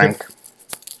is up, Frank.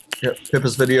 Yep,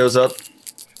 Pippa's video's up.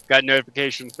 Got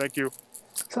notifications. Thank you.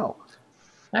 So,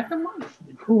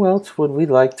 who else would we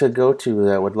like to go to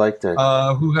that would like to?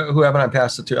 Who haven't I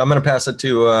passed it to? I'm going to pass it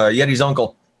to Yeti's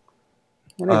uncle.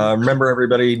 Remember,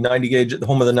 everybody, 90 gauge, the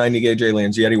home of the 90 gauge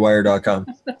aliens, YetiWire.com.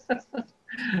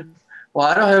 Well,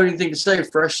 I don't have anything to say.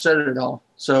 Fresh said it all.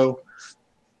 So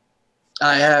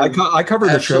I have. I cover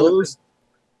the shows.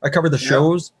 I cover the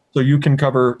shows, so you can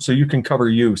cover. So you can cover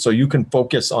you. So you can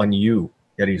focus on you,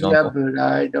 Yeti's uncle. Yeah, but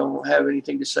I don't have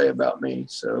anything to say about me.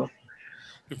 So.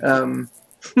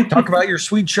 Talk about your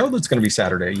sweet show that's going to be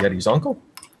Saturday, Yeti's uncle.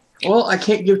 Well, I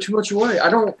can't give too much away. I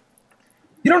don't.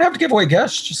 You don't have to give away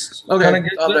guests. Just kind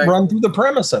of run through the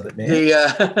premise of it, man.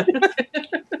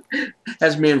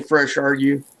 As me and Fresh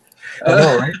argue. I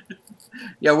know, right?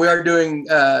 Yeah, we are doing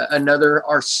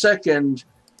our second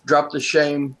Drop the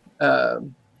Shame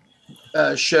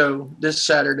show this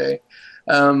Saturday.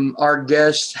 Our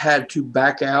guest had to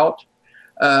back out,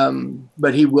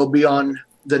 but he will be on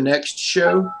the next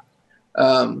show.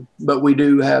 But we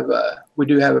do have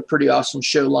a pretty awesome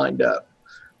show lined up.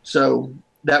 So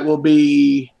that will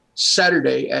be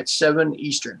Saturday at 7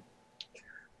 Eastern.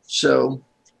 So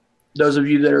those of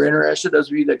you that are interested, those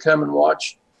of you that come and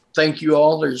watch, thank you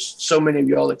all. There's so many of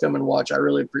y'all that come and watch. I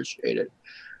really appreciate it.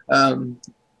 I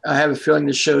have a feeling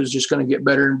this show is just going to get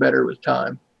better and better with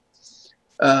time.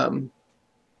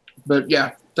 But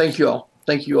yeah, thank you all.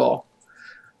 Thank you all.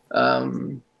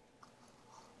 I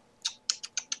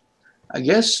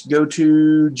guess go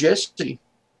to Jesse.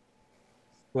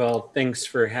 Well, thanks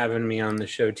for having me on the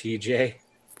show, TJ.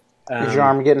 Is your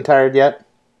arm getting tired yet?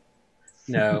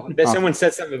 No. But someone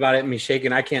said something about it, me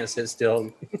shaking. I can't sit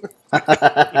still.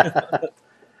 But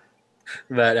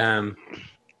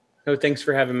no, thanks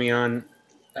for having me on.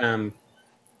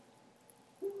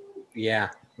 Yeah,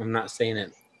 I'm not saying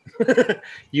it.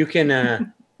 You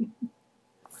can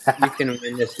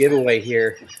win this giveaway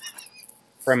here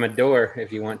from Adore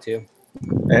if you want to.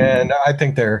 And I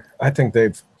think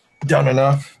they've done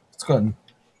enough. Let's go ahead.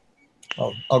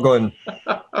 I'll go ahead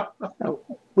and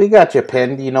we got you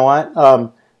pinned. You know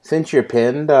what? Since you're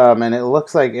pinned, and it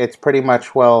looks like it's pretty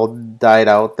much well died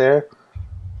out there,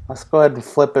 let's go ahead and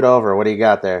flip it over. What do you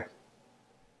got there?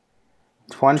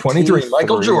 23,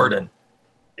 Michael Jordan.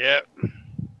 Yep.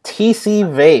 TC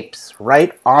Vapes,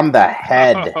 right on the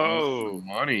head. Oh,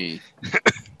 money.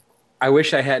 I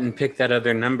wish I hadn't picked that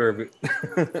other number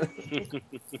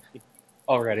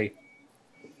already.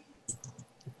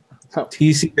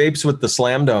 TC Vapes with the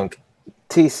slam dunk.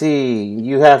 TC,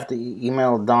 you have to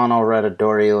email Donald Red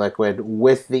Adore Eliquid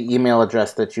with the email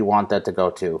address that you want that to go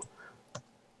to.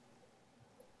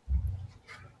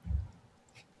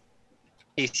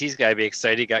 TC's got to be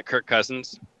excited. He got Kirk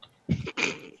Cousins.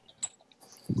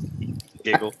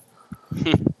 Giggle.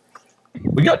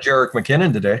 We got Jarek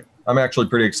McKinnon today. I'm actually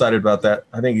pretty excited about that.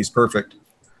 I think he's perfect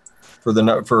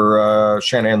for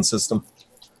Shanahan's system.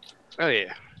 Oh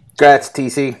yeah. Congrats,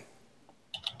 TC.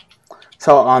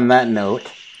 So on that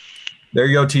note, there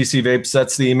you go, TC Vapes.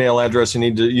 That's the email address you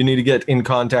need to get in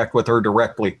contact with her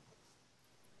directly.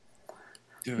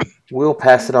 We'll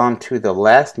pass it on to the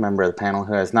last member of the panel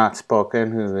who has not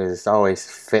spoken, who is always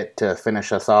fit to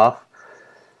finish us off.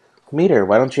 Meter,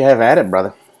 why don't you have at it,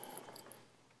 brother?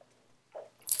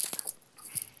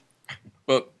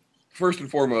 But first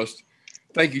and foremost,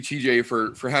 thank you, TJ,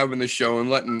 for having this show and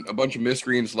letting a bunch of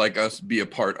miscreants like us be a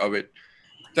part of it.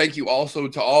 Thank you also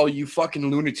to all you fucking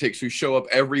lunatics who show up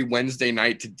every Wednesday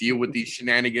night to deal with these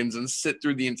shenanigans and sit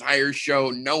through the entire show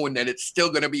knowing that it's still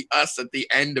going to be us at the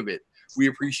end of it. We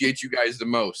appreciate you guys the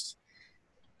most.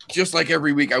 Just like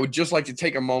every week, I would just like to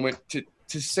take a moment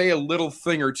to say a little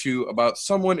thing or two about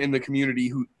someone in the community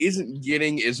who isn't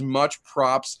getting as much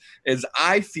props as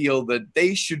I feel that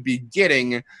they should be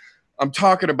getting. I'm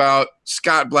talking about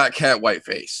Scott Black Cat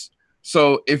Whiteface.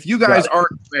 So if you guys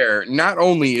aren't aware, not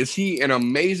only is he an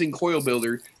amazing coil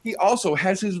builder, he also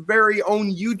has his very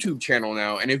own YouTube channel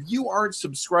now. And if you aren't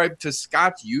subscribed to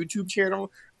Scott's YouTube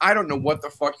channel, I don't know what the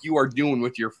fuck you are doing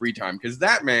with your free time, because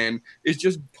that man is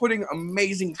just putting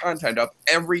amazing content up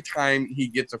every time he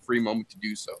gets a free moment to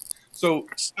do so. So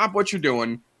stop what you're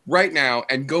doing right now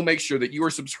and go make sure that you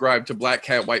are subscribed to Black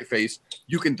Cat Whiteface.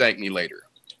 You can thank me later.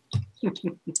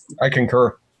 I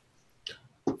concur.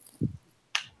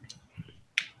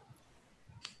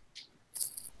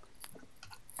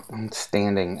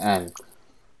 Outstanding, and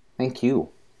thank you.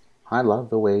 I love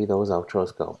the way those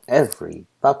outros go every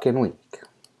fucking week.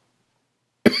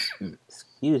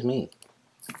 Excuse me.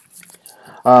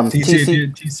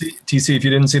 TC, if you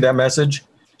didn't see that message,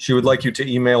 she would like you to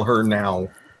email her now.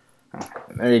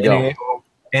 There you go.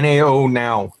 NAO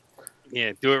now.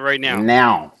 Yeah, do it right now.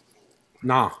 Now.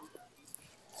 Nah.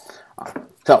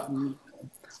 So,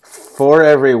 for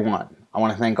everyone, I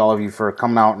want to thank all of you for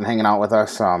coming out and hanging out with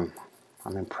us.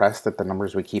 I'm impressed at the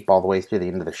numbers we keep all the way through the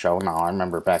end of the show now. I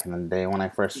remember back in the day when I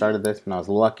first started this, and I was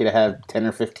lucky to have 10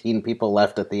 or 15 people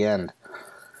left at the end.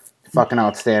 Fucking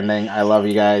outstanding. I love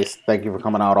you guys. Thank you for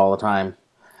coming out all the time.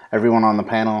 Everyone on the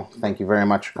panel, thank you very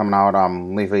much for coming out.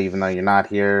 Leva, even though you're not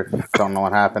here, don't know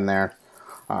what happened there.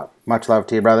 Much love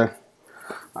to you, brother.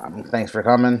 Thanks for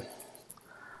coming.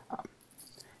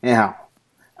 Anyhow,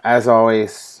 as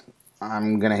always,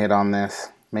 I'm going to hit on this.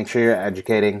 Make sure you're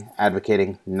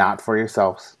advocating not for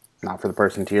yourselves, not for the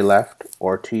person to your left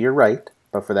or to your right,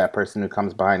 but for that person who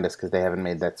comes behind us because they haven't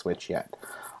made that switch yet.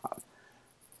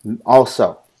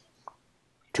 Also,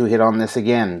 to hit on this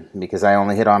again, because I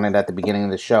only hit on it at the beginning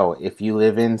of the show, if you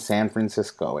live in San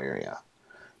Francisco area,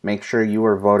 make sure you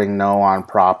are voting no on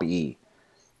Prop E.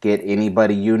 Get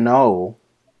anybody you know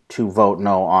to vote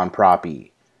no on Prop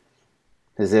E.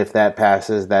 Because if that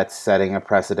passes, that's setting a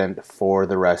precedent for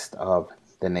the rest of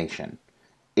the nation.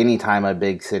 Anytime a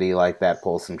big city like that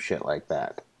pulls some shit like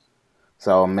that.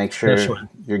 So make sure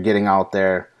you're getting out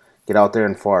there. Get out there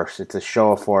and force. It's a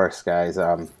show of force, guys.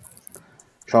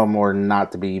 Show them we're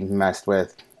not to be messed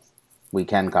with. We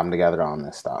can come together on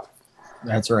this stuff.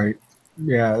 That's right.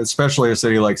 Yeah, especially a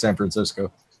city like San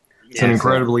Francisco. It's an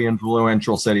incredibly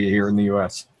influential city here in the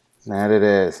U.S. That it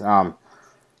is. So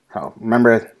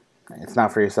remember, it's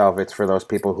not for yourself. It's for those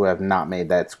people who have not made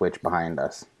that switch behind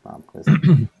us.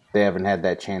 Because they haven't had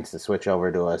that chance to switch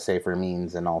over to a safer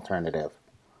means and alternative.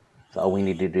 So we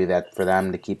need to do that for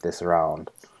them to keep this around.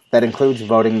 That includes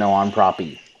voting no on Prop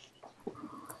E.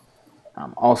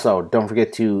 Also, don't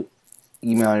forget to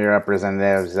email your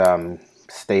representatives,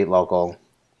 state, local,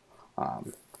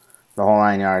 the whole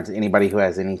 9 yards. Anybody who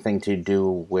has anything to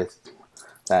do with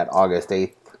that August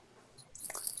 8th,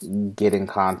 get in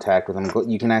contact with them.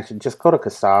 You can actually just go to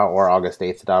CASA or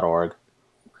august8th.org,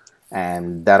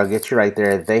 and that'll get you right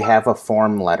there. They have a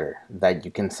form letter that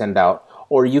you can send out,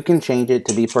 or you can change it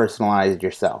to be personalized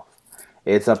yourself.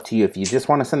 It's up to you. If you just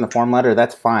want to send the form letter,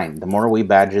 that's fine. The more we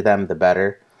badger them, the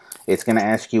better. It's going to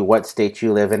ask you what state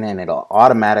you live in, and it'll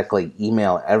automatically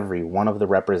email every one of the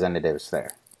representatives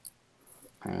there.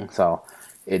 Okay, so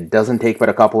it doesn't take but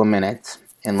a couple of minutes,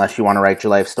 unless you want to write your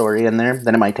life story in there.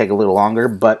 Then it might take a little longer,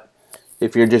 but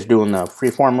if you're just doing the free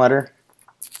form letter,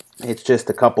 it's just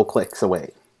a couple clicks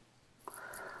away.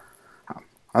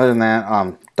 Other than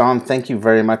that, Don, thank you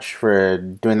very much for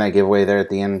doing that giveaway there at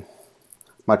the end.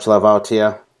 Much love out to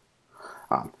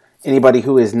you. Anybody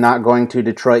who is not going to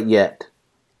Detroit yet,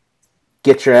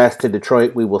 get your ass to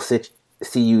Detroit. We will see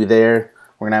you there.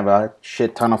 We're going to have a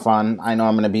shit ton of fun. I know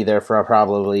I'm going to be there for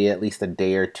probably at least a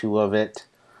day or two of it.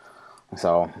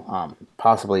 So,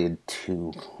 possibly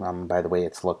 2. By the way,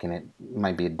 it's looking, it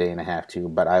might be a day and a half too,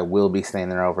 but I will be staying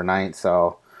there overnight.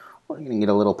 So, we're going to get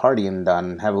a little partying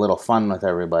done, have a little fun with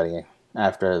everybody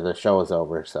after the show is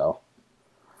over. So,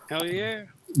 hell yeah.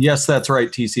 Yes, that's right,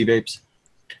 TC Vapes.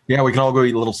 Yeah, we can all go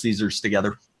eat Little Caesars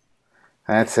together.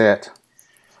 That's it.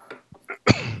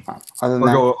 Other than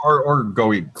Or that,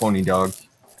 go eat Coney dog.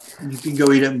 You can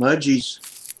go eat at Mudgie's.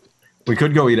 We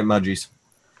could go eat at Mudgie's.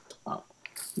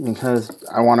 because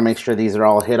I want to make sure these are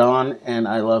all hit on, and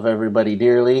I love everybody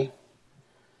dearly.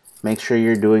 Make sure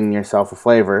you're doing yourself a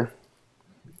flavor.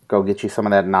 Go get you some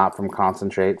of that knot from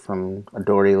concentrate from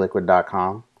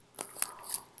Eliquid.com.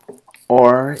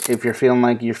 Or if you're feeling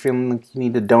like you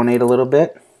need to donate a little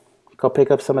bit, go pick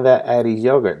up some of that Addie's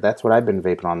yogurt. That's what I've been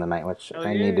vaping on tonight, which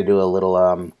I need to do a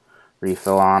little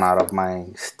refill on out of my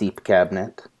steep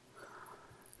cabinet.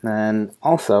 And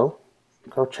also,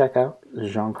 go check out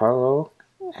Giancarlo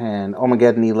and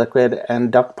Ohmageddon Eliquid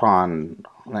and Duck Pond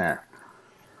there.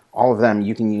 All of them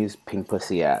you can use Pink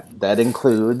Pussy at. That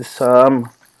includes some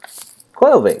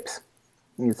Coil Vapes.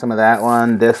 You need some of that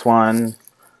one, this one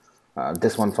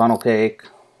funnel cake.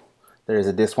 There's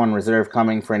a this one reserve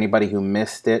coming for anybody who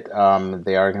missed it.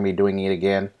 They are going to be doing it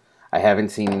again. I haven't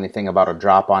seen anything about a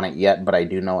drop on it yet, but I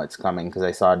do know it's coming because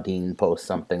I saw Dean post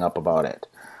something up about it.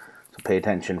 So pay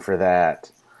attention for that.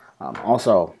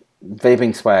 Also,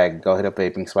 Vaping Swag. Go hit up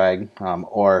Vaping Swag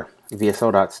or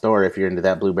VSO.store if you're into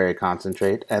that blueberry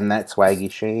concentrate and that Swaggy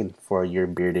Shane for your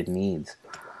bearded needs.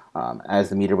 As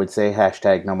the meter would say,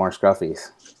 hashtag no more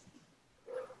scruffies.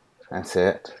 That's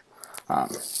it.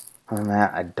 Other than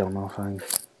that, I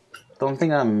don't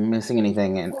think I'm missing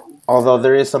anything. And although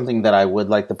there is something that I would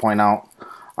like to point out,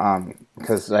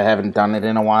 because I haven't done it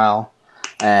in a while,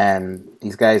 and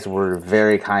these guys were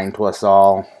very kind to us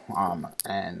all,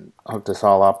 and hooked us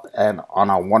all up, and on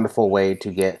a wonderful way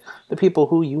to get the people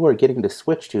who you are getting to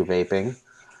switch to vaping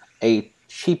a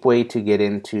cheap way to get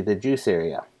into the juice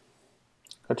area.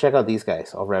 Go check out these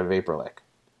guys over at VaporLick.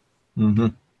 Mm-hmm.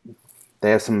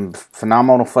 They have some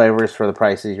phenomenal flavors for the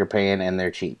prices you're paying, and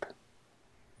they're cheap.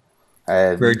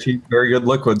 Very cheap, very good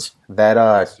liquids. That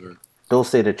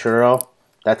Dulce de Churro,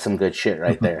 that's some good shit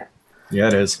right there. Yeah,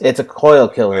 it is. It's a coil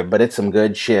killer, but it's some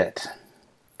good shit.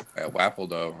 That Wapple,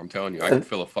 though, I'm telling you, I can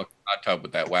fill a fucking hot tub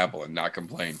with that Wapple and not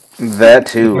complain. That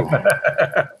too.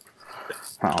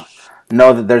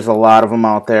 Know that there's a lot of them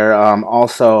out there.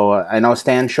 Also, I know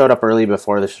Stan showed up early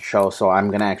before this show, so I'm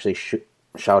going to actually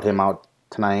shout him out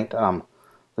tonight.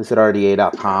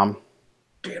 LucidRDA.com.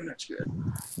 Damn, that's good.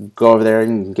 Go over there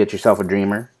and get yourself a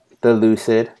Dreamer, the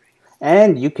Lucid.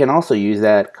 And you can also use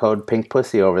that code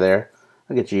PINKPUSSY over there.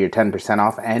 I'll get you your 10%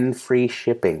 off and free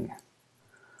shipping.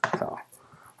 So,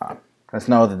 let's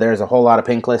know that there's a whole lot of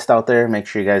Pink List out there. Make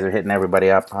sure you guys are hitting everybody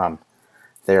up.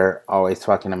 They're always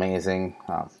fucking amazing.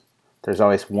 There's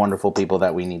always wonderful people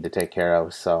that we need to take care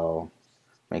of. So,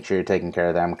 make sure you're taking care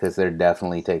of them because they're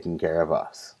definitely taking care of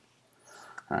us.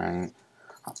 All right.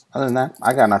 Other than that,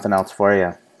 I got nothing else for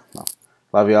you.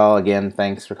 Love you all again.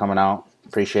 Thanks for coming out.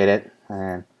 Appreciate it.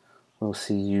 And we'll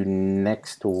see you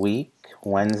next week,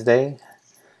 Wednesday.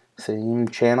 Same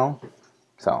channel.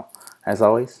 So, as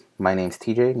always, my name's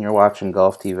TJ, and you're watching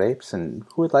Golf T Vapes. And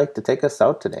who would like to take us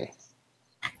out today?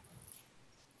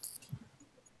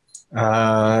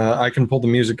 I can pull the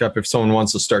music up if someone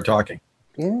wants to start talking.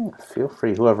 Yeah, feel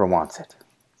free. Whoever wants it.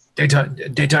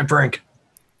 Daytime Frank.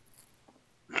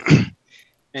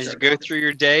 As you go through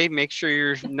your day, make sure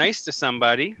you're nice to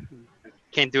somebody.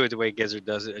 Can't do it the way Gizzard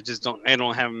does it. I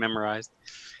don't have it memorized.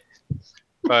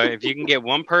 But if you can get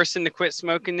one person to quit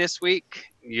smoking this week,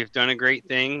 you've done a great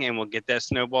thing, and we'll get that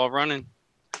snowball running.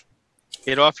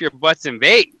 Get off your butts and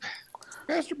vape.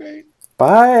 Masturbate.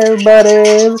 Bye,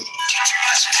 everybody.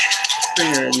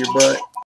 Finger in your butt.